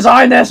 Who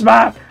designed this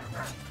map?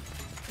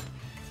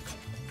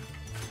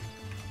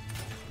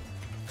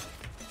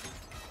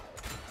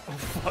 Oh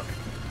fuck.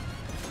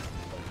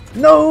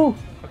 No!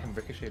 Fucking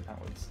ricochet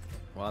backwards.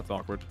 Well, that's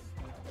awkward.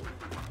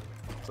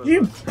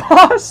 You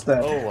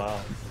bastard! Oh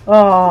wow.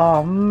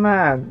 Oh,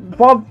 man.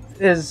 Bob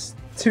is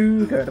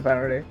too good,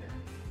 apparently.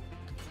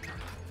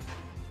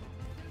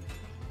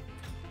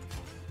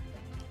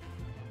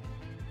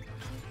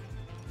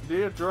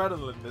 The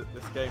adrenaline that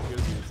this game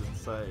gives you is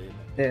insane.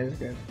 It is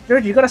good.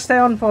 George, you gotta stay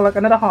on for like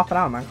another half an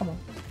hour, man. Come on.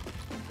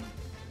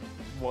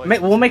 We'll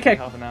make it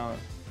half an hour.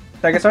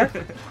 Take it, sorry?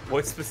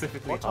 What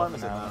specifically? What time half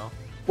is an it hour? now?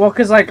 Well,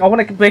 because like I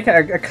want to make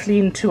it a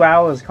clean 2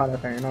 hours kind of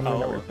thing. You know what I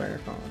mean? Oh, That we're okay.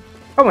 playing.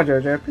 Come on,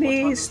 Jojo,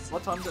 please.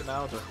 What time is it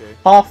now, Ducky?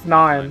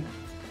 9:30. Okay.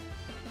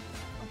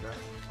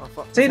 Oh,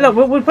 fuck. See, look,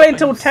 we'll play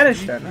until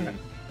 10ish then. Isn't it?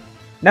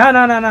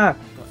 No.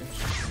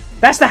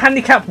 That's the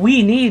handicap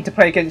we need to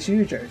play against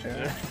you,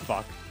 Jojo.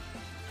 Fuck.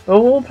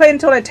 Well, we'll play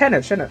until like 10ish,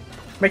 isn't it?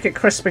 Make it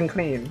crisp and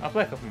clean. I'll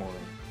play a couple more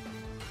then.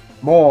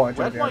 More,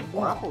 Where'd Jojo. my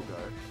more. grapple go?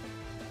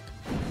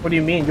 What do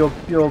you mean? Your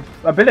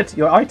ability,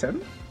 your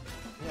item?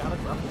 Yeah, I had a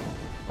grapple.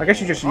 I guess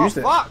you just used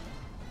it. Fuck!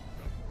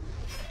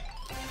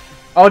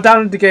 Oh,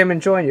 download the game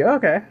and join you.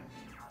 Okay.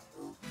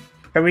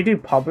 Can we do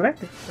public?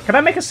 Can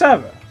I make a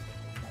server?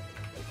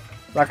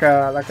 Like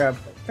a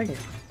thing.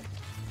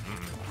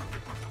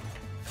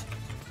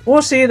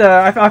 We'll see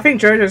though. I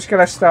think Jojo's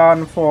gonna stay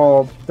on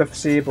for the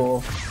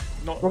foreseeable.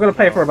 We're gonna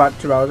play for about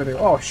 2 hours anyway.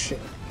 Oh shit.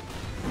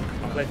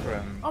 I'll play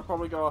for I'll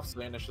probably go off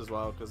Slanish as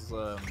well, because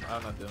I'm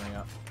not doing it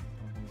yet. I'm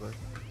hungry.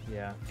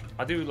 yeah.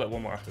 I'll do like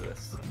one more after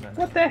this. And then...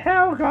 What the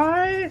hell,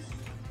 guys?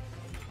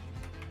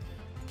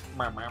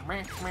 I don't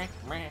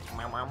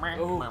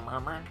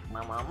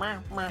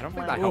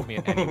think that helped me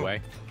in any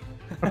way.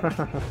 This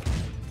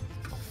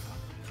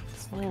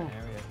fucking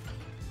area.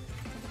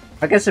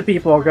 I guess the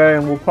people are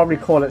going. We'll probably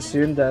call it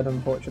soon then,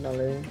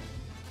 unfortunately.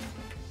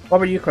 What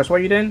about you, Chris? What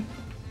are you doing?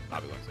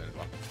 I'll be going soon as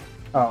well.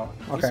 Oh,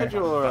 You said okay.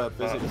 you were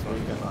busy this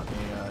weekend, aren't you,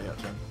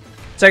 Yachin?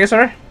 Say again,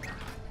 sorry?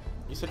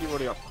 You said you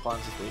already got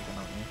plans this weekend,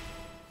 aren't you?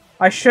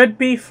 I should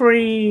be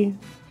free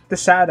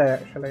this Saturday,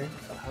 actually.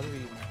 How do we...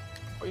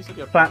 What you said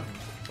you had Plan- plans?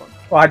 What?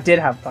 Well, I did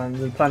have plans.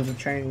 The plans have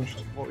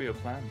changed. What were your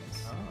plans?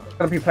 I'm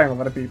gonna be playing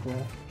with other people,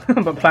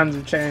 but plans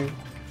have changed.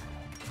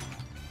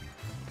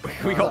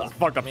 We got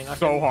fucked up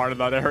so hard in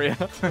that area.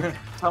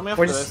 Tell me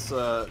after Where's- this,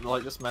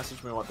 like, just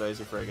message me what days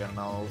you're free again, and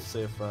I'll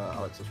see if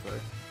Alex is free.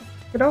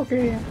 But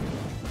okay.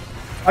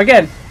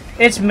 Again,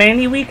 it's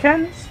mainly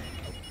weekends,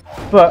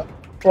 but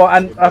well,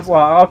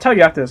 I'll tell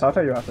you after this. I'll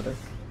tell you after this.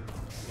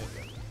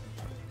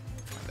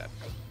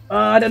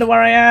 I don't know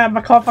where I am.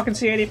 I can't fucking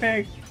see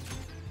anything.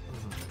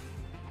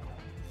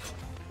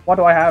 What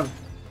do I have?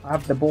 I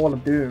have the ball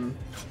of doom.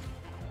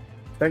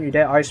 Don't you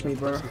dare ice me,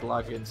 bro. This is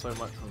lagging so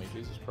much for me,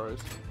 Jesus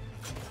Christ.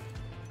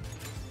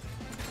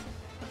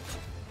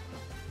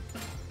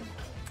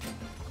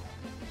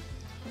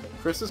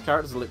 Chris's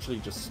character's literally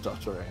just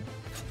stuttering.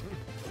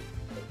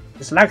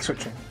 It's lag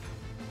switching.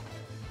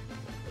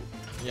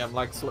 Yeah, I'm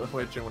like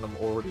switching when I'm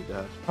already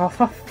dead. Oh,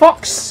 for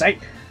fuck's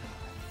sake!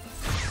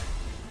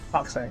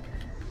 Fuck's sake.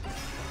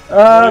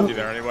 I'll be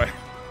there anyway.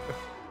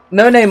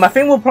 No name. I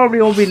think we'll probably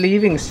all be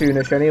leaving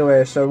soonish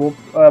anyway, so we'll.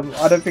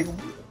 I don't think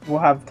we'll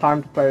have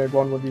time to play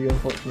one with you,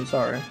 unfortunately.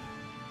 Sorry.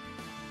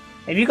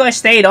 If you guys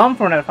stayed on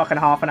for another fucking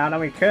half an hour, then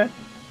we could.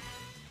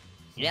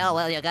 Yeah,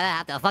 well, you're gonna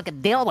have to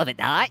fucking deal with it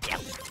now, aren't you?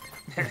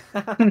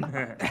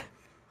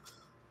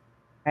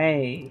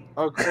 Hey.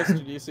 Oh, Chris,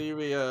 did you see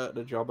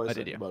the job I I sent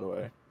did, you, yeah. by the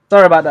way?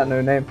 Sorry about that,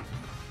 no name.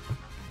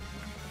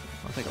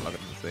 I'll take a look at it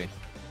and see.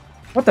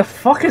 What the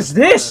fuck is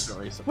this?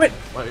 Wait.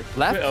 Wait,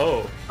 Left?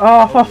 Oh.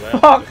 Oh, for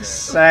left,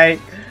 fuck's okay.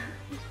 sake.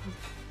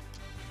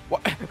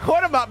 What?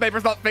 What about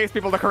papers not face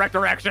people the correct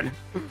direction?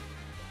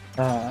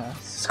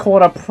 It's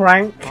called a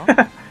prank.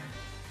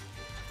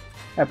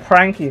 A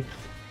pranky.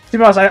 To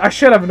be honest, I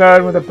should have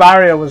known when the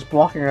barrier was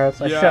blocking us.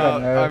 I should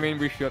have known. I mean,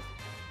 we should.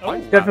 Oh,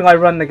 Good thing I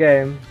run the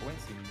game.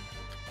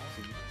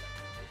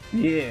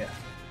 Quincy. Yeah.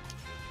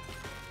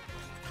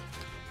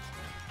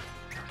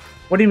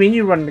 What do you mean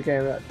you run the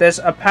game? There's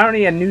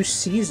apparently a new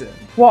season.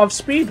 What, of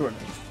Speedrunning?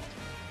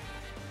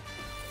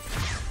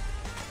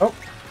 Oh.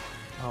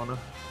 oh no.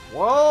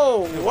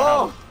 Whoa!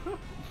 Whoa!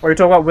 What are you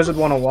talking about Wizard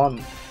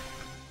 101?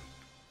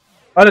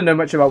 I don't know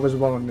much about Wizard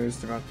 101 news,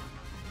 to be honest.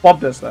 Bob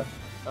does though.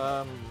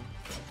 I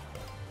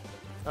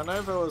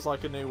know there was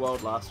like a new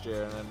world last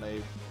year, and then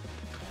they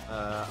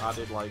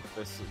added like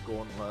this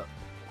gauntlet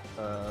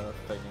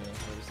thingy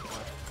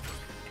recently.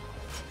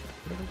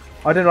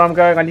 I don't know where I'm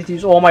going. I need to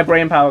use all my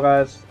brain power,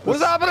 guys.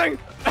 What's happening?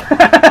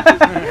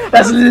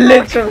 That's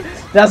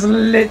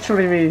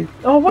literally me.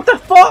 Oh, what the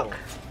fuck?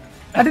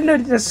 I didn't know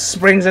there's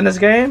springs in this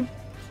game.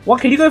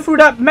 What, can you go through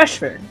that mesh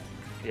thing?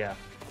 Yeah.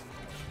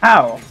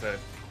 How? So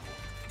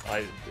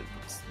I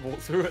just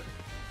walked through it.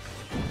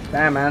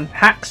 Damn, man.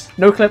 Hacks.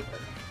 No clip.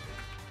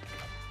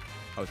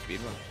 Oh,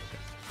 speedrun.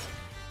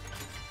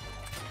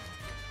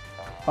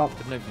 Oh. I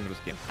didn't know even this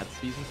game had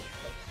seasons.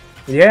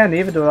 Yeah,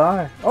 neither do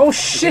I. Oh, The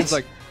shit! game's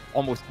like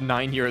almost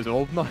 9 years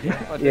old now. I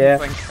didn't Yeah.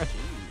 think.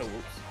 Oh,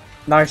 whoops.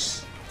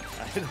 Nice.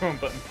 I hit the wrong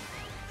button.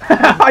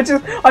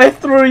 I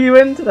threw you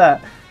into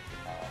that.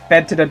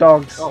 Bed to the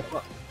dogs. Oh,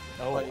 fuck.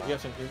 Oh, Wait, wow.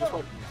 yes, can you just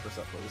wait for a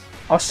sec, please?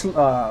 Too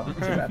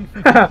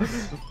bad.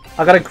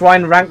 I gotta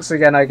grind ranks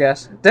again, I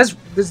guess. There's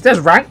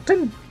ranked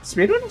in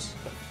Speedrunners?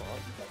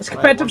 It's Wait,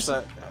 compared one to...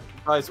 sec.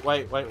 Guys,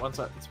 wait, one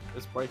sec.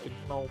 It's breaking.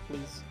 No,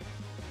 please.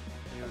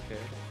 You okay?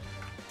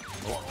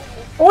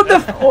 What the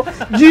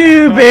f-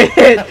 You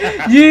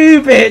bitch!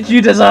 You bitch!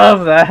 You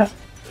deserve that!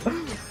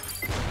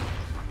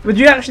 But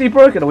you actually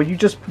broke it, or were you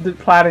just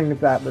planning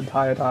that the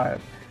entire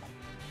time?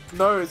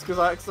 No, it's because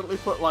I accidentally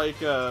put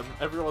like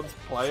everyone's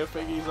player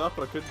thingies up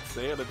and I couldn't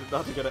see it and I didn't know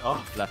how to get it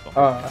off. Left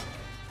one.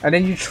 And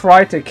then you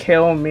tried to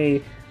kill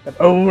me, the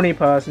only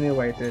person who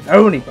waited.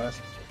 Only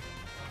person.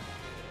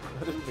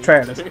 I didn't mean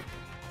Trailers. to.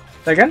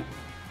 Say again?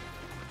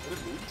 I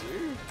didn't mean to.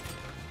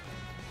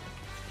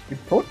 You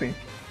told me.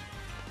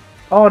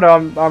 Oh no,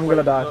 I'm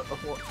gonna die.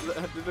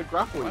 Did it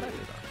grapple you?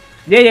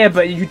 Yeah,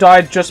 but you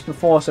died just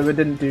before, so it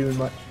didn't do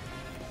much.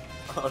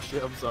 Oh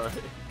shit, I'm sorry.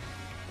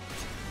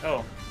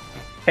 Oh,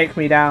 Take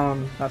me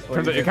down. That's what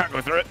Turns you out you did. can't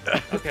go through it.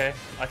 okay.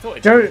 I thought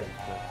it Joe- did.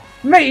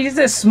 Mate, he's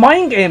this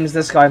mind games,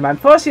 this guy, man.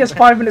 First he has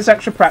 5 minutes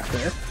extra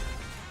practice.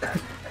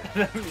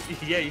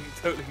 Yeah, you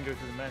totally can go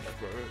through the mesh,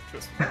 bro.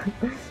 Trust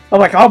me. I'm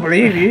like, I'll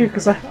believe you,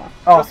 because I...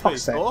 Oh, Trust me,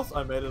 fuck's sake. source,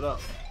 I made it up.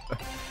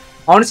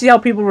 I want to see how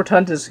people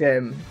return to this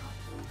game.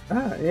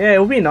 Yeah,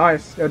 it'll be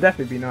nice. It'll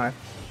definitely be nice.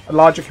 A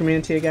larger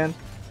community again.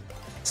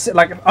 It's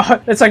like a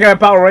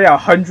battle royale,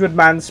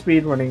 100-man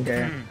speedrunning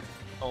game.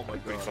 Oh my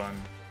Pretty god.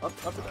 fun. Up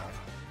to that.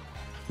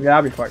 Yeah,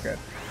 that'd be quite good.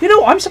 You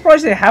know, I'm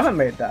surprised they haven't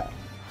made that.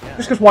 Yeah.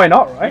 Just because why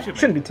not, right? should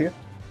Shouldn't be make too.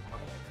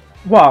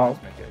 Wow.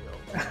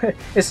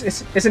 Let's make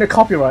it. Isn't it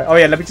copyright? Oh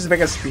yeah, let me just make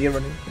a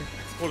speedrunning.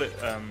 Let's call it,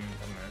 I don't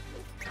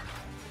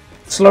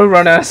Slow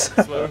runners.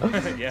 know. Slow.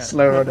 Yeah.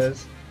 Slow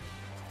runners.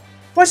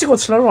 Why is it called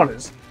slow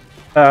runners?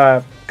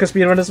 Because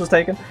speedrunners was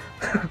taken.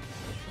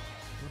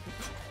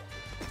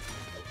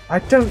 I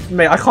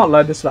can't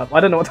learn this map. I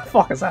don't know what the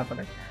fuck is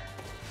happening.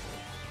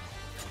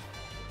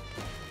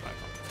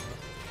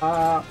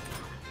 I'll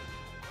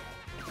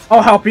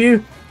help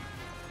you.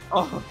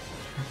 Oh,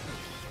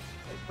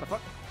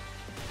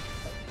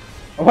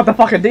 What the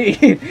fuck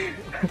indeed?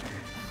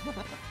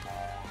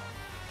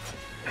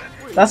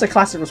 That's a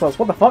classic response.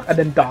 What the fuck? And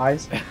then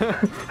dies.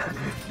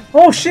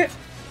 Oh shit!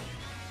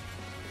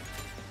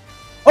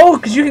 Oh,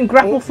 because you can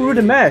grapple through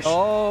the mesh.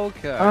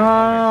 Okay.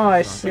 Oh, I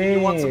you see.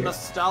 want some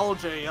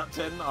nostalgia,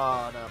 Upton?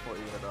 Oh no, I thought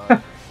you were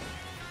gonna die.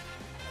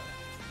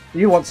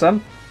 You want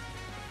some?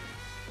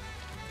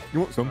 You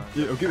want some?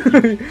 Yeah, I'll give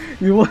it you.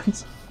 You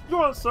want? You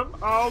want some?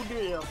 I'll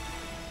give you.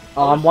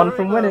 Oh, I'm one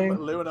from winning.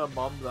 Lou and her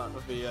mum that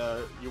with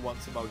the you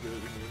want some? I'll give it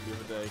you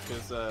the other day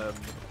because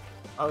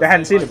They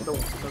hadn't seen like, him. The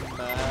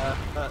mayor,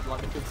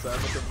 like the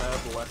conservative mayor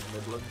of the West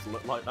Midlands,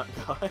 looked like that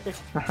guy.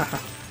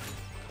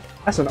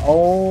 That's an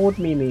old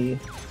meme.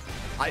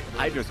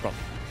 I just got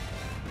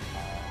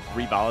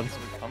rebalanced.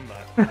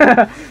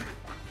 Comeback.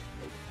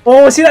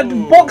 Oh, see that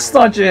Ooh. box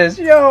dodges?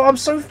 Yo, I'm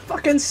so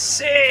fucking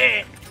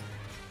sick.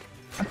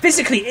 I'm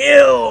physically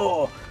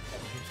ill.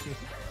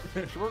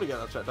 Should probably get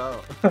that checked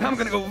out. I'm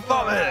gonna go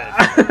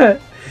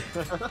vomit.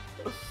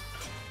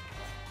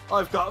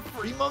 I've got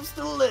 3 months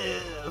to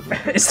live.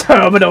 It's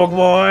Terminal,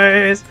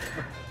 boys.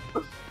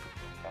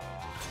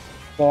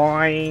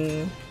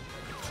 Boing.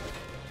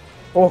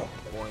 Oh,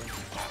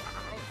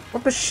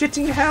 what the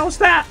shitting hell's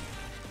that?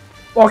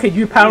 Okay,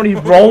 you apparently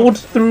rolled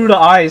through the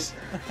ice,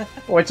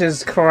 which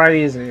is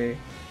crazy.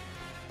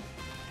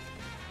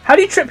 How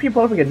do you trip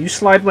people up again? You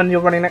slide when you're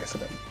running next to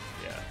them.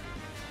 Yeah.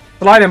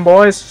 Slide him,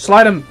 boys.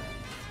 Slide him.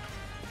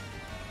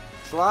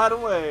 Slide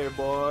away,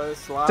 boys.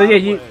 Slide So yeah, away.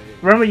 you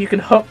remember you can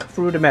hook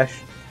through the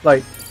mesh.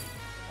 Like,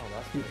 Oh,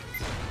 that's great.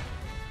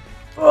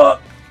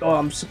 oh,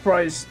 I'm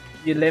surprised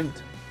you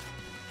lived.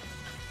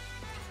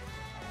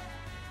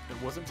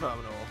 It wasn't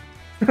terminal.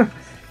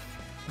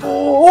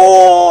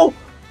 Oh!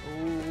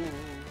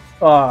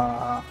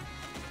 Ah.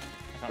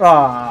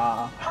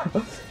 Ah.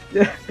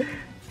 Yeah.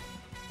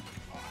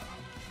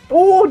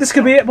 Oh, this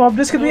could be it, Bob.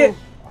 This could be it.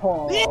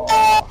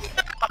 Oh.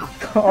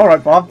 All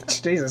right, Bob.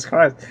 Jesus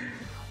Christ.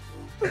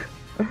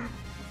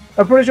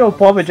 I'm pretty sure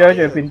Bob and Jojo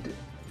have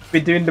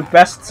been doing the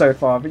best so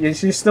far, but you're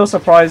still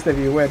surprised if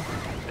you win.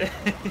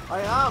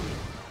 I am.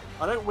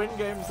 I don't win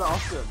games that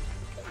often.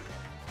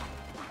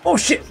 Oh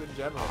shit! Just in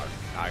general.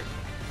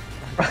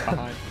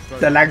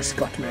 The legs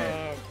got me.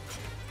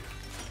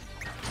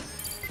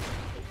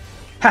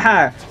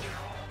 Haha!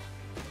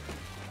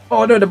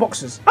 Oh no, the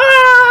boxes!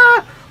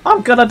 Ah!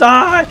 I'm gonna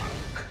die!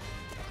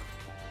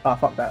 Ah,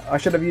 fuck that. I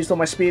should have used all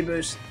my speed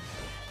boost.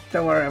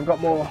 Don't worry, I've got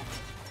more.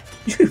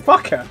 You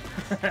fucker!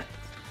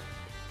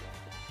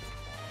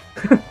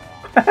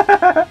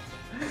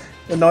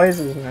 The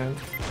noises, man.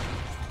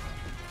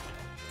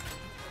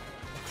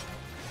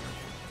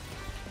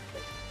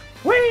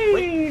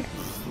 Whee!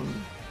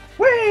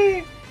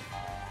 Whee!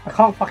 I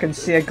can't fucking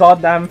see a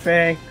goddamn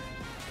thing.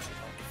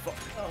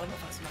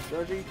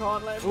 Jojo, you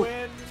can't let him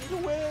win. You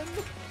need to win.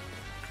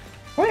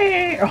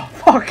 Whee! Oh,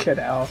 fucking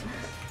hell.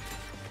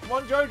 Come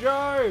on,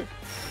 Jojo.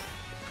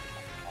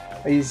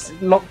 He's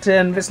locked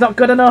in, but it's not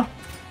good enough.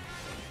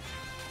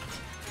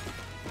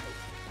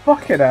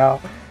 Fucking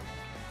hell.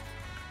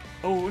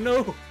 Oh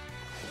no!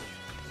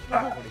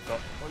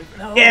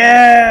 No.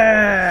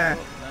 Yeah!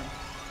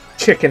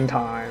 Chicken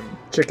time.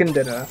 Chicken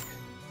dinner.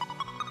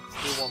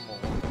 Let's do one more.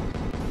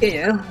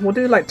 Yeah, we'll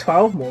do like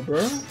 12 more,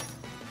 bro.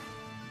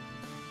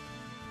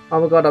 Oh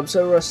my god, I'm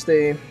so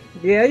rusty.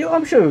 Yeah,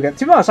 I'm sure we'll get.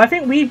 To be honest, I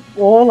think we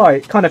all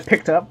like kind of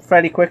picked up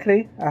fairly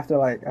quickly after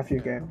like a few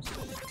games.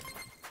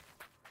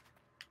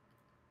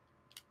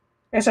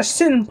 It's a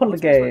simple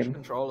game.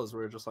 Controllers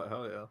were just like,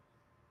 hell yeah.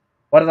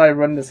 Why did I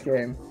run this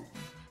game?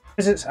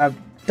 Because it's a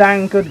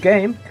dang good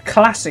game,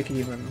 classic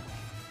even.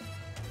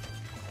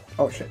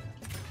 Oh shit.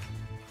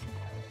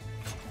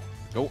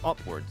 Go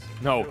upwards.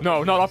 No,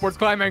 no, not upwards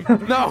climbing.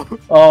 No.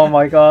 Oh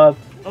my god.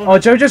 Oh,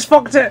 Joe just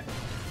fucked it.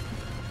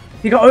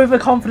 He got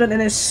overconfident in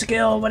his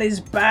skill, but he's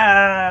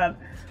bad.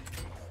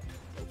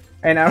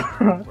 Hey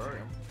now.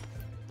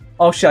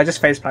 Oh shit! I just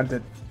face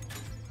planted.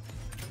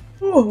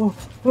 Oh,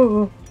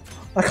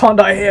 I can't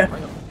die here.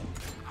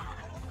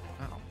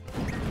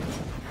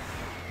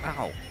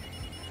 Ow.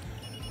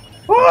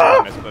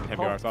 Ah!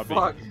 Oh,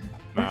 fuck.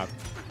 Mad.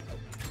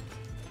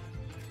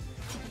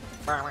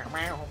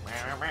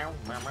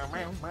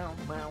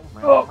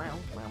 Oh.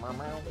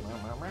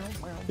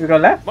 You go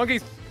left?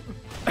 Monkeys.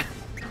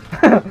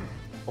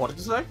 What did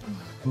you say?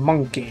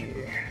 Monkey.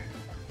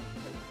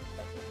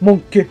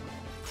 Monkey.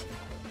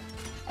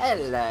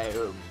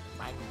 Hello,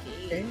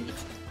 monkey.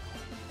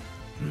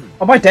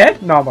 Am I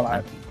dead? No, I'm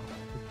alive.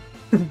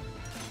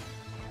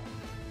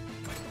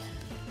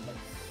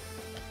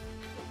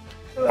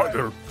 Hi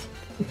there.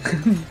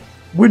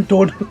 Wind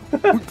on.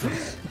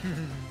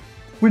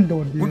 Wind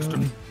on.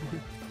 Winston.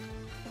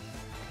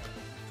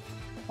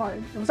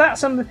 Right, was that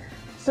some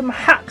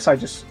hacks I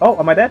just... Oh,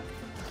 am I dead?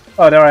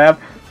 Oh, there I am.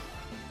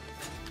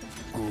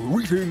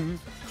 Greetings.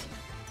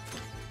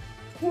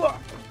 No!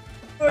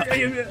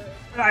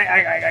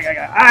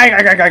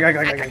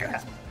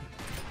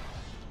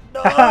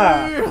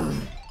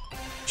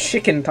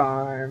 Chicken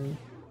time.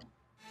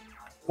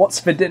 What's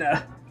for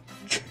dinner?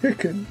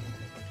 Chicken.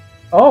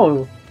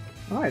 Oh,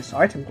 nice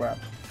item grab.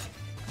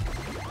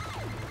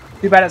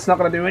 Too bad it's not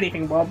gonna do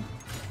anything, Bob.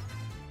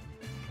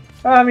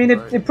 I mean,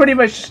 it pretty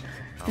much.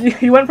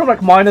 You went from like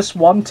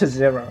 -1 to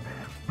 0.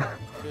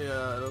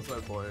 Yeah, that's no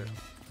point.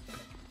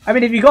 I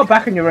mean, if you got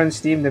back on your own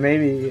Steam, then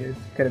maybe it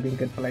could have been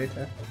good for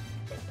later.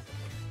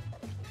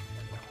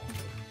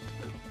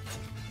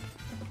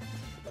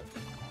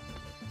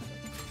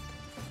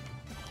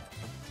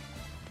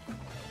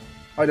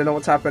 I don't know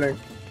what's happening.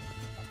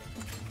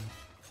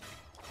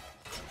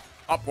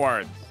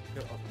 Upwards.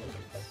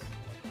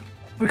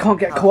 We can't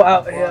get caught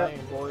out here.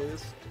 Flying,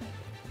 boys.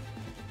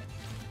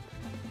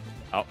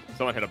 Oh,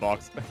 someone hit a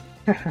box.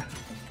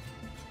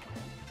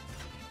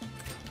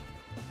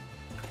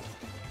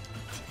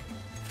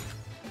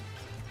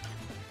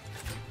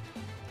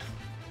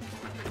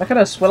 Look at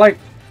us, we're like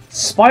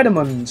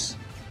Spider-Mans.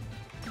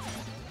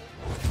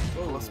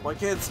 Oh, that's my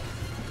kids.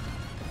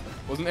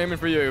 Wasn't aiming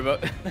for you,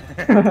 but.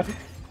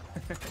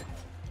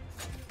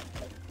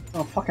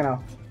 Oh, fucking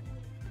hell.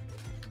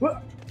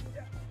 What?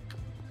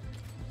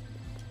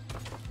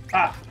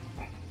 Ah!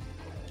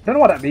 Don't know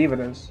what that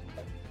beaver is.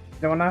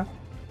 Anyone know?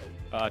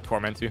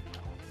 Torment you.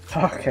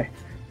 Okay.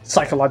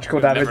 Psychological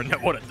You'll damage. never know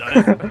what it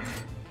does.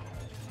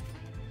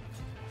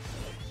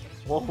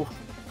 Whoa.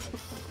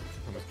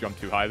 Almost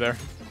jumped too high there.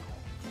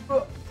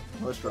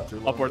 Let's drop too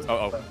low. Upwards.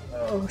 Oh, oh.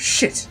 Oh,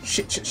 shit.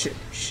 Shit.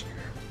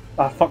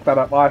 I fucked that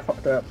up. I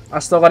fucked it up. I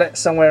still got it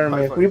somewhere in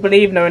me. We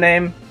believe, no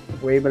name.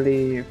 We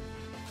believe.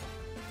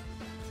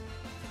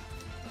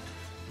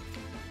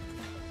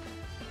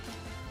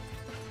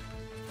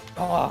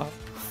 Oh.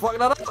 Fuck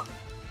that up!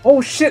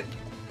 Oh shit!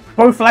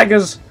 Both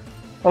laggers!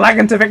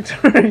 Lagging to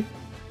victory!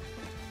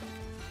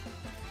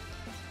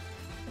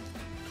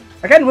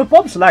 Again, with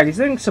Bob's lag, he's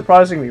doing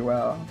surprisingly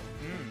well.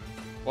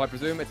 Well, I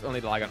presume it's only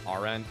lag on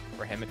our end.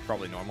 For him, it's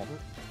probably normal.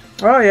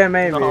 Oh yeah,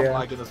 maybe. No, I'm Yeah.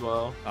 lagging as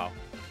well. Oh.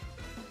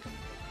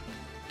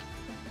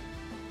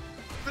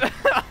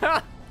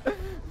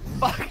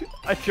 Fuck!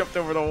 I jumped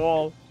over the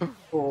wall.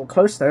 Oh,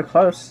 close though,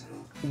 close.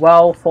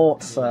 Well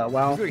fought, sir.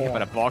 Well I'm gonna get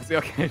fought. a box.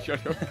 Okay, sure.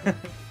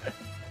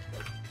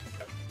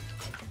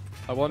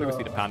 I wanted to go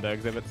see the panda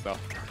exhibit, so.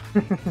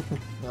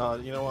 No,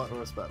 you know what? I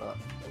respect that.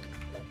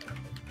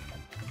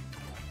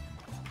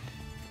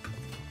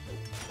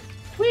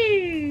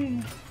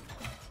 Whee!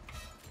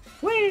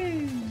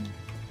 Whee!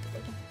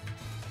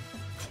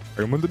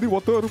 I'm under the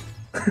water.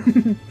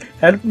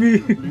 Help me!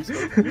 Please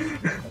help me.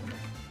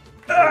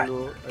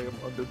 Hello, I am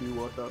under the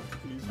water.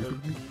 Please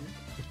help me.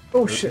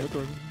 Oh shit.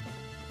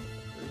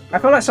 I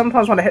feel like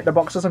sometimes when I hit the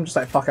boxes, I'm just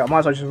like, fuck it, I might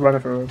as well just run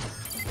it through.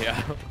 Yeah.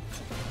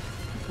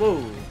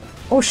 Whoa.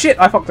 Oh shit,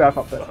 I fucked it.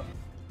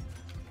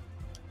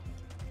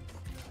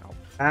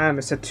 Damn,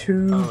 it's a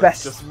two Oh,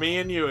 best. it's just me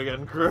and you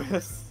again,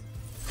 Chris.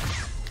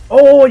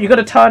 Oh, you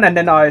gotta turn and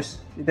then ice.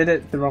 You did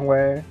it the wrong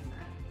way.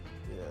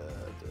 Yeah,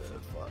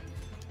 dude, fuck.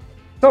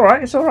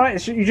 It's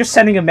alright. You're just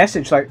sending a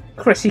message like,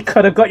 Chris, he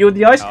could have got you with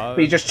the ice, but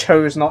he just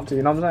chose not to,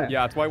 you know what I'm saying?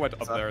 Yeah, that's why I went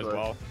up there as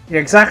well. Yeah,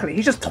 exactly.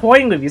 He's just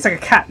toying with you. He's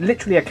like a cat,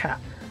 literally a cat.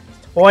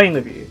 He's toying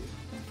with you.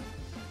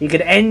 He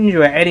could end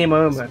you at any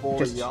moment. Boy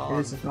Just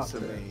yarns chooses not to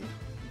to. me.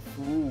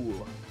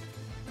 Fool.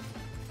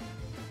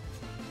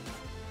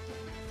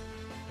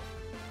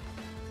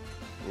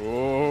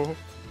 Oh.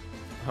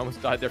 I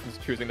almost died there from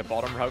choosing the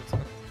bottom route.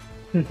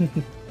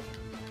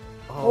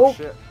 Oh, Oh.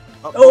 shit.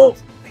 Oh,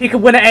 he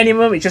could win at any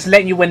moment. He's just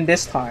letting you win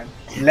this time.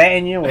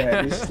 Letting you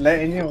win. He's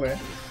letting you win.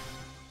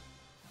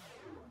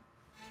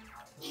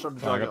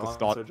 Oh, I got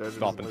the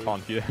stop and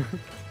taunt here.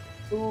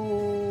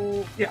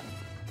 Ooh, yeah.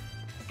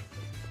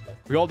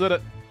 We all did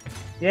it.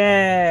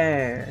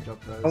 Yeah.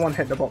 No one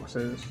hit the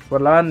boxes. We're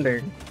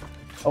landing.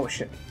 Oh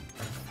shit.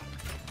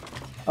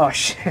 Oh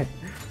shit.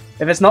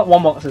 If it's not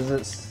one boxes,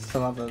 it's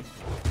some others.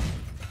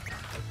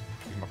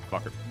 You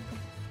motherfucker.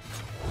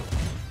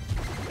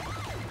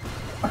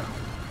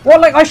 Well,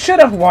 like, I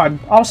should have won.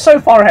 I was so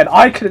far ahead.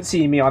 I couldn't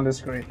see me on the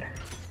screen.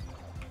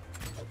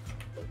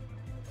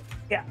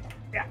 Yeah,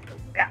 yeah,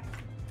 yeah.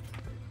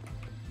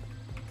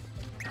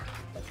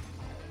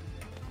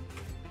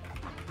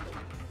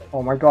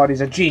 Oh my god, he's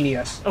a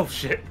genius. Oh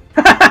shit.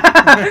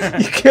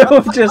 You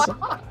killed just...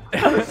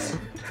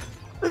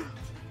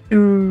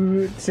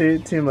 Too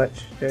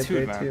much.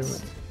 Too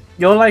much.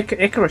 You're like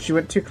Icarus, you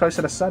went too close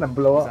to the sun and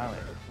blew up.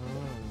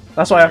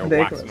 That's what happened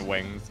to Icarus.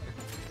 Wings.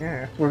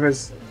 Yeah, with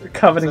his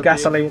covered in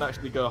gasoline. Didn't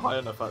actually go high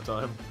enough that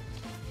time.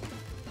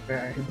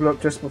 Yeah, he blew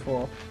up just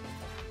before.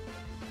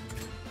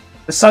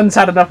 The sun's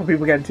had enough of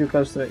people getting too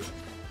close to it.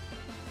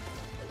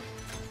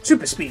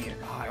 Super speed.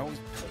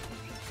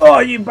 Oh,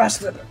 you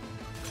bastard!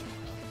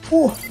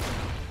 Oh,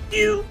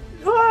 you!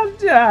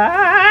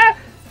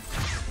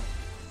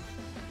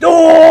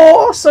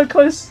 Oh, so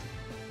close!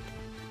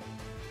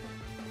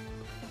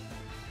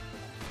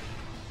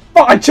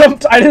 Oh, I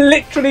jumped! I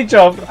literally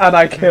jumped and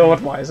I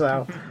killed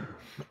myself.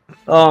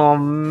 Oh,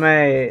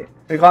 mate.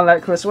 We can't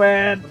let Chris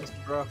win.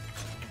 Oh,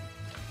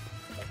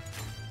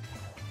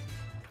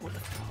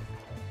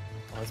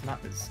 this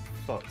map is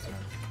fucked,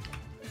 man.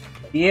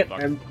 Yep.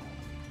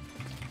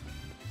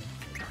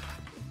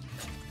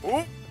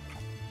 Ooh.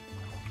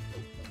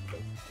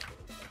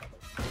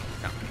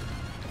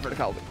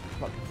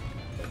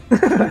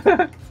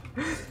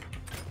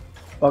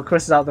 Well,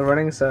 Chris is out the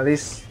running, so at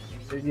least,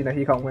 you know,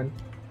 he can't win.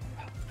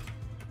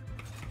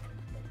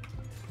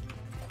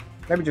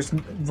 Maybe just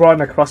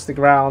run across the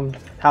ground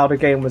how the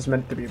game was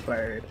meant to be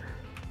played.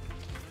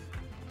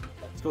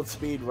 It's called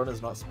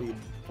Speedrunners, not Speed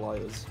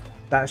Flyers.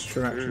 That's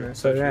true, actually.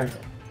 So, yeah.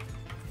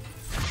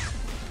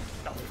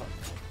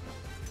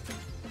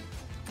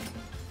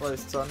 Hello,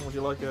 son. Would you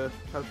like a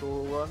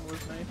casual run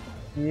with me?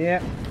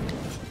 Yeah.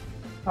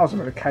 That was a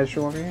bit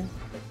casual of you.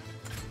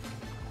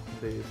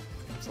 Indeed.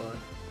 I'm sorry.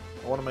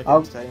 I want to make it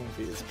entertaining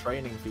for you. It's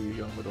training for you,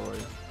 young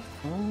Midori.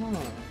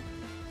 Oh.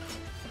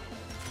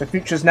 The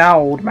future's now,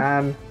 old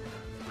man.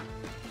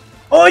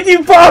 Oh,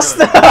 you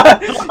bastard!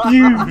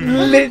 You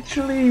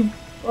literally...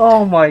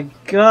 Oh my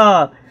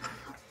god.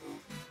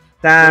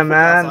 Damn,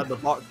 man. Outside the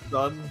box,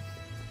 done.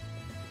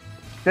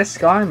 This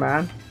guy,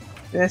 man.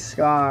 This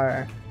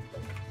guy.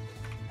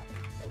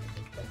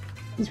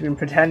 He's been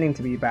pretending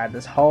to be bad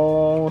this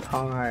whole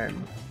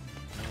time.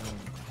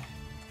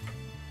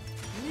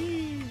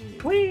 Whee!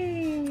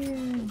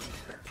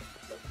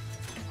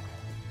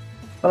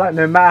 But like,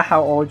 no matter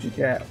how old you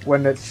get,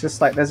 when it's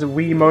just like there's a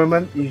wee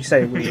moment, you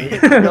say wee.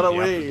 Got a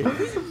Wii.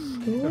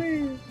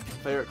 Wee.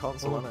 Favorite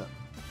console on it.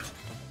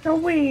 A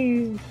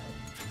wee.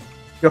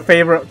 Your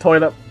favorite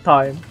toilet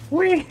time.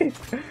 Wee.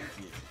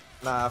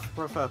 Nah, I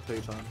prefer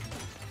playtime.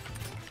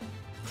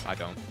 I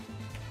don't.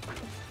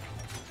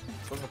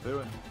 What am I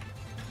doing?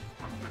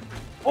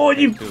 Oh,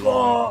 you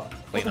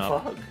Clean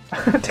up.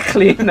 to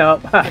clean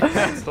up. I'm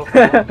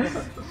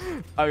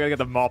gonna get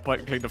the mop out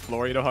and clean the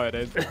floor, you know how it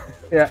is.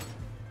 Yeah.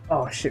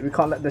 Oh shit, we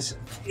can't let this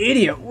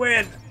idiot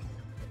win.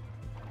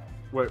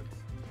 Wait,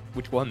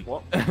 Which one?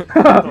 what?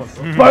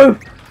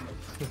 Both.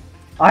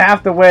 I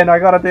have to win. I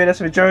gotta do this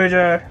with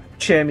Jojo.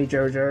 Cheer me,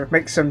 Jojo.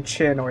 Make some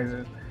cheer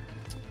noises.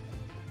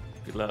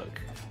 Good luck.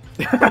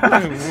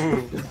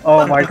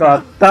 Oh my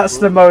god, that's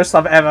the most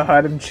I've ever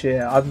heard him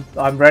cheer.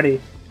 I'm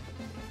ready.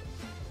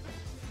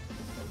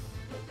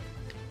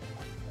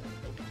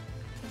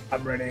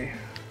 I'm ready.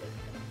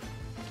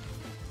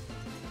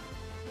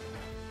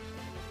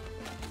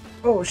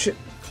 Oh shit.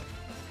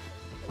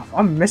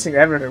 I'm missing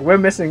everything. We're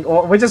missing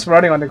all, we're just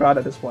running on the ground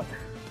at this point.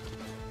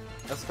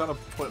 That's kind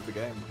of the point of the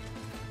game.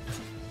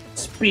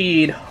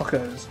 Speed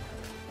hookers.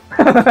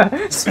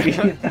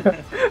 Speed.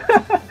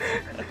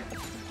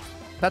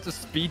 That's a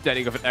speed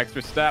dating of an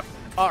extra step.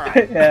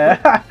 Alright.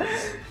 Yeah.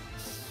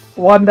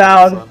 One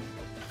down.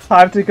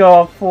 Time to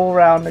go a full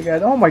round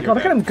again. Oh my god,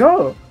 look at him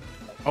go.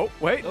 Oh,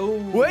 wait. Oh.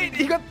 Wait,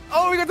 he got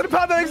to the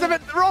panda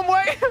exhibit the wrong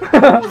way.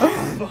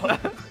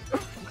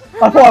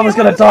 I thought I was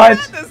gonna die.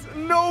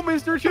 No,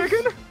 Mr.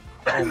 Chicken.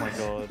 Oh my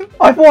god.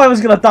 I thought I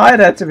was gonna die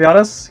there, to be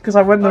honest, because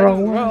I went the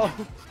wrong way. Well,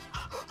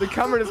 the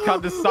camera just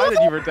kind of decided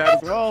you were dead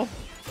as well.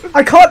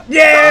 I can't.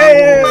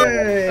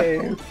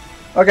 Yay!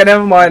 Okay,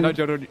 never mind. No,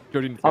 Joe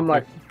didn't I'm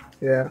like,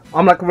 yeah,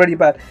 I'm like really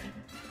bad.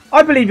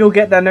 I believe you'll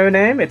get there, no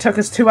name. It took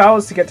us 2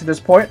 hours to get to this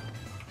point.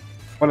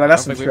 Well, no,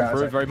 less than 2 we hours.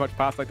 improved very much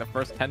past like the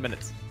first 10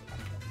 minutes.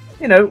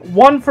 You know,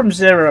 1 from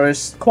 0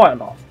 is quite a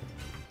lot.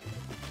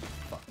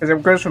 Because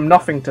it goes from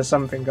nothing to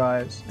something,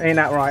 guys. Ain't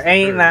that right?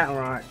 Ain't that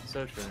right?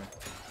 So true.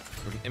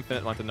 There's an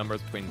infinite amount of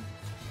numbers between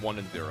 1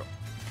 and 0.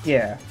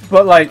 Yeah,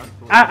 but like,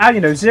 you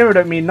know, 0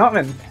 don't mean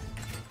nothing.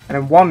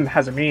 and then 1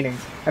 has a meaning,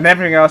 and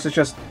everything else is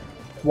just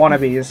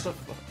wannabes,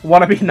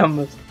 wannabe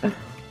numbers.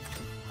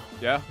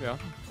 Yeah, yeah.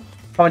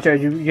 Come on,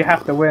 Jojo, you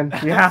have to win.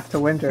 You have to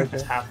win, Just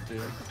Jojo. have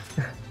to.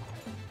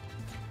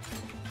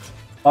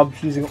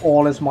 Bob's using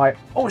all his might.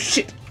 Oh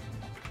shit!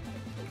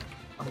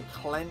 I'm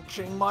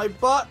clenching my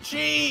butt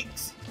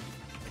cheeks.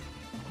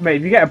 Mate,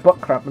 if you get a butt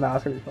cramp now,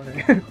 it's gonna be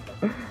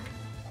funny.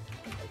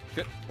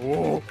 Shit.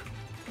 Oh.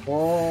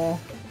 Oh.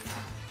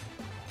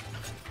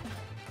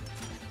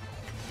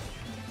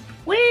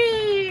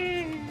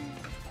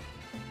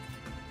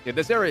 Yeah,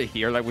 this area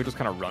here, like, we're just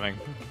kind of running.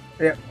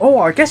 Yeah. Oh,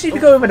 I guess if you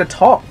go over the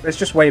top, it's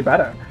just way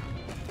better.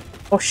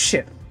 Oh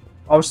shit!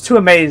 I was too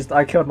amazed.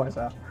 I killed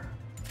myself.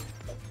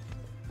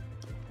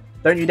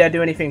 Don't you dare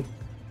do anything.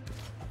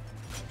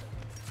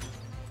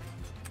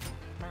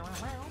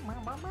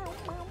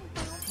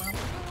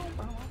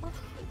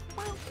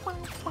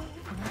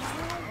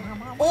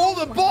 Oh,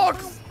 the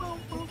box!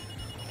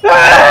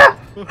 Ah!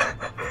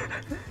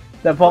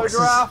 The box is...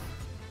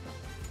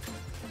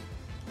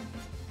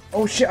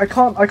 Oh shit! I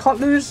can't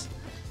lose.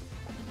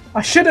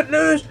 I shouldn't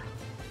lose.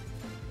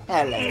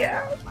 Hello,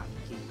 Yeah.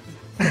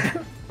 monkey.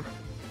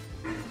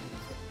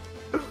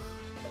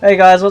 Hey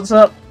guys, what's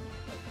up?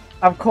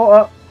 I'm caught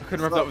up. I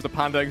couldn't remember if that was a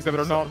panda exhibit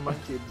or not.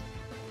 Monkey.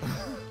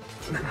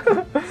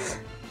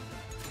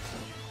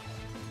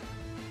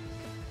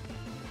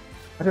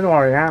 I don't know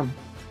where I am.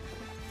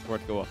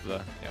 Where'd go after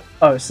that? Yeah.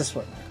 Oh, it's this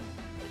one.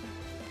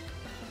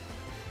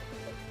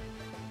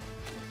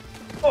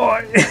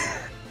 Oh.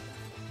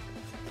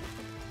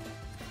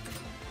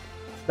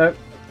 No.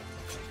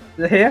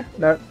 Is it here?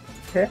 No.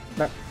 Here?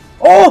 No.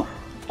 Oh!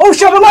 Oh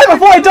shit, I'm alive! I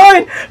thought I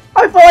died!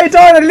 I thought I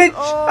died!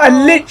 I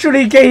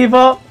literally gave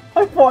up!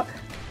 I thought...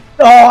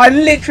 Oh, I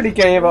literally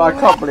gave up! I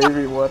can't believe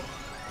he would.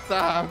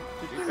 Sam!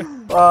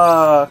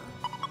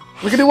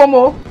 We can do one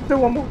more. Do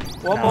one more.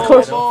 One Nah. more,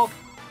 Close. one more.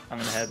 I'm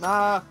in the head.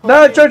 Nah.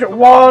 No, please. Jojo,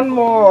 one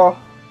more.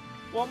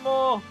 One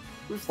more.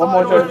 We've One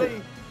more, started Jojo.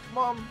 already.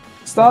 Mom,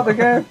 Start the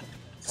game.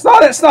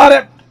 Start it,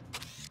 start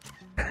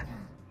it!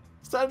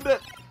 send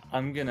it.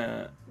 I'm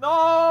gonna.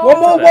 No.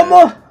 One more, one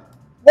more!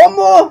 One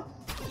more!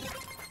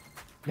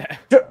 Yeah.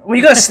 Well,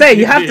 you gotta stay.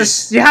 You have to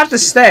stay.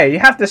 You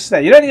have to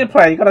stay. You don't need to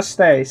play. You gotta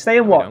stay. Stay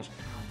and watch.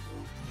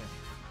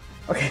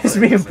 Okay, it's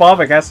me and Bob,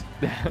 I guess.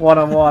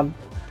 1-on-1.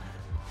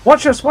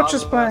 Watch us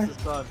play.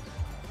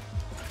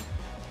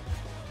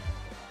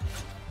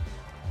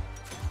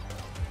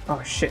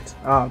 Oh shit.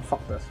 Oh,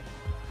 fuck this.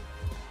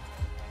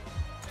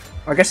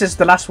 I guess it's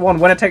the last one.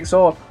 Winner takes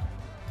all.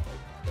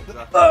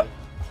 Exactly.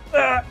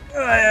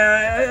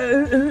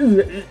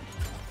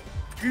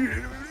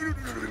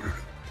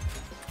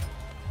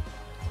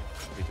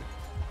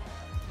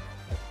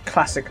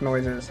 Classic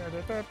noises.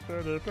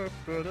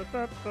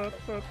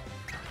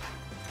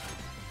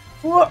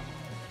 What?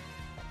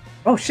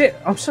 Oh shit,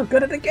 I'm so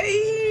good at the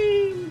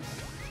game!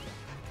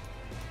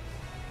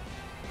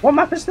 What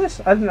map is this?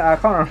 I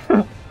can't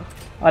remember.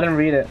 I didn't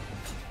read it.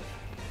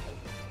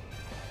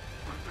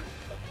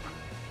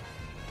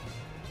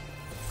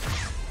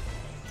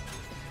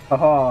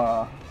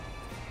 Aha.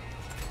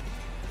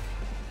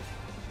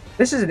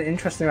 This is an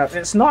interesting map.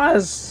 It's not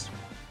as...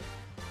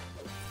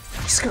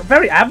 It's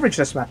very average,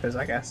 this map is,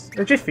 I guess.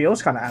 It just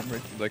feels kind of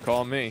average. They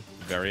call me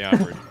very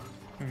average.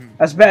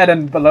 That's better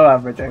than below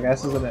average, I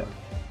guess, isn't it?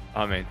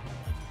 I mean,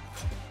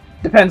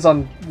 Depends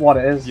on what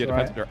it is, yeah,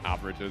 right? depends what their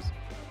average is.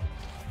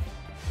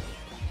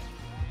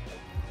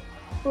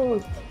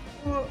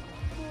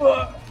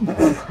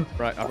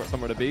 Right, I've got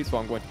somewhere to be, so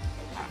I'm going to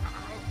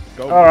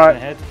go. In Alright. the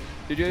head.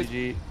 GG.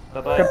 GG.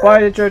 Bye bye.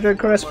 Goodbye, Jojo and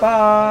Chris.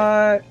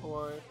 Bye.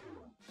 Boy.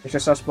 It's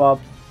just us, Bob.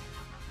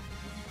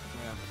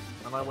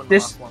 Yeah. And I win the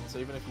This- last one, so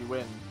even if you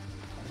win,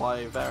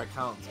 by their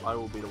accounts, I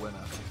will be the winner.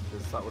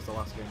 Because that was the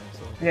last game I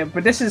saw. Yeah,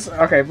 but this is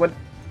okay. But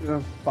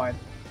fine,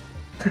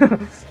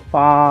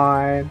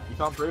 fine. You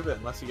can't prove it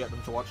unless you get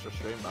them to watch the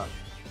stream back.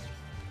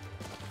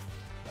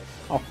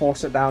 I'll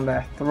force it down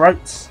their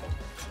throats.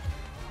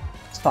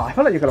 Stop. I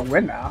feel like you're gonna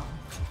win now.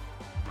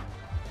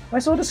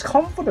 Where's all this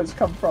confidence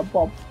come from,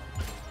 Bob?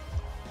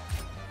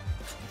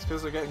 It's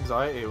because I get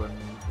anxiety when,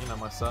 you know,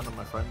 my son and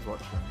my friends watch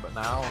them. But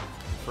now, I'm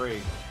free.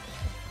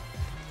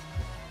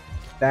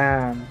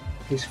 Damn,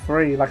 he's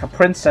free like a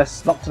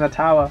princess locked in a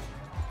tower.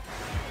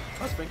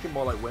 I was thinking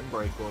more like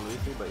Windbreak or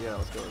Luffy, but yeah,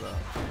 let's go with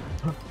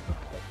that.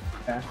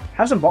 Yeah,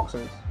 have some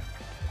boxes.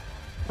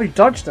 Oh, you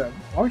dodged them.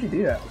 Why would you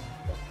do that?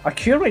 I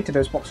curated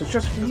those boxes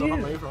just for Because I'm not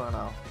you. moving right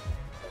now.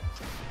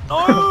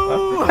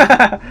 No!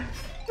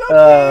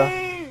 Uh,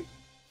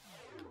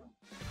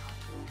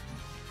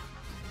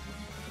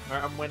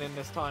 Alright, I'm winning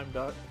this time,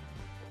 Duck.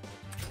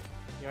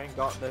 You ain't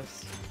got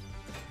this.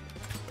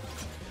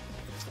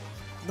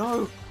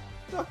 No!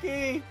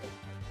 Ducky!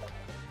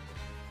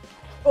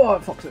 oh,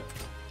 it fucks it.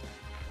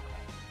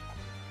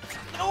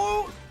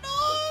 No!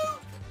 No!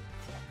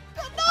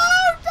 No!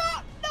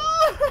 Duck!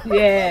 No!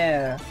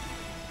 Yeah.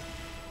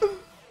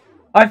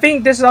 I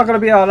think this is not gonna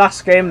be our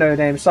last game, though.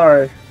 Name.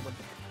 Sorry.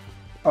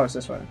 Oh, it's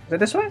this way. Is it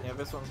this way? Yeah,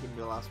 this one's gonna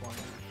be the last one.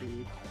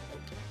 Food.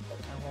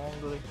 I'm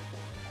hungry.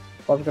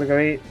 Bob's gonna go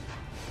eat.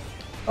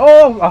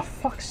 Oh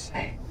fuck's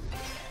sake.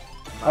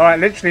 Alright,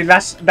 literally,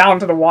 that's down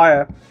to the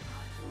wire.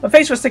 But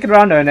thanks for sticking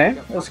around, No Name.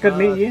 It was good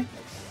meeting you.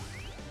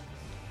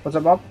 What's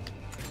up, Bob?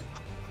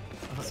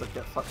 I said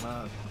get fucked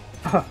mad.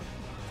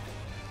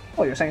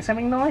 Oh, you're saying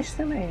something nice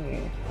to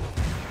me.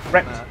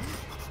 Wrecked.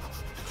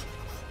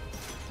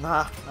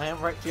 Nah, I ain't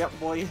wrecked yet,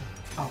 boy.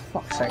 Oh,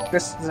 fuck's sake.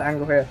 This is an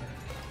angle here.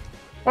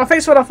 Well,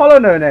 thanks for the follow,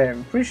 No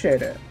Name.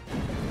 Appreciate it.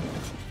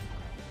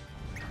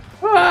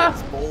 Ah!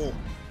 It's ball.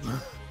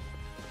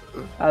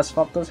 That's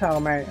fucked as hell,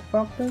 mate.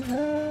 Fucked as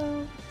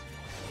hell.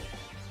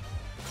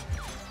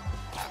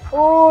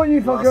 Oh,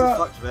 you fuck up.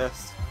 Fuck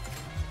this.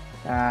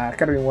 Ah, it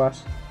could have been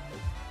worse.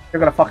 You're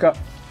gonna fuck up.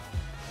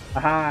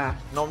 Aha.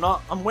 No, I'm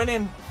not. I'm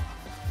winning.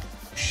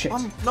 Shit.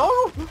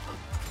 No!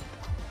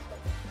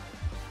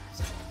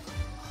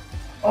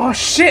 Oh,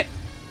 shit.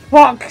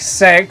 Fuck's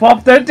sake.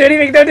 Bob, don't do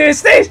anything. Don't do it.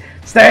 Stay.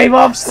 Stay,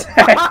 Bob.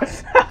 Stay.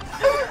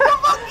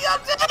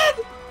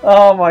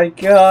 Oh my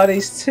god,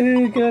 he's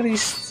too good.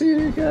 He's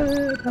too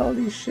good.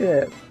 Holy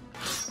shit.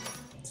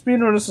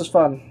 Speedrunners was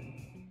fun.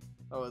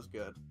 That was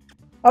good.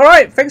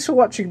 Alright, thanks for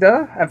watching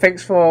though, and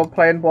thanks for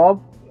playing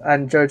Bob,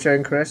 and Jojo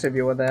and Chris if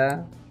you were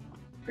there.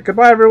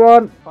 Goodbye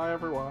everyone! Bye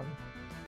everyone.